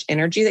just so much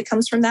energy that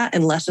comes from that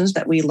and lessons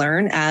that we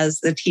learn as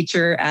the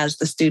teacher, as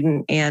the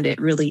student. And it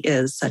really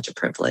is such a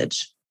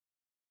privilege.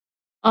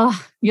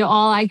 Oh, you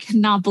all, I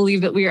cannot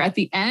believe that we are at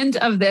the end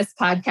of this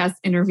podcast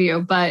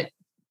interview, but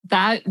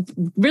that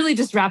really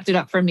just wrapped it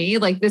up for me.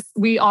 Like this,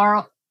 we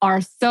are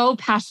so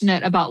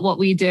passionate about what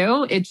we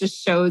do. It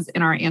just shows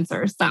in our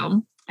answers.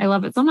 So I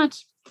love it so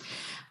much.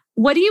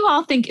 What do you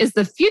all think is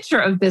the future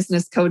of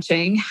business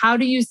coaching? How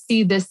do you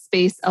see this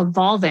space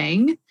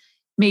evolving,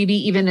 maybe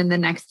even in the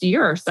next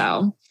year or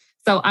so?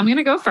 So I'm going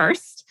to go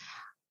first.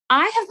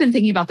 I have been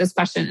thinking about this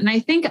question, and I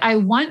think I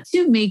want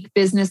to make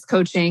business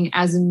coaching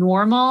as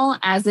normal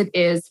as it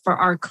is for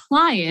our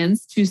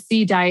clients to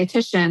see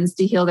dietitians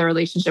to heal their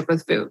relationship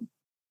with food.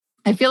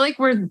 I feel like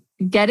we're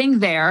getting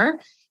there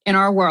in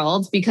our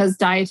world because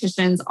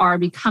dietitians are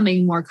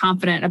becoming more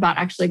confident about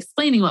actually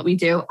explaining what we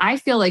do. I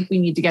feel like we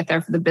need to get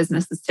there for the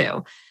businesses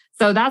too.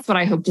 So that's what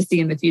I hope to see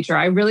in the future.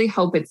 I really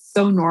hope it's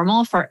so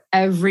normal for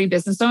every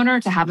business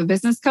owner to have a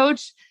business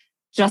coach,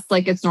 just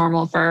like it's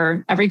normal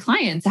for every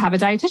client to have a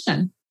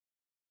dietitian.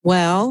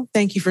 Well,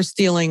 thank you for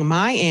stealing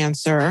my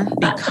answer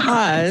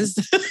because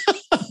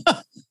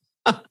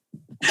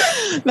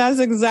that's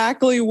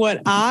exactly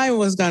what I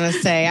was going to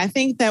say. I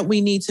think that we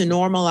need to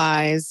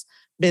normalize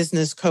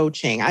business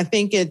coaching. I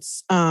think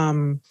it's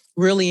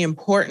really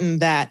important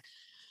that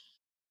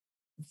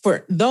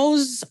for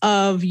those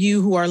of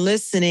you who are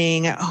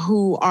listening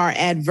who are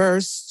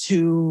adverse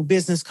to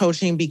business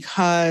coaching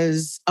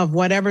because of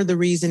whatever the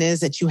reason is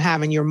that you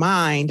have in your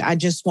mind, I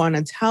just want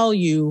to tell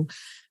you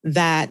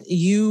that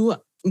you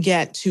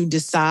get to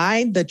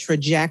decide the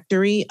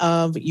trajectory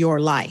of your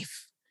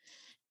life.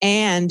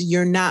 And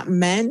you're not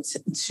meant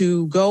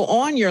to go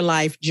on your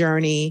life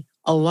journey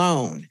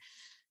alone.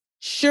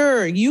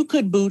 Sure, you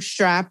could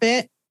bootstrap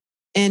it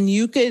and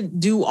you could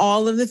do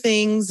all of the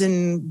things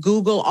and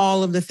Google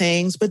all of the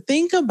things, but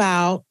think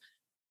about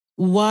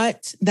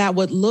what that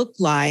would look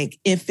like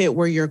if it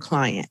were your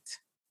client.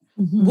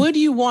 Mm-hmm. Would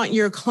you want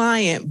your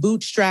client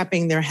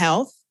bootstrapping their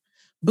health,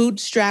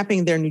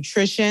 bootstrapping their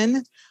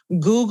nutrition,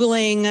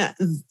 Googling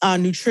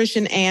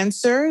nutrition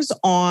answers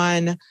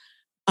on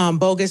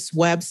bogus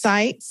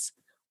websites?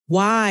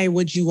 Why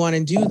would you want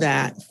to do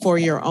that for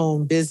your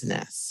own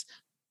business?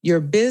 Your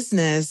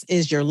business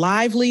is your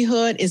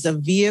livelihood, is a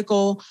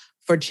vehicle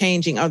for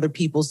changing other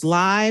people's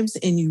lives.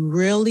 And you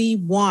really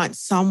want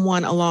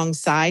someone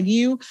alongside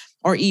you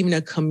or even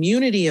a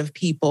community of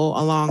people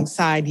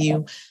alongside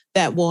you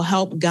that will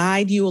help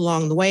guide you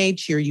along the way,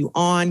 cheer you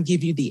on,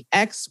 give you the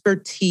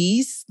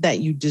expertise that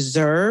you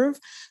deserve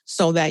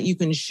so that you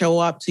can show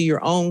up to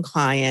your own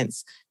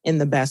clients in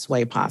the best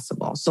way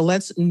possible. So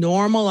let's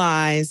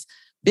normalize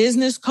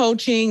business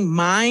coaching,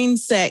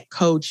 mindset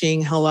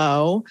coaching,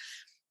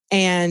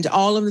 and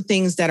all of the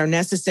things that are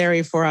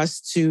necessary for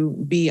us to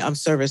be of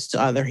service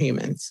to other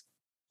humans.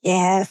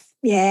 Yes.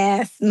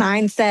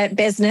 Mindset,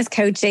 business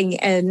coaching,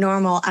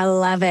 normal. I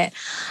love it.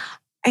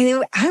 I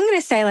think I'm going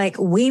to say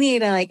we need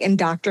to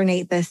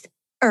indoctrinate this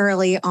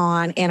early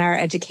on in our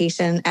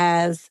education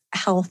as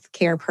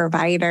healthcare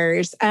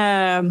providers.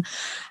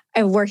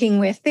 Working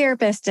with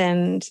therapists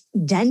and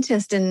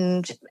dentists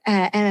and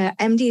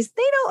MDs,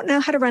 they don't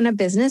know how to run a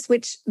business,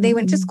 which they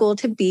went to school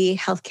to be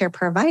healthcare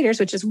providers,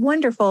 which is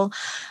wonderful.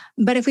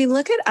 But if we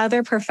look at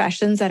other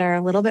professions that are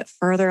a little bit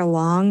further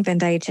along than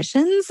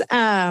dietitians,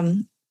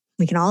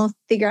 we can all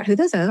figure out who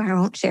those are. I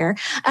won't share.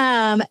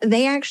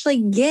 They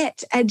actually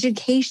get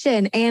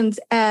education and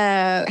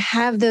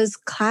have those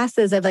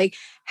classes of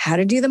how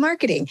to do the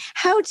marketing,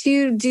 how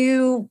to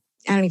do,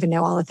 I don't even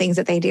know all the things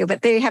that they do,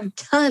 but they have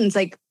tons,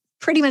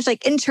 pretty much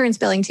insurance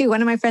billing too.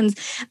 One of my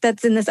friends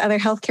that's in this other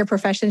healthcare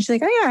profession, she's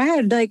like, oh yeah, I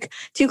had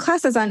 2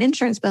 classes on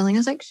insurance billing. I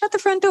was like, shut the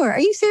front door. Are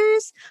you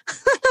serious?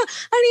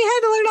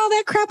 I had to learn all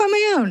that crap on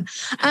my own.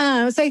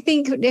 So I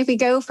think if we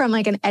go from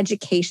an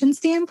education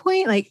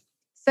standpoint,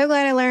 So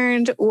glad I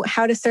learned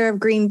how to serve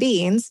green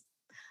beans.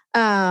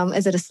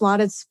 Is it a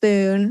slotted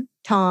spoon,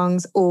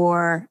 tongs,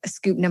 or a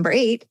scoop number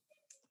 8?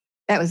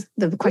 That was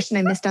the question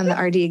I missed on the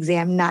RD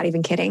exam. Not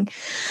even kidding.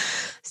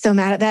 So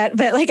mad at that.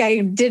 But like, I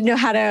didn't know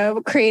how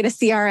to create a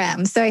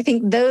CRM. So I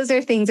think those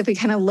are things, if we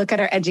kind of look at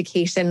our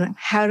education,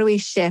 how do we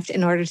shift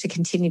in order to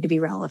continue to be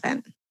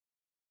relevant?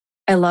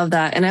 I love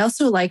that. And I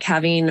also like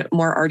having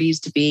more RDs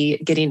to be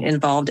getting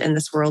involved in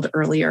this world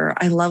earlier.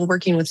 I love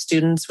working with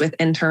students, with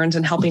interns,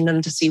 and helping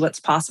them to see what's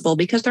possible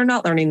because they're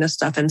not learning this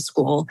stuff in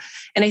school.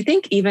 And I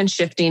think even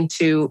shifting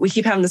to, we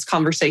keep having this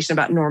conversation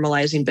about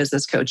normalizing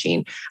business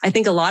coaching. I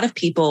think a lot of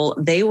people,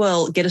 they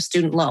will get a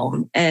student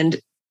loan and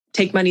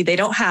take money they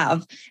don't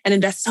have and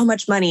invest so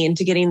much money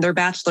into getting their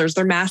bachelor's,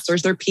 their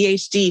master's, their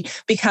PhD,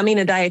 becoming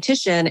a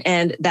dietitian.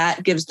 And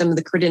that gives them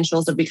the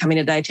credentials of becoming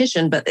a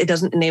dietitian, but it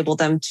doesn't enable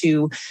them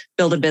to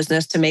build a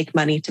business, to make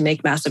money, to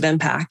make massive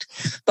impact.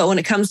 But when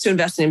it comes to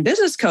investing in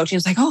business coaching,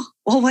 it's like, oh,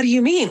 well, what do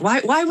you mean?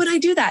 Why would I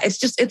do that?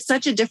 It's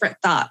such a different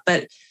thought.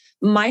 But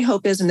my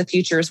hope is in the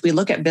future, as we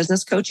look at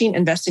business coaching,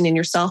 investing in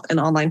yourself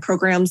and online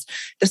programs,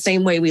 the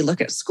same way we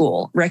look at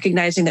school,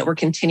 recognizing that we're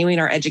continuing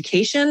our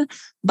education.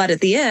 But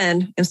at the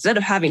end, instead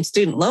of having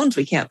student loans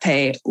we can't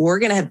pay, we're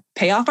going to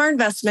pay off our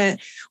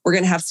investment. We're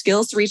going to have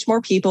skills to reach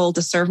more people,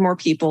 to serve more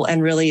people,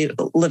 and really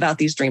live out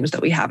these dreams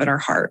that we have in our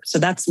heart. So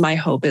that's my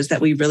hope, is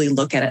that we really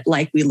look at it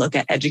like we look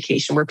at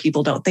education, where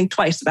people don't think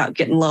twice about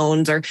getting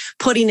loans or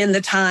putting in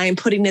the time,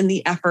 putting in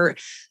the effort,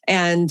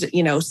 and,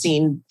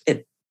 seeing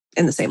it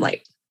in the same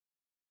light.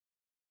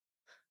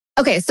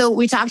 Okay, so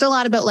we talked a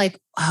lot about like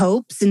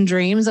hopes and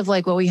dreams of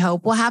like what we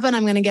hope will happen.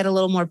 I'm going to get a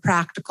little more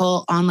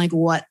practical on like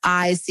what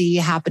I see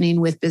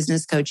happening with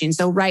business coaching.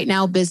 So right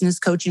now, business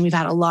coaching, we've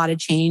had a lot of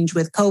change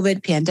with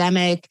COVID,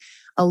 pandemic,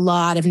 a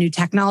lot of new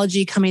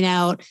technology coming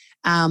out.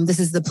 This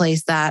is the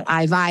place that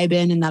I vibe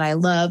in and that I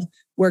love.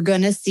 We're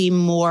going to see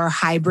more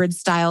hybrid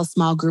style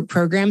small group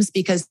programs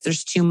because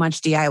there's too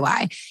much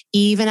DIY.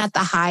 Even at the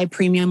high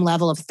premium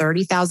level of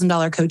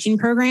 $30,000 coaching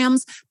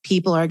programs,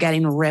 people are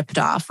getting ripped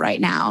off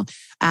right now.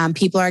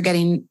 People are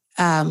getting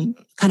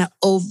kind of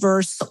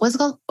what's it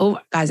called? Oh,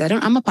 guys,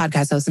 I'm a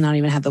podcast host and I don't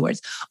even have the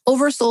words.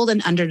 Oversold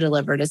and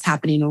underdelivered is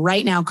happening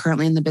right now,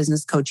 currently in the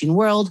business coaching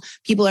world.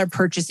 People are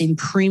purchasing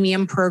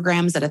premium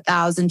programs at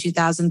 $1,000,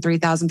 $2,000,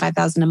 $3,000,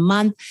 $5,000 a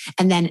month,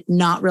 and then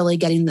not really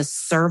getting the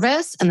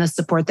service and the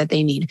support that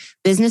they need.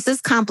 Business is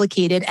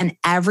complicated and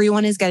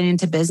everyone is getting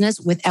into business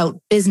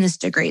without business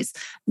degrees.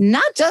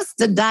 Not just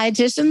the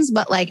dietitians,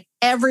 but like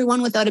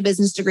everyone without a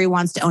business degree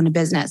wants to own a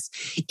business,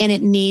 and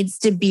it needs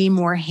to be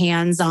more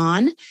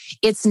hands-on.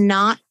 It's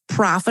not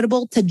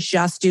profitable to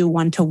just do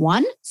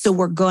one-to-one. So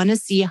we're going to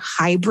see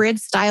hybrid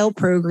style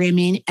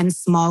programming and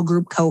small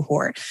group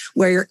cohort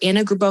where you're in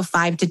a group of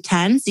 5 to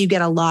 10. So you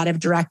get a lot of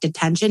direct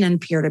attention and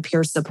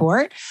peer-to-peer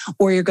support,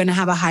 or you're going to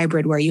have a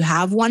hybrid where you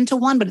have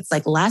one-to-one, but it's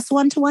like less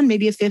one-to-one,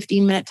 maybe a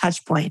 15-minute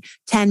touch point,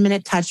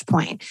 10-minute touch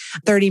point,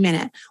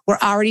 30-minute. We're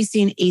already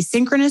seeing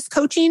asynchronous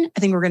coaching. I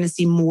think we're going to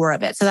see more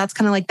of it. So that's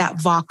kind of like that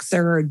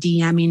Voxer or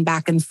DMing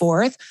back and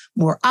forth,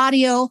 more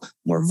audio,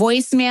 more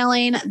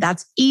voicemailing.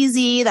 That's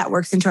easy. That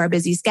works into our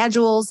busy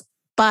schedules,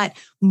 but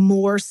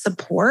more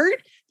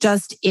support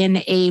just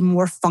in a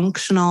more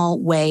functional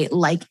way,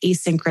 like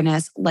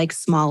asynchronous, like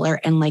smaller,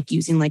 and like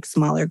using like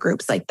smaller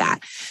groups like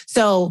that.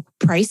 So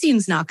pricing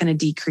is not going to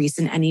decrease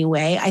in any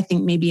way. I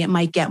think maybe it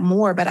might get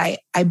more, but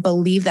I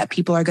believe that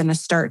people are going to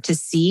start to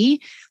see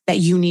that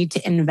you need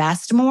to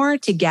invest more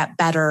to get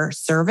better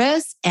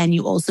service. And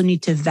you also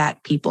need to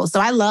vet people. So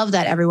I love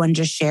that everyone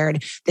just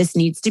shared this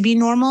needs to be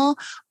normal,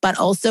 but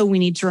also we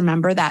need to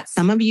remember that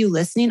some of you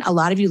listening, a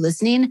lot of you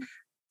listening,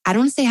 I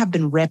don't want to say have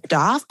been ripped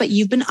off, but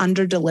you've been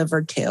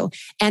underdelivered too.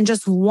 And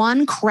just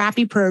one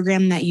crappy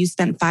program that you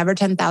spent $5,000 or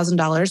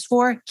 $10,000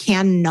 for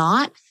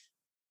cannot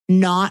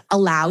not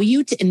allow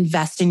you to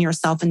invest in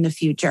yourself in the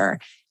future.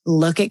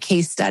 Look at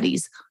case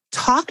studies.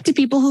 Talk to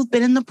people who've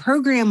been in the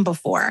program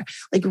before.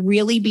 Like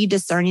really be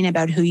discerning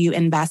about who you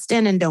invest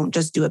in and don't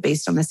just do it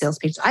based on the sales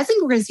page. So I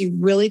think we're going to see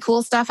really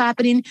cool stuff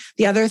happening.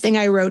 The other thing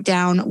I wrote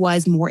down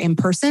was more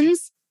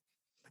in-persons.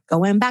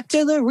 Going back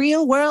to the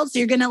real world. So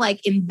you're going to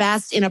like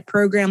invest in a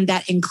program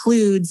that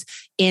includes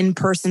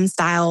in-person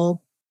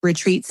style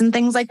retreats and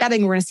things like that. I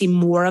think we're going to see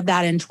more of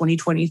that in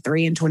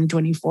 2023 and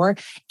 2024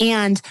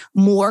 and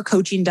more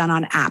coaching done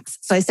on apps.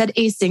 So I said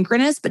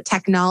asynchronous, but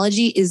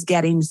technology is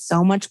getting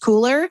so much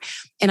cooler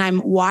and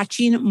I'm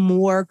watching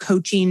more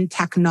coaching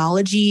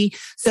technology.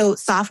 So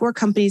software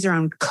companies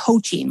around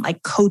coaching,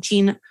 like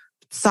coaching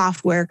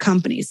software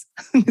companies.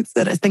 I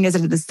think I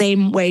said it the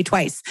same way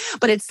twice,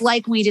 but it's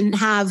like we didn't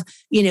have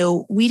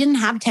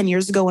 10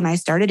 years ago when I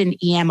started an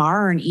EMR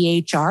or an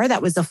EHR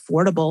that was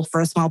affordable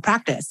for a small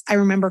practice. I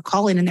remember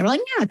calling and they were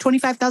like, yeah,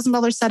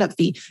 $25,000 setup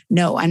fee.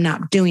 No, I'm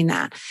not doing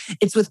that.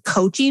 It's with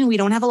coaching. We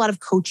don't have a lot of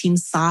coaching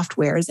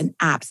softwares and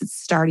apps. It's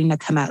starting to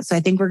come out. So I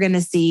think we're going to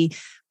see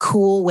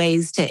cool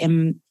ways to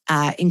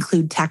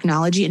include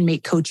technology and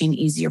make coaching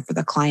easier for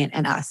the client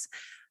and us.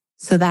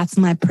 So that's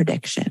my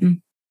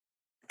prediction.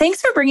 Thanks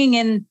for bringing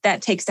in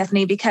that take,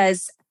 Stephanie,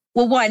 because,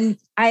 well, one,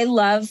 I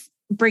love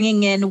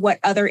bringing in what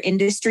other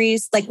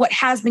industries, like what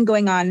has been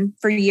going on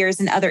for years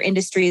in other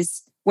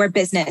industries where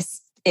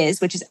business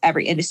is, which is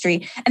every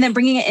industry, and then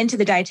bringing it into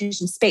the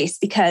dietitian space,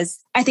 because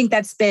I think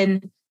that's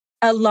been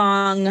a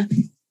long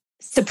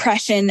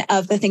suppression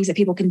of the things that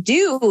people can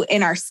do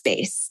in our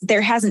space.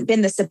 There hasn't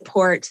been the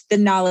support, the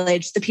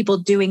knowledge, the people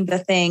doing the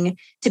thing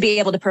to be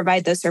able to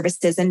provide those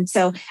services. And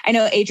so I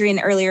know Adrian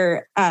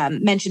earlier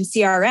mentioned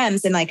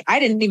CRMs, and like, I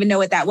didn't even know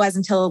what that was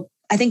until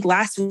I think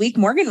last week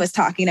Morgan was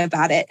talking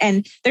about it.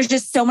 And there's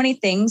just so many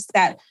things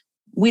that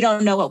we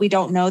don't know what we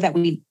don't know that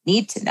we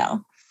need to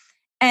know.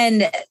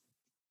 And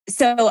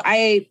so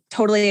I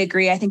totally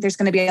agree. I think there's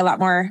going to be a lot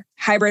more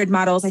hybrid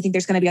models. I think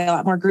there's going to be a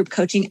lot more group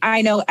coaching.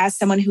 I know as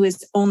someone who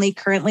is only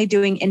currently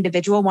doing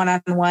individual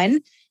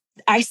one-on-one,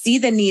 I see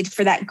the need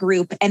for that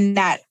group and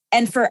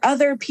for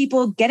other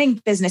people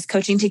getting business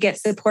coaching to get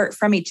support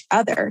from each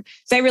other.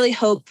 So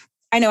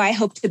I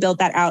hope to build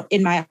that out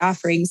in my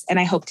offerings, and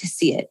I hope to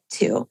see it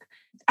too.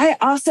 I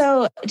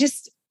also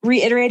just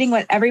reiterating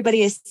what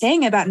everybody is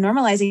saying about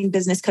normalizing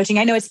business coaching.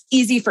 I know it's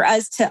easy for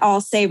us to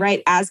all say,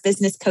 right, as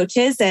business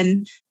coaches.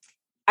 And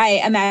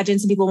I imagine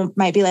some people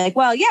might be like,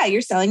 well, yeah,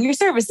 you're selling your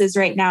services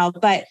right now.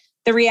 But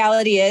the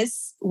reality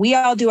is we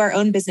all do our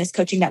own business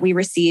coaching that we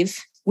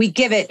receive. We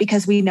give it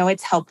because we know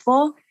it's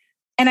helpful.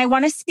 And I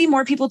want to see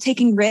more people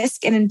taking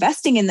risk and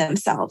investing in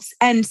themselves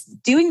and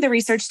doing the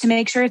research to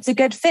make sure it's a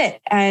good fit,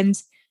 and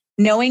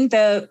knowing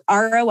the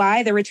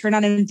ROI, the return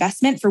on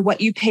investment for what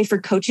you pay for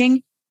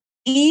coaching,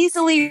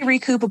 easily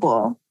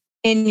recoupable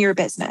in your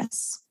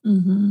business.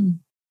 Mm-hmm.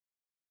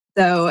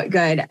 So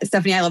good.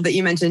 Stephanie, I love that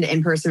you mentioned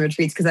in-person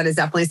retreats, because that is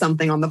definitely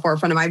something on the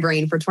forefront of my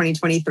brain for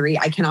 2023.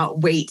 I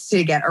cannot wait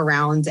to get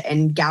around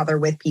and gather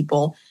with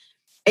people.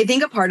 I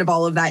think a part of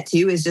all of that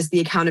too is just the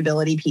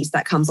accountability piece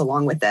that comes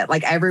along with it.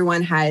 Like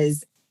everyone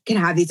can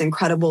have these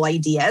incredible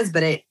ideas,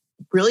 but it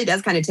really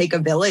does kind of take a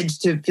village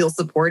to feel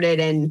supported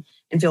and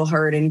feel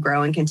heard and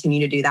grow and continue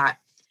to do that.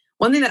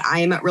 One thing that I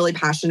am really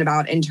passionate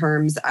about in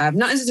terms of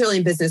not necessarily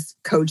in business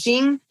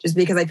coaching, just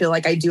because I feel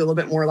like I do a little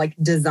bit more like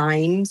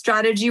design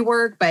strategy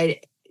work, but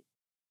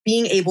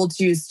being able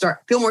to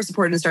feel more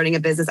supported in starting a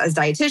business as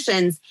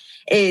dietitians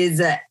is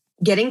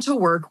getting to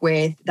work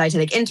with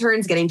dietetic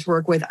interns, getting to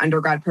work with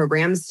undergrad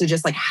programs. So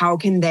just like, how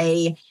can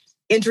they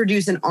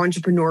introduce an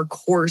entrepreneur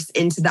course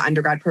into the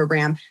undergrad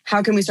program?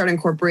 How can we start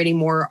incorporating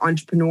more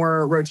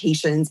entrepreneur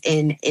rotations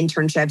in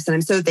internships? And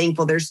I'm so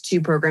thankful. There's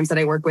 2 programs that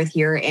I work with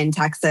here in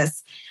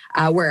Texas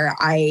where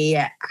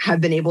I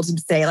have been able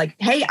to say like,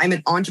 hey, I'm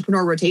an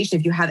entrepreneur rotation.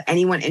 If you have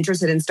anyone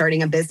interested in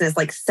starting a business,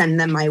 like send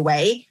them my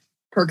way.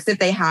 Perks if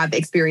they have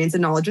experience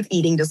and knowledge with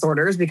eating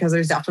disorders, because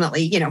there's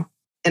definitely,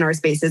 in our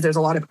spaces, there's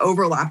a lot of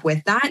overlap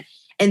with that.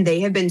 And they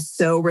have been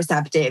so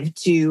receptive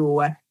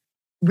to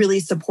really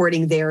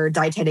supporting their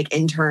dietetic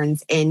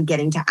interns in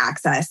getting to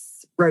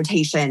access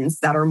rotations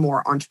that are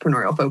more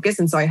entrepreneurial focused.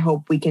 And so I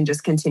hope we can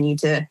just continue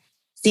to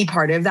see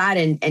part of that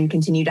and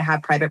continue to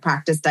have private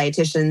practice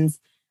dietitians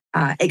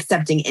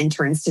accepting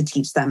interns to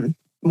teach them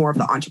more of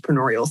the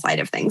entrepreneurial side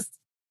of things.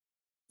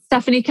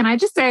 Stephanie, can I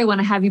just say I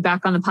want to have you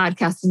back on the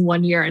podcast in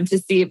 1 year and to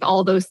see if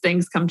all those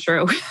things come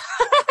true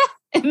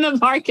in the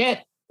market.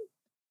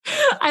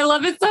 I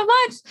love it so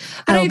much.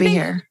 But I'll be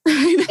here.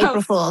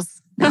 April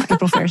Fools. No,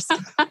 April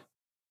 1st.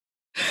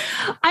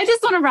 I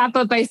just want to wrap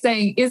up by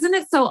saying, isn't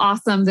it so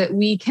awesome that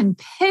we can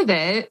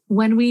pivot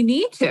when we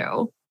need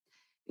to?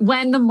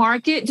 When the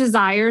market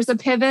desires a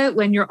pivot,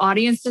 when your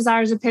audience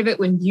desires a pivot,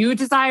 when you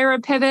desire a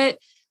pivot,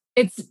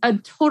 it's a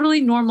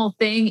totally normal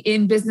thing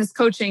in business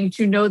coaching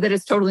to know that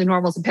it's totally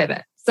normal to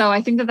pivot. So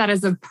I think that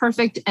is a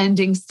perfect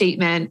ending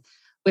statement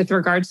with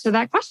regards to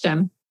that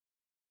question.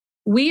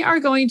 We are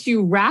going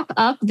to wrap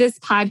up this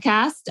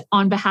podcast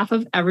on behalf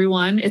of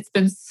everyone. It's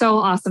been so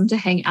awesome to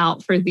hang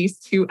out for these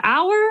 2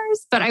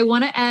 hours, but I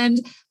want to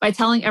end by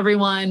telling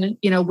everyone,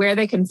 where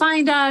they can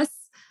find us.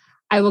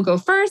 I will go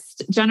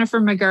first. Jennifer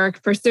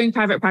McGurk,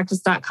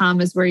 pursuingprivatepractice.com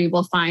is where you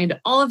will find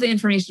all of the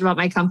information about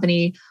my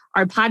company.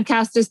 Our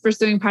podcast is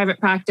Pursuing Private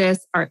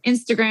Practice. Our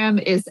Instagram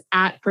is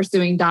at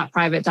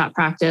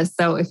pursuing.private.practice.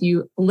 So if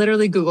you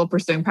literally Google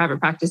Pursuing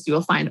Private Practice, you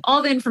will find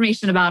all the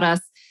information about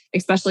us,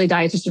 especially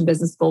Dietitian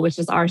Business School, which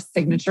is our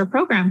signature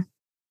program.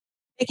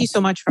 Thank you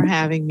so much for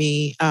having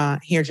me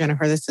here,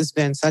 Jennifer. This has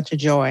been such a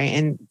joy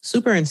and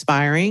super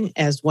inspiring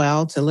as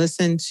well to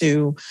listen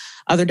to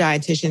other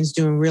dietitians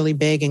doing really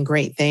big and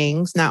great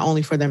things, not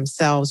only for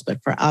themselves,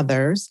 but for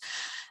others.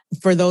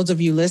 For those of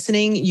you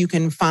listening, you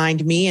can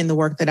find me and the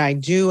work that I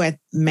do at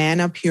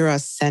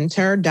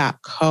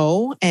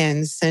manapuracenter.co,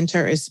 and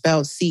center is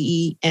spelled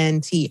CENTRE.co.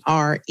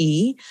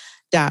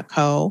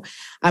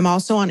 I'm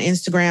also on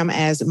Instagram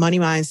as Money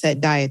Mindset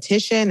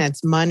Dietitian.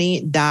 That's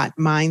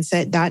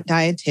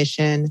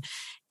money.mindset.dietitian.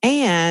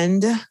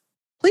 And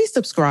please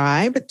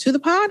subscribe to the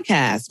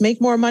podcast, Make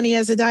More Money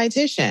as a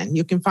Dietitian.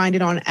 You can find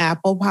it on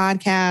Apple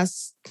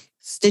Podcasts,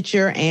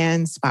 Stitcher,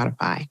 and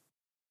Spotify.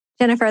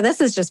 Jennifer, this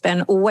has just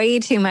been way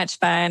too much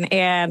fun.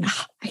 And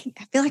I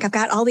feel like I've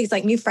got all these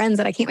like new friends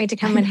that I can't wait to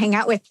come and hang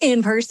out with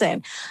in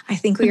person. I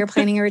think we are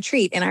planning a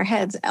retreat in our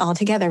heads all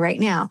together right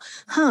now.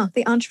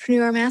 The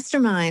Entrepreneur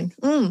Mastermind.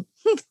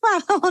 Wow,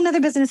 another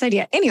business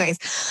idea. Anyways,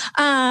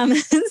 and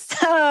that's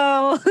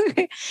how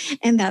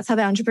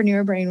the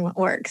entrepreneur brain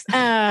works.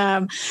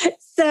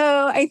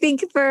 So I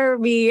think for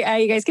me,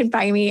 you guys can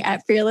find me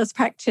at Fearless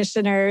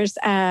Practitioners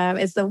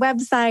is the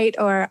website,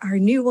 or our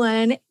new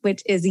one,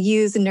 which is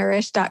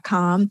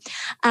usenourish.com.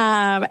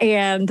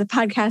 And the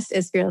podcast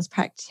is Fearless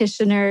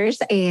Practitioners.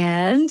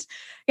 And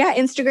yeah,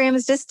 Instagram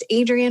is just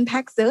Adrienne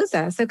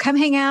Paxoza. So come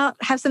hang out,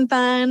 have some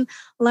fun,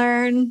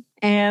 learn,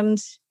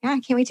 and yeah, I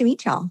can't wait to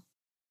meet y'all.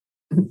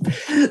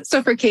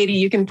 So for Katie,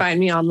 you can find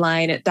me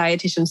online at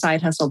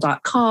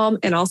dietitiansidehustle.com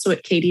and also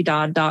at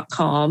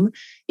katiedodd.com.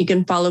 You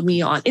can follow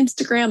me on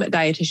Instagram at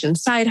Dietitian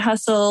Side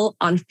Hustle.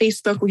 On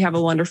Facebook, we have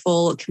a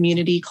wonderful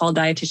community called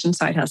Dietitian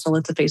Side Hustle.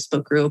 It's a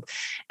Facebook group.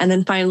 And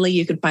then finally,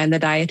 you can find the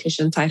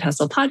Dietitian Side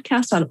Hustle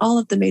podcast on all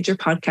of the major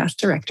podcast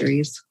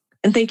directories.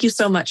 And thank you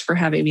so much for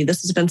having me.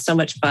 This has been so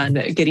much fun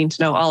getting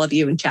to know all of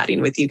you and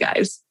chatting with you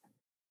guys.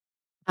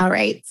 All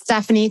right.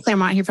 Stephanie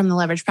Claremont here from The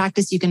Leverage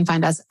Practice. You can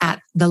find us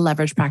at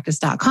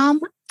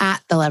theleveragepractice.com,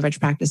 at The Leverage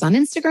Practice on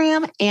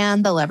Instagram,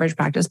 and The Leverage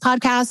Practice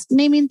podcast.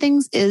 Naming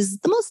things is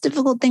the most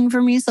difficult thing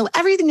for me. So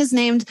everything is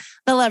named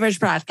The Leverage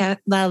Practice.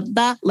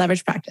 The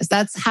Leverage Practice.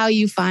 That's how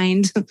you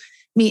find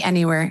me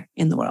anywhere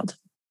in the world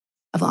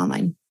of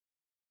online.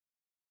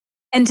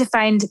 And to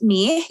find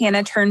me,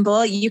 Hannah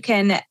Turnbull, you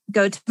can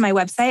go to my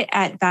website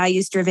at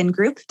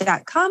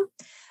valuesdrivengroup.com.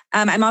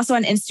 I'm also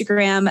on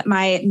Instagram.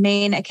 My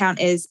main account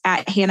is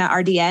at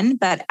HannahRDN,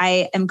 but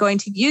I am going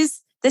to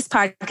use this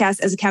podcast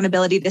as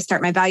accountability to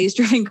start my Values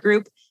Driven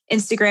Group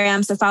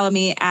Instagram. So follow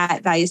me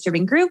at Values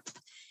Driven Group.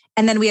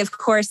 And then we, of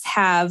course,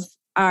 have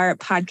our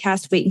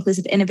podcast, Weight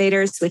Inclusive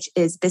Innovators, which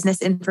is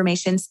business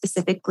information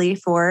specifically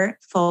for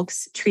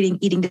folks treating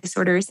eating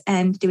disorders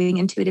and doing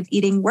intuitive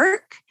eating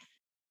work.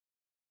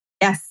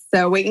 Yes.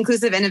 So Weight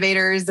Inclusive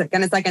Innovators,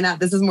 going to second that.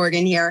 This is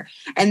Morgan here.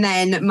 And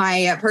then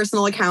my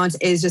personal account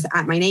is just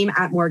at my name,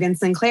 at Morgan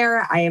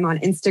Sinclair. I am on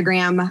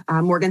Instagram.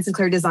 Morgan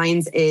Sinclair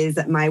Designs is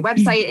my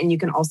website. And you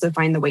can also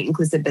find the Weight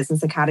Inclusive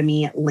Business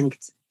Academy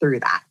linked through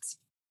that.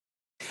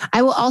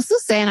 I will also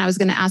say, and I was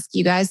going to ask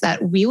you guys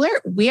that we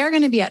are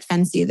going to be at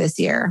Fancy this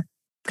year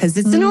because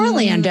it's in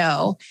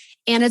Orlando.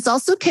 And it's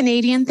also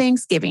Canadian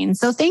Thanksgiving.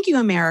 So thank you,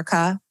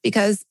 America,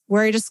 because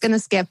we're just going to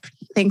skip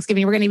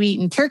Thanksgiving. We're going to be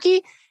eating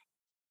turkey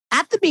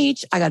at the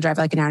beach. I got to drive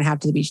like an hour and a half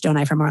to the beach, don't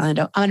I, from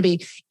Orlando? I'm going to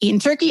be eating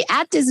turkey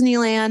at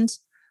Disneyland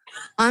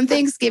on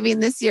Thanksgiving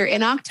this year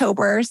in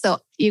October. So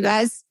you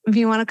guys, if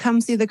you want to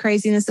come see the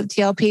craziness of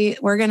TLP,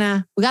 we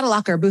got to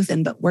lock our booth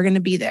in, but we're going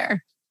to be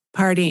there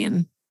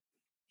partying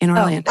in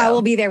Orlando. I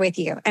will be there with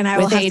you. And I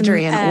will with have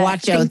Adrienne.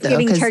 Watch out though.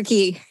 Thanksgiving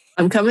turkey.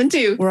 I'm coming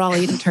too. We're all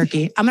eating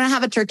turkey. I'm going to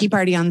have a turkey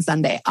party on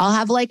Sunday. I'll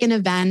have like an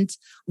event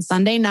on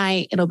Sunday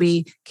night. It'll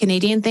be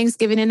Canadian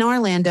Thanksgiving in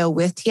Orlando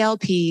with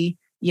TLP.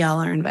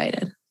 Y'all are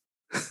invited.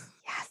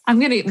 I'm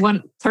going to eat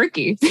one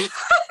turkey.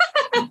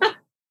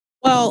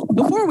 Well,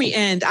 before we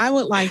end, I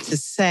would like to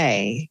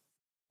say,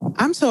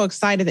 I'm so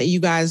excited that you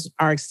guys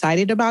are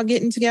excited about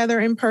getting together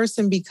in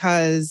person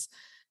because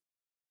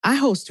I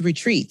host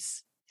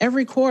retreats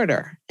every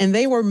quarter and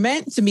they were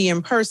meant to be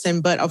in person.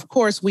 But of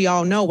course, we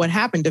all know what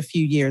happened a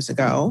few years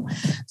ago.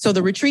 So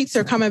the retreats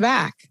are coming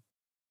back.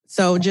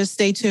 So just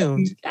stay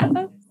tuned.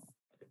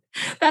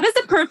 That is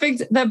the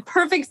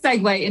perfect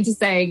segue into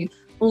saying,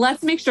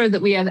 let's make sure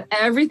that we have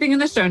everything in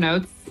the show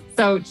notes.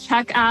 So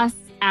check us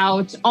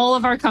out, all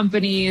of our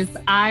companies.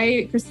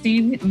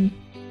 Christine,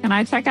 can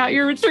I check out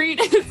your retreat?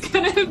 It's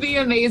going to be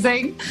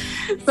amazing.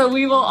 So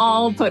we will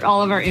all put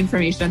all of our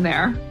information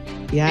there.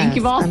 Yes, thank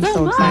you all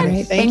so much.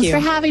 Excited. Thanks for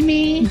having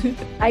me.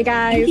 Bye,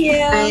 guys.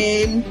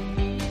 Thank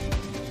you.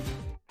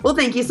 Well,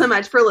 thank you so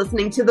much for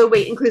listening to the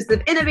Weight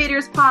Inclusive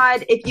Innovators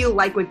Pod. If you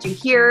like what you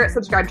hear,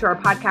 subscribe to our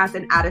podcast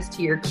and add us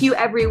to your queue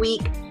every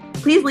week.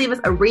 Please leave us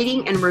a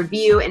rating and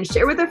review and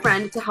share with a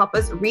friend to help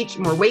us reach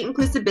more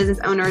weight-inclusive business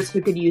owners who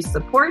could use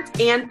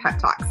support and pep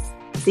talks.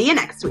 See you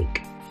next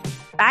week.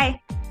 Bye.